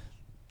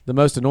 The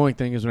most annoying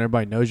thing is when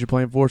everybody knows you're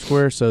playing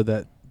Foursquare, so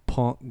that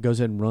punk goes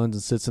ahead and runs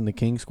and sits in the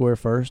king square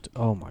first.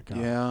 Oh, my God.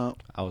 Yeah.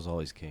 I was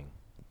always king.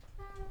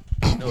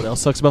 You know what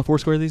else sucks about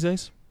Foursquare these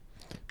days?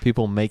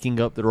 People making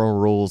up their own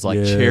rules like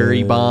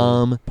cherry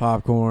bomb,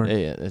 popcorn.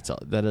 Yeah,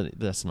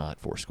 that's not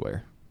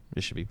Foursquare.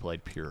 It should be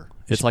played pure.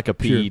 It's It's like a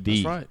pure. PED.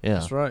 That's right. Yeah.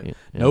 That's right. Yeah.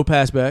 No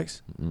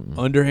passbacks. Mm-mm.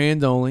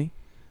 Underhand only.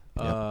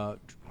 Yep.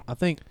 I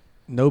think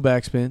no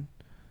backspin.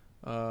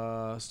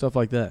 Stuff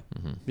like that.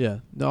 Mhm. Yeah.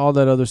 All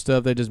that other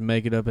stuff, they just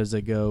make it up as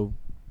they go.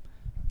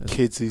 That's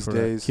Kids these correct.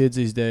 days. Kids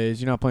these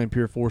days. You're not playing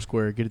pure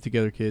Foursquare. Get it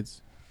together,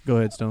 kids. Go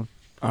ahead, Stone.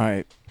 All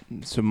right.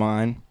 So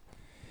mine,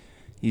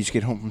 you just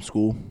get home from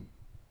school.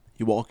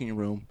 You walk in your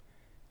room.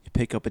 You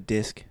pick up a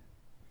disc.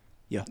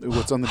 Yeah.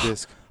 What's on the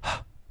disc?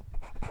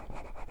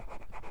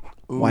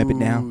 Wipe it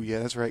down. Ooh, yeah,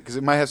 that's right. Because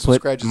it might have some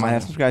scratches might on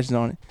have it. some scratches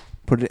on it.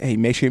 Put it. Hey,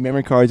 make sure your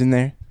memory card's in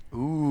there.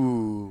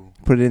 Ooh.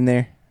 Put it in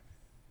there.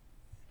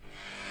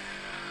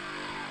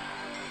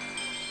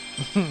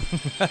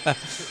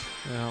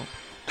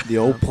 The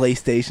old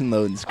PlayStation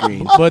loading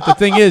screen. But the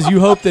thing is, you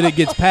hope that it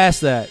gets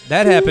past that.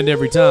 That happened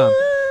every time.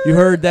 You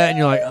heard that, and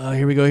you're like, oh,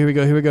 here we go, here we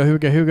go, here we go, here we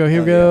go, here we go,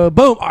 here we go.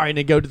 Boom. All right, and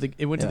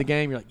it went to the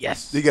game. You're like,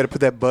 yes. You got to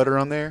put that butter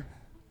on there.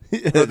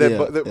 Or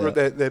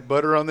that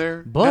butter on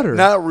there. Butter?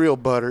 Not real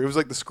butter. It was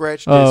like the scratch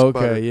disc Oh, okay.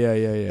 butter. Yeah.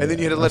 And then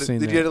you had to let it.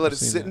 Then you had to let it I've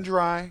seen sit that. and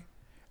dry,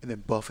 and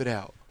then buff it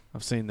out.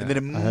 I've seen that. And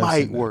then it I have might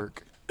seen that.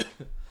 work.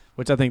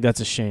 Which I think that's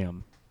a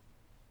sham.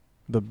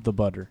 The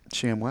butter.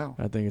 Sham wow.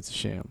 I think it's a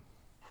sham.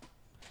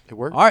 It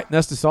worked. All right,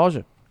 that's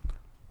nostalgia.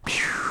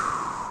 Phew.